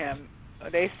up for him,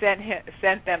 they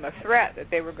sent them a threat that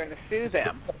they were going to sue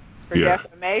them for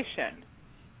defamation.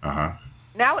 Uh-huh.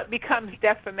 Now it becomes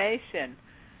defamation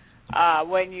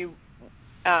when you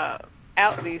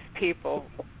out these people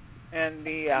and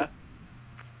the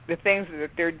things that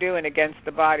they're doing against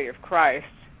the body of Christ.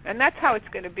 And that's how it's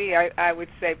going to be, I would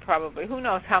say, probably. Who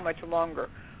knows how much longer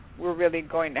we're really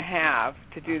going to have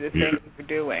to do the things we're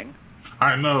doing.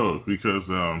 I know, because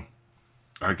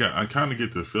I kind of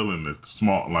get the feeling that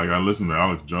like I listen to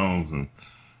Alex Jones and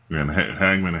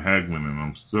Hagman, and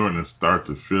I'm starting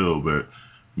to feel that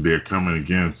they're coming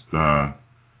against,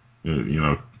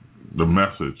 the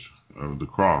message of the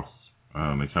cross.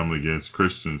 They're coming against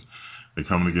Christians. They're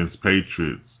coming against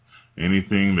patriots.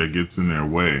 Anything that gets in their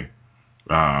way.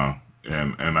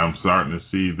 And I'm starting to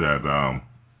see that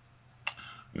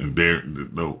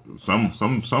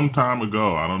some time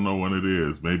ago, I don't know when it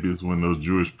is. Maybe it's when those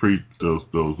Jewish priests, those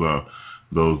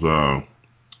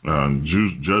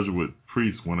Jesuit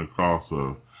priests went across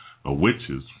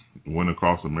witches went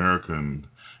across America and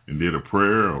did a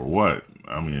prayer or what.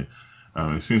 I mean,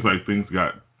 it seems like things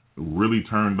got really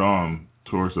turned on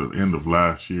towards the end of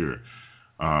last year.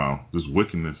 This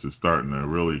wickedness is starting to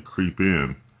really creep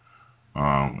in.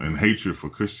 And hatred for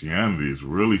Christianity is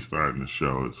really starting to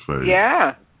show its face.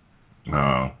 Yeah.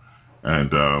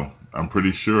 And I'm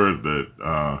pretty sure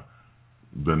that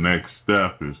the next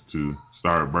step is to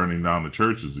start burning down the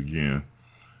churches again,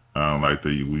 like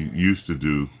we used to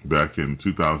do back in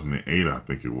 2008, I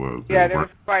think it was. Yeah, there was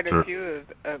quite a few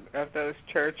of those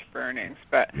church burnings.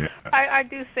 But I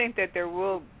do think that there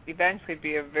will eventually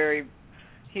be a very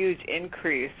huge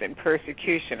increase in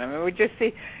persecution. I mean, we just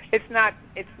see it's not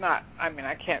I mean,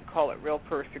 I can't call it real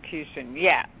persecution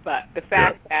yet, but the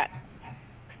fact that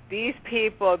these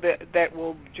people that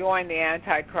will join the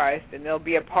Antichrist and they'll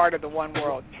be a part of the one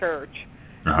world church,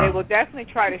 they will definitely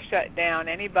try to shut down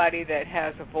anybody that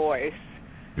has a voice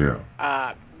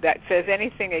that says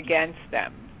anything against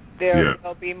them.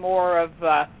 There'll be more of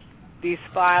these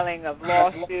filing of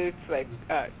lawsuits, like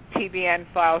TBN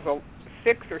files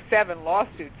 6 or 7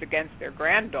 lawsuits against their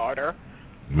granddaughter,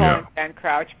 Pauline Van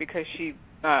Crouch, because she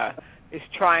is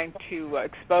trying to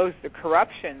expose the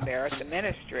corruption there at the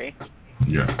ministry.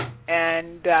 Yeah.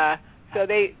 And so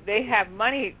they have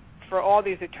money for all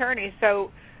these attorneys,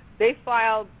 so they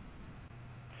filed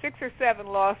 6 or 7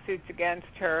 lawsuits against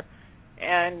her,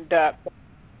 and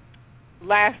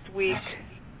last week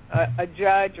a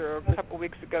judge, or a couple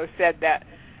weeks ago, said that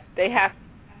they have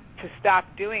to stop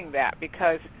doing that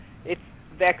because it's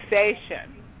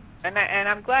vexation. And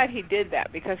I'm glad he did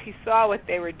that, because he saw what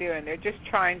they were doing. They're just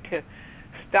trying to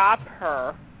stop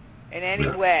her in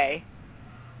any way.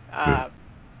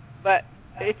 But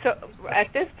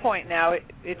at this point now,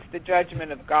 it's the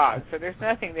judgment of God. So there's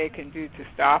nothing they can do to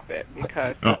stop it,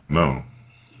 because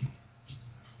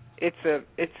it's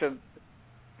a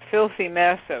filthy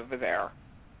mess over there.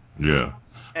 Yeah.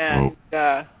 And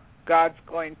God's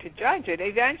going to judge it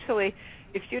eventually.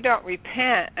 If you don't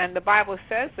repent, and the Bible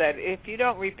says that if you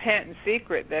don't repent in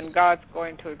secret, then God's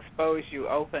going to expose you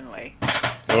openly.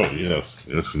 Oh,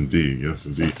 yes indeed.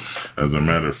 As a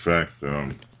matter of fact,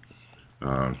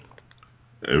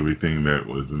 everything that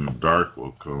was in the dark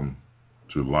will come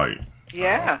to light.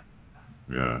 Yeah.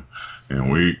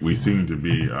 And we seem to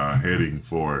be heading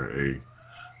for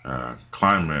a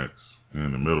climax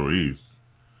in the Middle East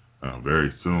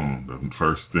very soon. The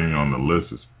first thing on the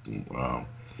list is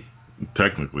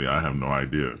technically, I have no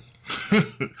idea.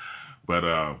 But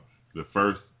the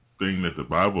first thing that the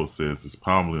Bible says is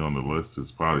probably on the list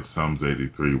is probably Psalms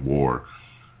 83, war,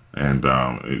 and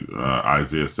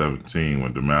Isaiah 17,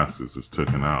 when Damascus is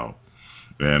taken out.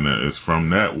 And it's from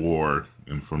that war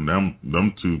and from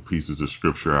them two pieces of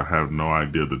scripture, I have no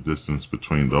idea the distance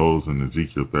between those and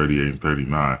Ezekiel 38 and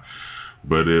 39.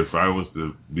 But if I was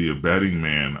to be a betting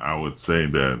man, I would say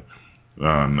that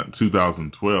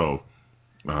 2012,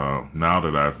 now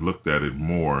that I've looked at it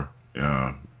more,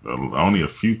 only a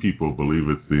few people believe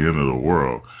it's the end of the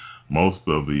world. Most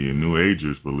of the New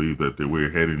Agers believe that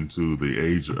we're heading to the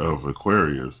age of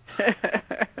Aquarius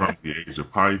from the age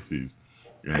of Pisces.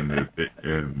 And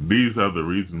these are the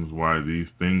reasons why these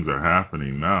things are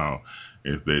happening now,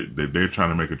 is that they're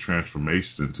trying to make a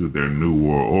transformation to their new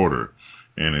world order.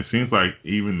 And it seems like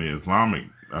even the Islamic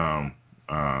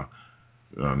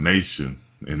nation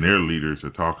and their leaders are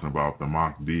talking about the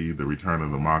Mahdi, the return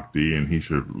of the Mahdi, and he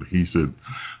should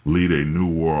lead a new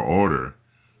world order.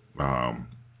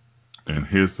 And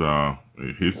his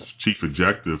chief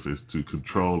objective is to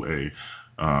control a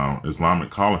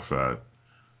Islamic caliphate,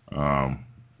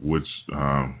 which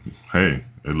hey,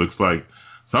 it looks like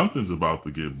something's about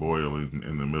to get boiling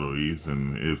in the Middle East,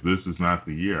 and if this is not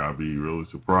the year, I'll be really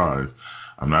surprised.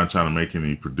 I'm not trying to make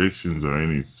any predictions or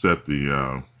any set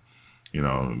the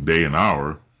day and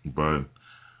hour, but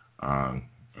I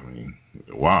mean,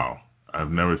 wow. I've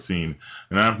never seen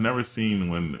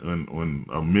when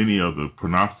many of the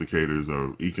prognosticators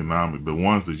or the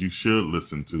ones that you should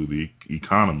listen to, the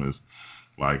economists,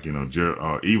 like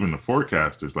even the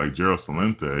forecasters like Gerald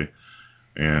Salente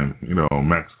and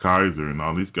Max Kaiser and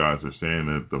all these guys are saying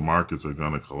that the markets are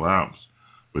going to collapse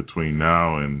between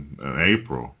now and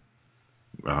April.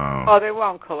 They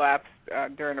won't collapse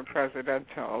during a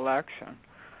presidential election.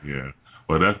 Yeah.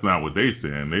 Well, that's not what they're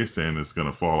saying. They're saying it's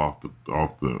going to fall off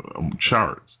the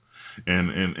charts,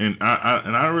 and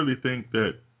I really think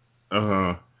that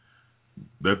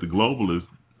that the globalists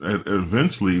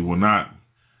eventually will not.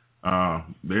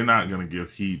 They're not going to give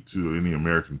heed to any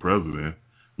American president.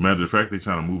 Matter of fact, they're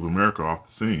trying to move America off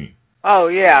the scene. Oh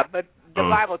yeah, but the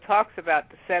Bible talks about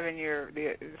the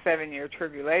 7-year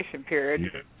tribulation period,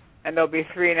 yeah. And there'll be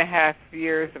 3.5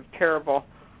 years of terrible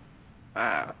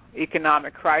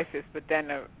economic crisis, but then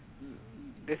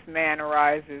this man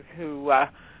arises who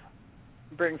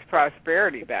brings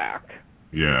prosperity back.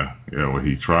 Yeah, well,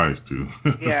 he tries to.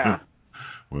 Yeah.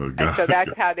 Well, and so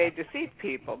that's how they deceive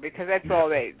people, because that's all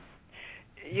they...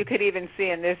 You could even see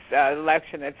in this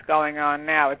election that's going on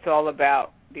now, it's all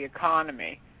about the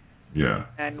economy. Yeah.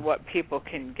 And what people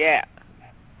can get.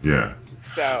 Yeah.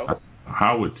 So...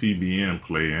 How would TBN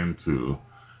play into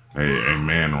a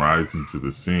man rising to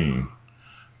the scene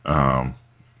and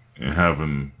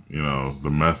having, the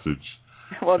message?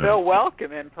 Well, they'll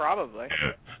welcome him probably.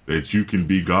 That you can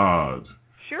be God.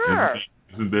 Sure.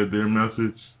 Isn't that their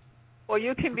message? Well,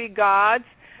 you can be gods,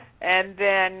 and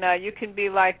then you can be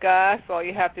like us. All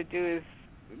you have to do is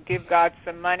give God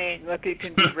some money. Look, you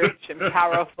can be rich and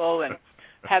powerful and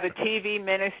have a TV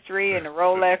ministry and a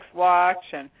Rolex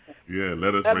watch and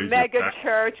let us a mega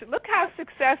church. Look how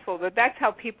successful. That's how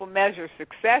people measure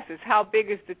success, is how big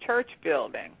is the church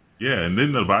building. Yeah, and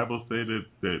then the Bible say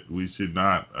that we should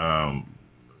not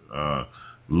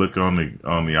look on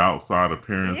the outside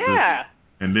appearances. Yeah.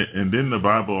 And then the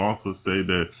Bible also say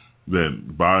that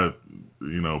by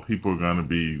people are going to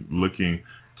be looking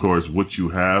towards what you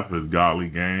have as godly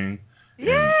gain.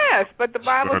 Yes, but the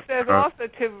Bible says also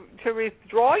to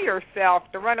withdraw yourself,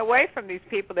 to run away from these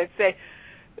people that say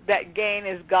that gain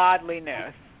is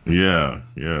godliness. Yeah.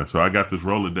 So I got this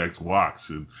Rolodex watch,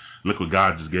 and look what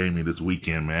God just gave me this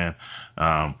weekend, man.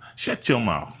 Shut your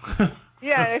mouth.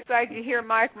 Yeah, it's like you hear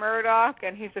Mike Murdoch,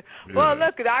 and he said, well,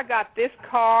 look, I got this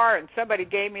car, and somebody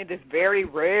gave me this very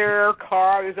rare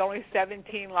car. There's only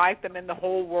 17 like them in the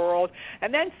whole world.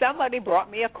 And then somebody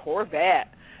brought me a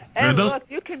Corvette. And look,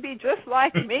 you can be just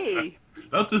like me.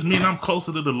 Does this mean I'm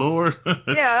closer to the Lord?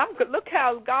 Yeah, look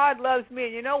how God loves me.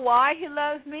 You know why he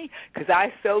loves me? Because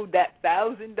I sowed that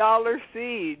 $1,000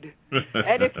 seed.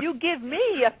 And if you give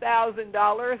me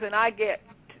 $1,000 and I get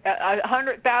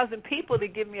 100,000 people to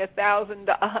give me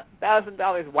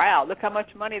 $1,000, wow, look how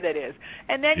much money that is.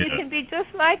 And then you can be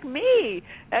just like me.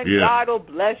 And God will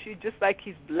bless you just like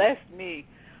he's blessed me.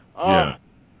 Oh.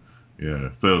 Yeah.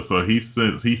 So he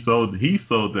sold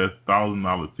that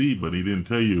 $1,000 seed, but he didn't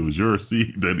tell you it was your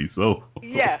seed that he sold.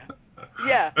 Yeah.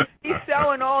 He's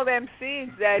sowing all them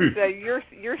seeds that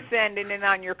you're sending in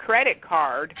on your credit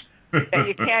card that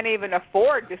you can't even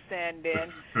afford to send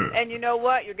in. And you know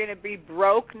what? You're going to be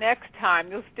broke next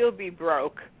time. You'll still be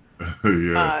broke.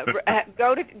 Yeah.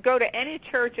 Go to any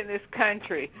church in this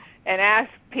country and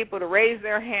ask people to raise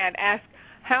their hand. Ask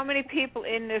how many people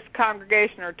in this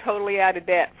congregation are totally out of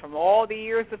debt from all the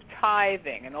years of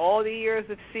tithing and all the years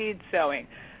of seed sowing.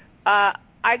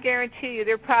 I guarantee you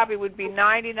there probably would be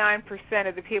 99%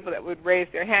 of the people that would raise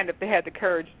their hand if they had the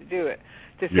courage to do it,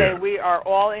 to say we are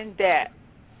all in debt.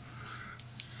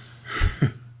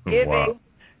 Giving,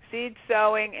 seed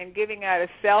sowing, and giving out of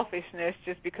selfishness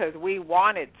just because we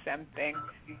wanted something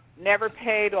never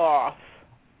paid off.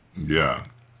 Yeah.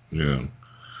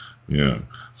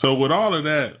 So with all of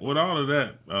that, what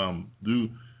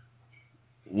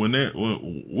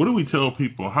do we tell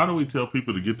people? How do we tell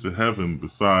people to get to heaven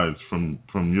besides from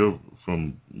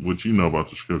what you know about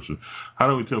the scripture? How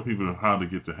do we tell people how to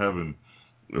get to heaven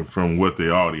from what they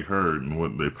already heard and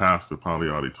what their pastor probably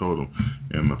already told them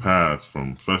in the past,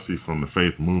 especially from the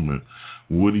faith movement?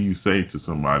 What do you say to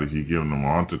somebody if you're giving them an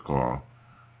altar call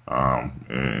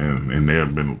and they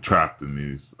have been trapped in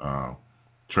these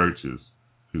churches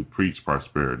who preach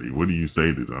prosperity? What do you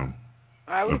say to them?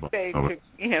 I would say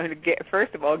to get,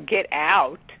 first of all, get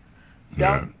out.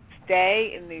 Don't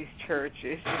stay in these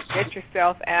churches. Just get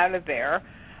yourself out of there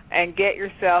and get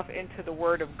yourself into the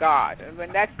Word of God. I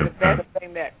mean, that's the best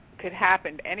thing that could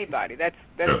happen to anybody. That's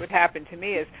what happened to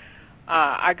me is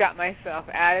I got myself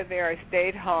out of there. I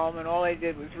stayed home, and all I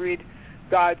did was read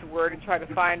God's Word and try to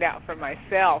find out for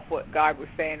myself what God was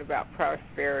saying about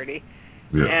prosperity.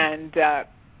 Yeah. And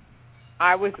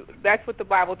that's what the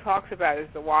Bible talks about, is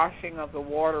the washing of the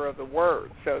water of the Word.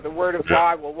 So the Word of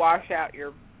God will wash out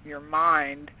your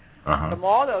mind from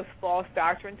all those false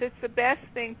doctrines. It's the best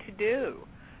thing to do.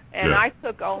 And I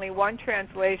took only one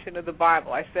translation of the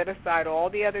Bible. I set aside all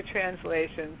the other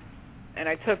translations, and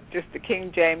I took just the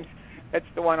King James. That's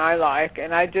the one I like.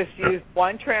 And I just used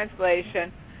one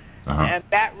translation, and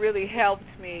that really helped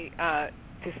me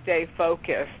to stay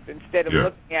focused instead of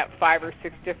looking at 5 or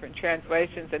 6 different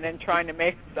translations and then trying to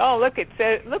make it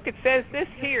says this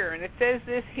here and it says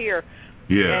this here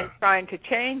and trying to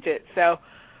change it. So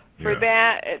for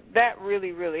that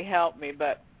really, really helped me.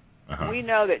 But we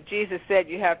know that Jesus said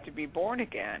you have to be born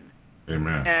again.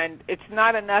 Amen. And it's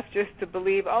not enough just to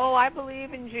believe, I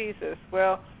believe in Jesus.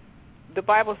 Well, the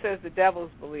Bible says the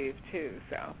devils believe too,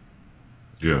 so.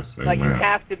 Yes, amen. Like you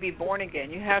have to be born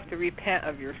again. You have to repent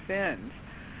of your sins.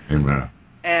 Amen.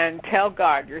 And tell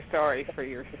God you're sorry for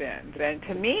your sins and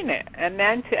to mean it. And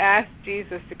then to ask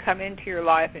Jesus to come into your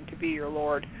life and to be your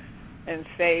Lord and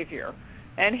Savior.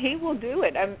 And He will do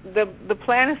it. The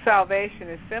plan of salvation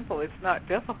is simple. It's not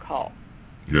difficult.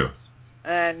 Yes.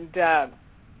 And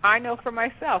I know for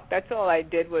myself, that's all I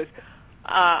did was,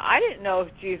 I didn't know if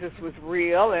Jesus was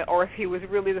real or if He was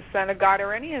really the Son of God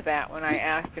or any of that when I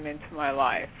asked Him into my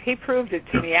life. He proved it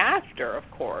to me after, of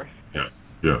course. Yes.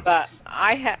 Yeah. But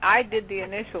I did the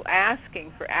initial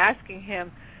asking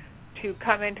Him to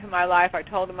come into my life. I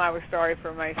told Him I was sorry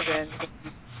for my sins,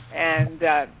 and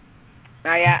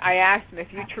I asked Him, if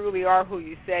you truly are who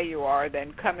you say you are,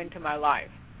 then come into my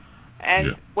life.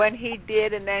 And when He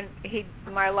did, and then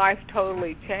my life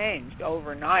totally changed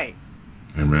overnight.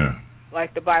 Amen.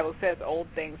 Like the Bible says, old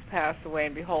things pass away,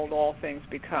 and behold, all things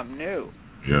become new.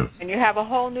 Yes. And you have a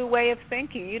whole new way of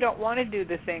thinking. You don't want to do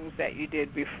the things that you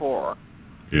did before.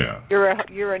 Yeah.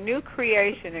 You're a new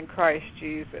creation in Christ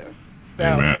Jesus. So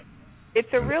Amen. It's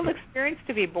a real experience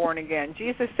to be born again.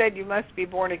 Jesus said you must be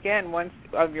born again once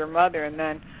of your mother, and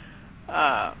then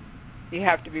you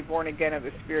have to be born again of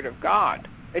the Spirit of God.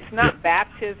 It's not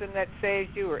baptism that saves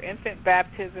you or infant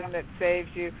baptism that saves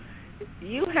you.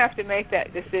 You have to make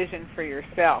that decision for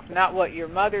yourself, not what your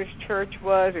mother's church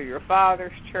was or your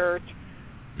father's church.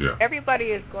 Yeah. Everybody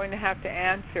is going to have to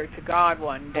answer to God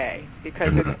one day, because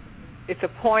it's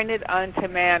appointed unto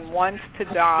man once to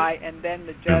die and then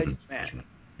the judgment.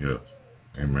 Yes.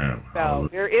 Amen. So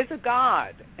there is a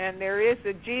God and there is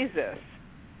a Jesus.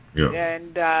 Yeah.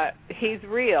 And He's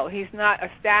real. He's not a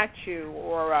statue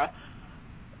or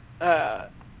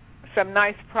some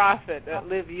nice prophet that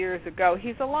lived years ago.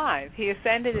 He's alive. He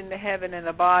ascended into heaven in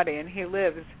a body, and He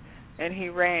lives and He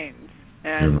reigns.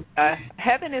 And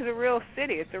heaven is a real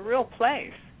city. It's a real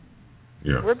place.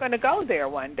 Yeah. We're going to go there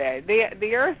one day.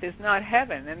 The earth is not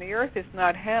heaven, and the earth is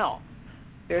not hell.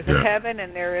 There's a heaven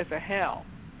and there is a hell.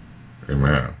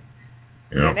 Amen.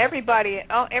 Yeah. And everybody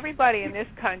in this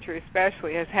country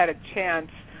especially has had a chance,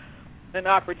 an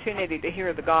opportunity to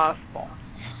hear the gospel.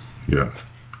 Yeah.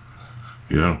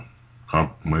 Yeah.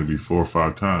 Maybe 4 or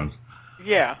 5 times.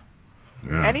 Yeah.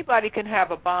 Anybody can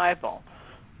have a Bible.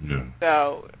 Yeah.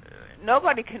 So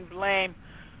nobody can blame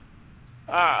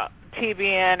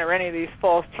TBN or any of these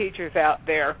false teachers out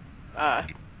there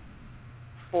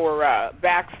for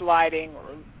backsliding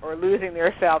or losing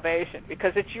their salvation,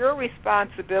 because it's your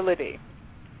responsibility.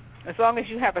 As long as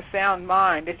you have a sound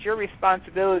mind, it's your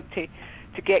responsibility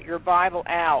to get your Bible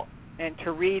out and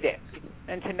to read it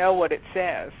and to know what it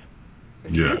says.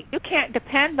 Yeah. You can't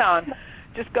depend on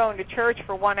just going to church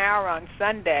for 1 hour on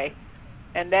Sunday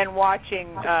and then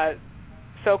watching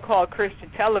so-called Christian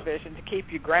television to keep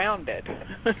you grounded.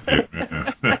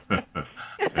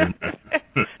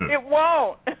 It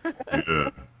won't.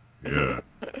 Yeah,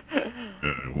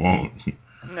 it won't.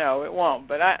 No, it won't.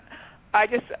 But I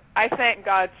thank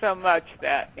God so much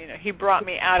that He brought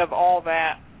me out of all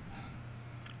that,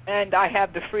 and I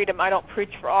have the freedom. I don't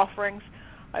preach for offerings.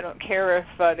 I don't care if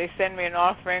they send me an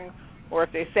offering or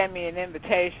if they send me an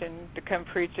invitation to come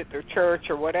preach at their church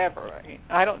or whatever.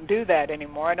 I don't do that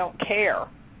anymore. I don't care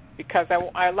because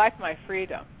I like my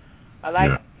freedom. I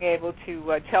like being able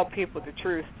to tell people the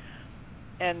truth,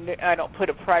 and I don't put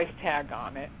a price tag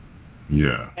on it.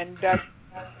 Yeah. And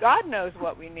God knows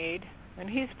what we need, and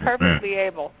He's perfectly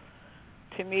able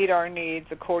to meet our needs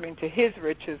according to His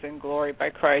riches and glory by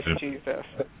Christ Jesus.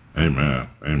 Amen.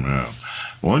 Amen.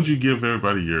 Why don't you give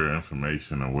everybody your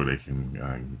information on where they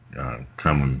can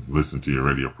come and listen to your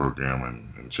radio program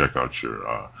and check out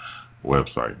your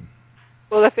website?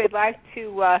 Well, if they'd like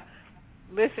to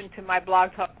listen to my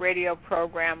Blog Talk Radio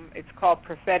program, it's called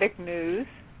Prophetic News,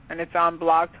 and it's on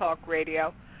Blog Talk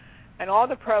Radio. And all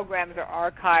the programs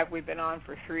are archived. We've been on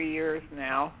for 3 years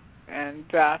now, and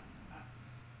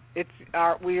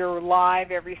we are live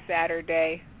every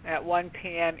Saturday at 1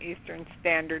 p.m. Eastern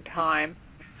Standard Time.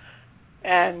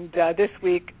 And this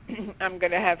week, I'm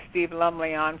going to have Steve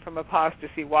Lumley on from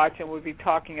Apostasy Watch, and we'll be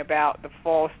talking about the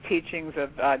false teachings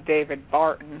of David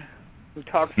Barton, who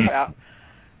talks about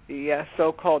the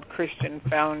so-called Christian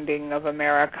founding of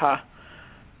America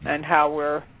and how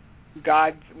we're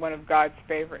one of God's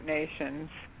favorite nations.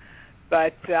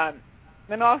 But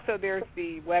then also there's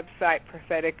the website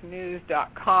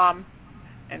propheticnews.com,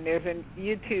 and there's a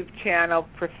YouTube channel,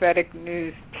 Prophetic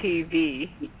News TV.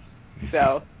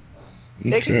 So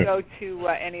they can go to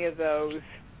any of those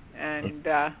and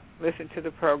listen to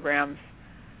the programs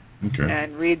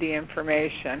and read the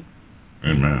information.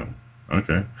 Amen.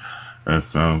 Okay. That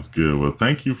sounds good. Well,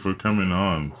 thank you for coming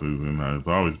on, Susan. It's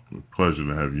always a pleasure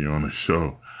to have you on the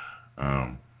show.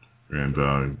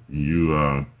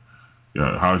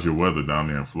 How's your weather down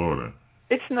there in Florida?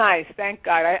 It's nice, thank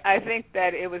God. I think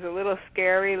that it was a little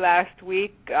scary last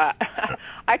week.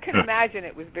 I can imagine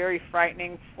it was very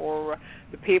frightening for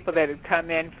the people that had come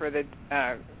in for the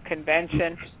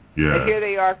convention. Yeah. But here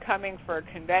they are coming for a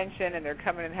convention, and they're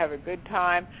coming and have a good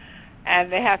time,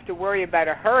 and they have to worry about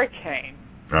a hurricane.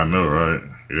 I know, right?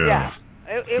 Yeah.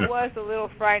 It was a little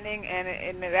frightening, and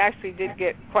it actually did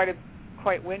get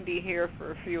quite windy here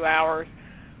for a few hours,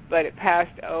 but it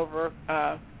passed over.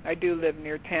 I do live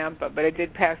near Tampa, but it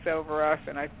did pass over us,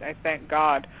 and I thank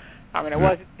God. I mean, it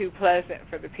wasn't too pleasant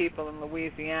for the people in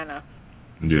Louisiana.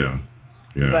 Yeah.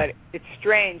 But it's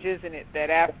strange, isn't it, that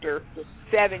after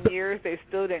 7 years they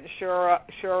still didn't shore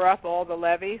up all the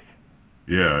levees?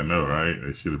 Yeah, I know, right?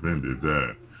 They should have been did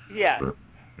that. Yeah. But,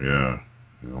 yeah.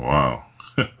 Wow.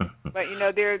 But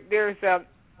there's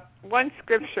one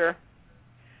scripture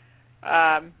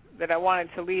that I wanted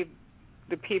to leave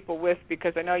the people with,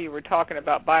 because I know you were talking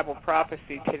about Bible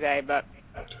prophecy today, but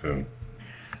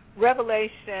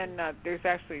Revelation, there's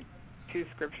actually two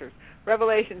scriptures.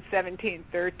 Revelation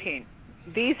 17:13.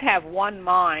 These have one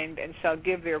mind and shall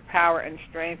give their power and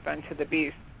strength unto the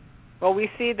beast. Well, we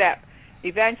see that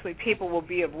eventually people will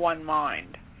be of one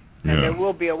mind, and there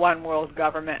will be a one world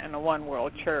government and a one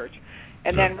world church.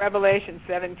 And then Revelation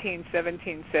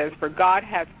 17:17 says, for God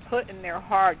hath put in their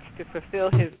hearts to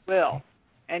fulfill His will,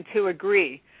 and to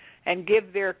agree, and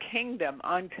give their kingdom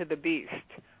unto the beast,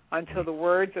 until the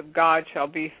words of God shall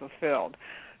be fulfilled.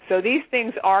 So these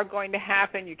things are going to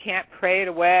happen. You can't pray it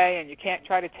away, and you can't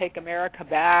try to take America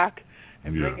back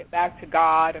and bring it back to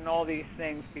God and all these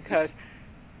things, because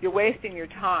you're wasting your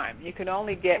time. You can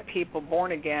only get people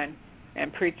born again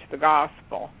and preach the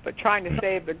gospel. But trying to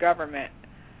save the government,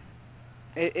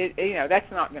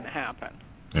 that's not going to happen.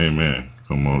 Amen.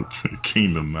 Come on,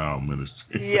 Kingdom Now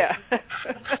Ministry. Yeah.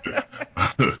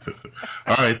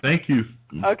 All right, thank you.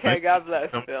 Okay, God bless,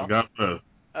 Phil. God bless.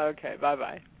 Okay,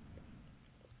 bye-bye.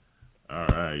 All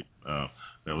right.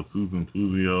 That was Susan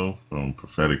Puzio from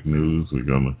Prophetic News. We're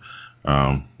going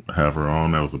to have her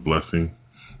on. That was a blessing.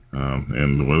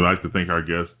 And we'd like to thank our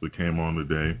guests that came on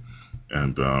today.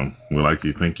 And we'd like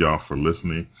to thank y'all for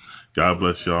listening. God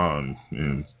bless y'all,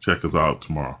 and check us out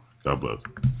tomorrow. God bless.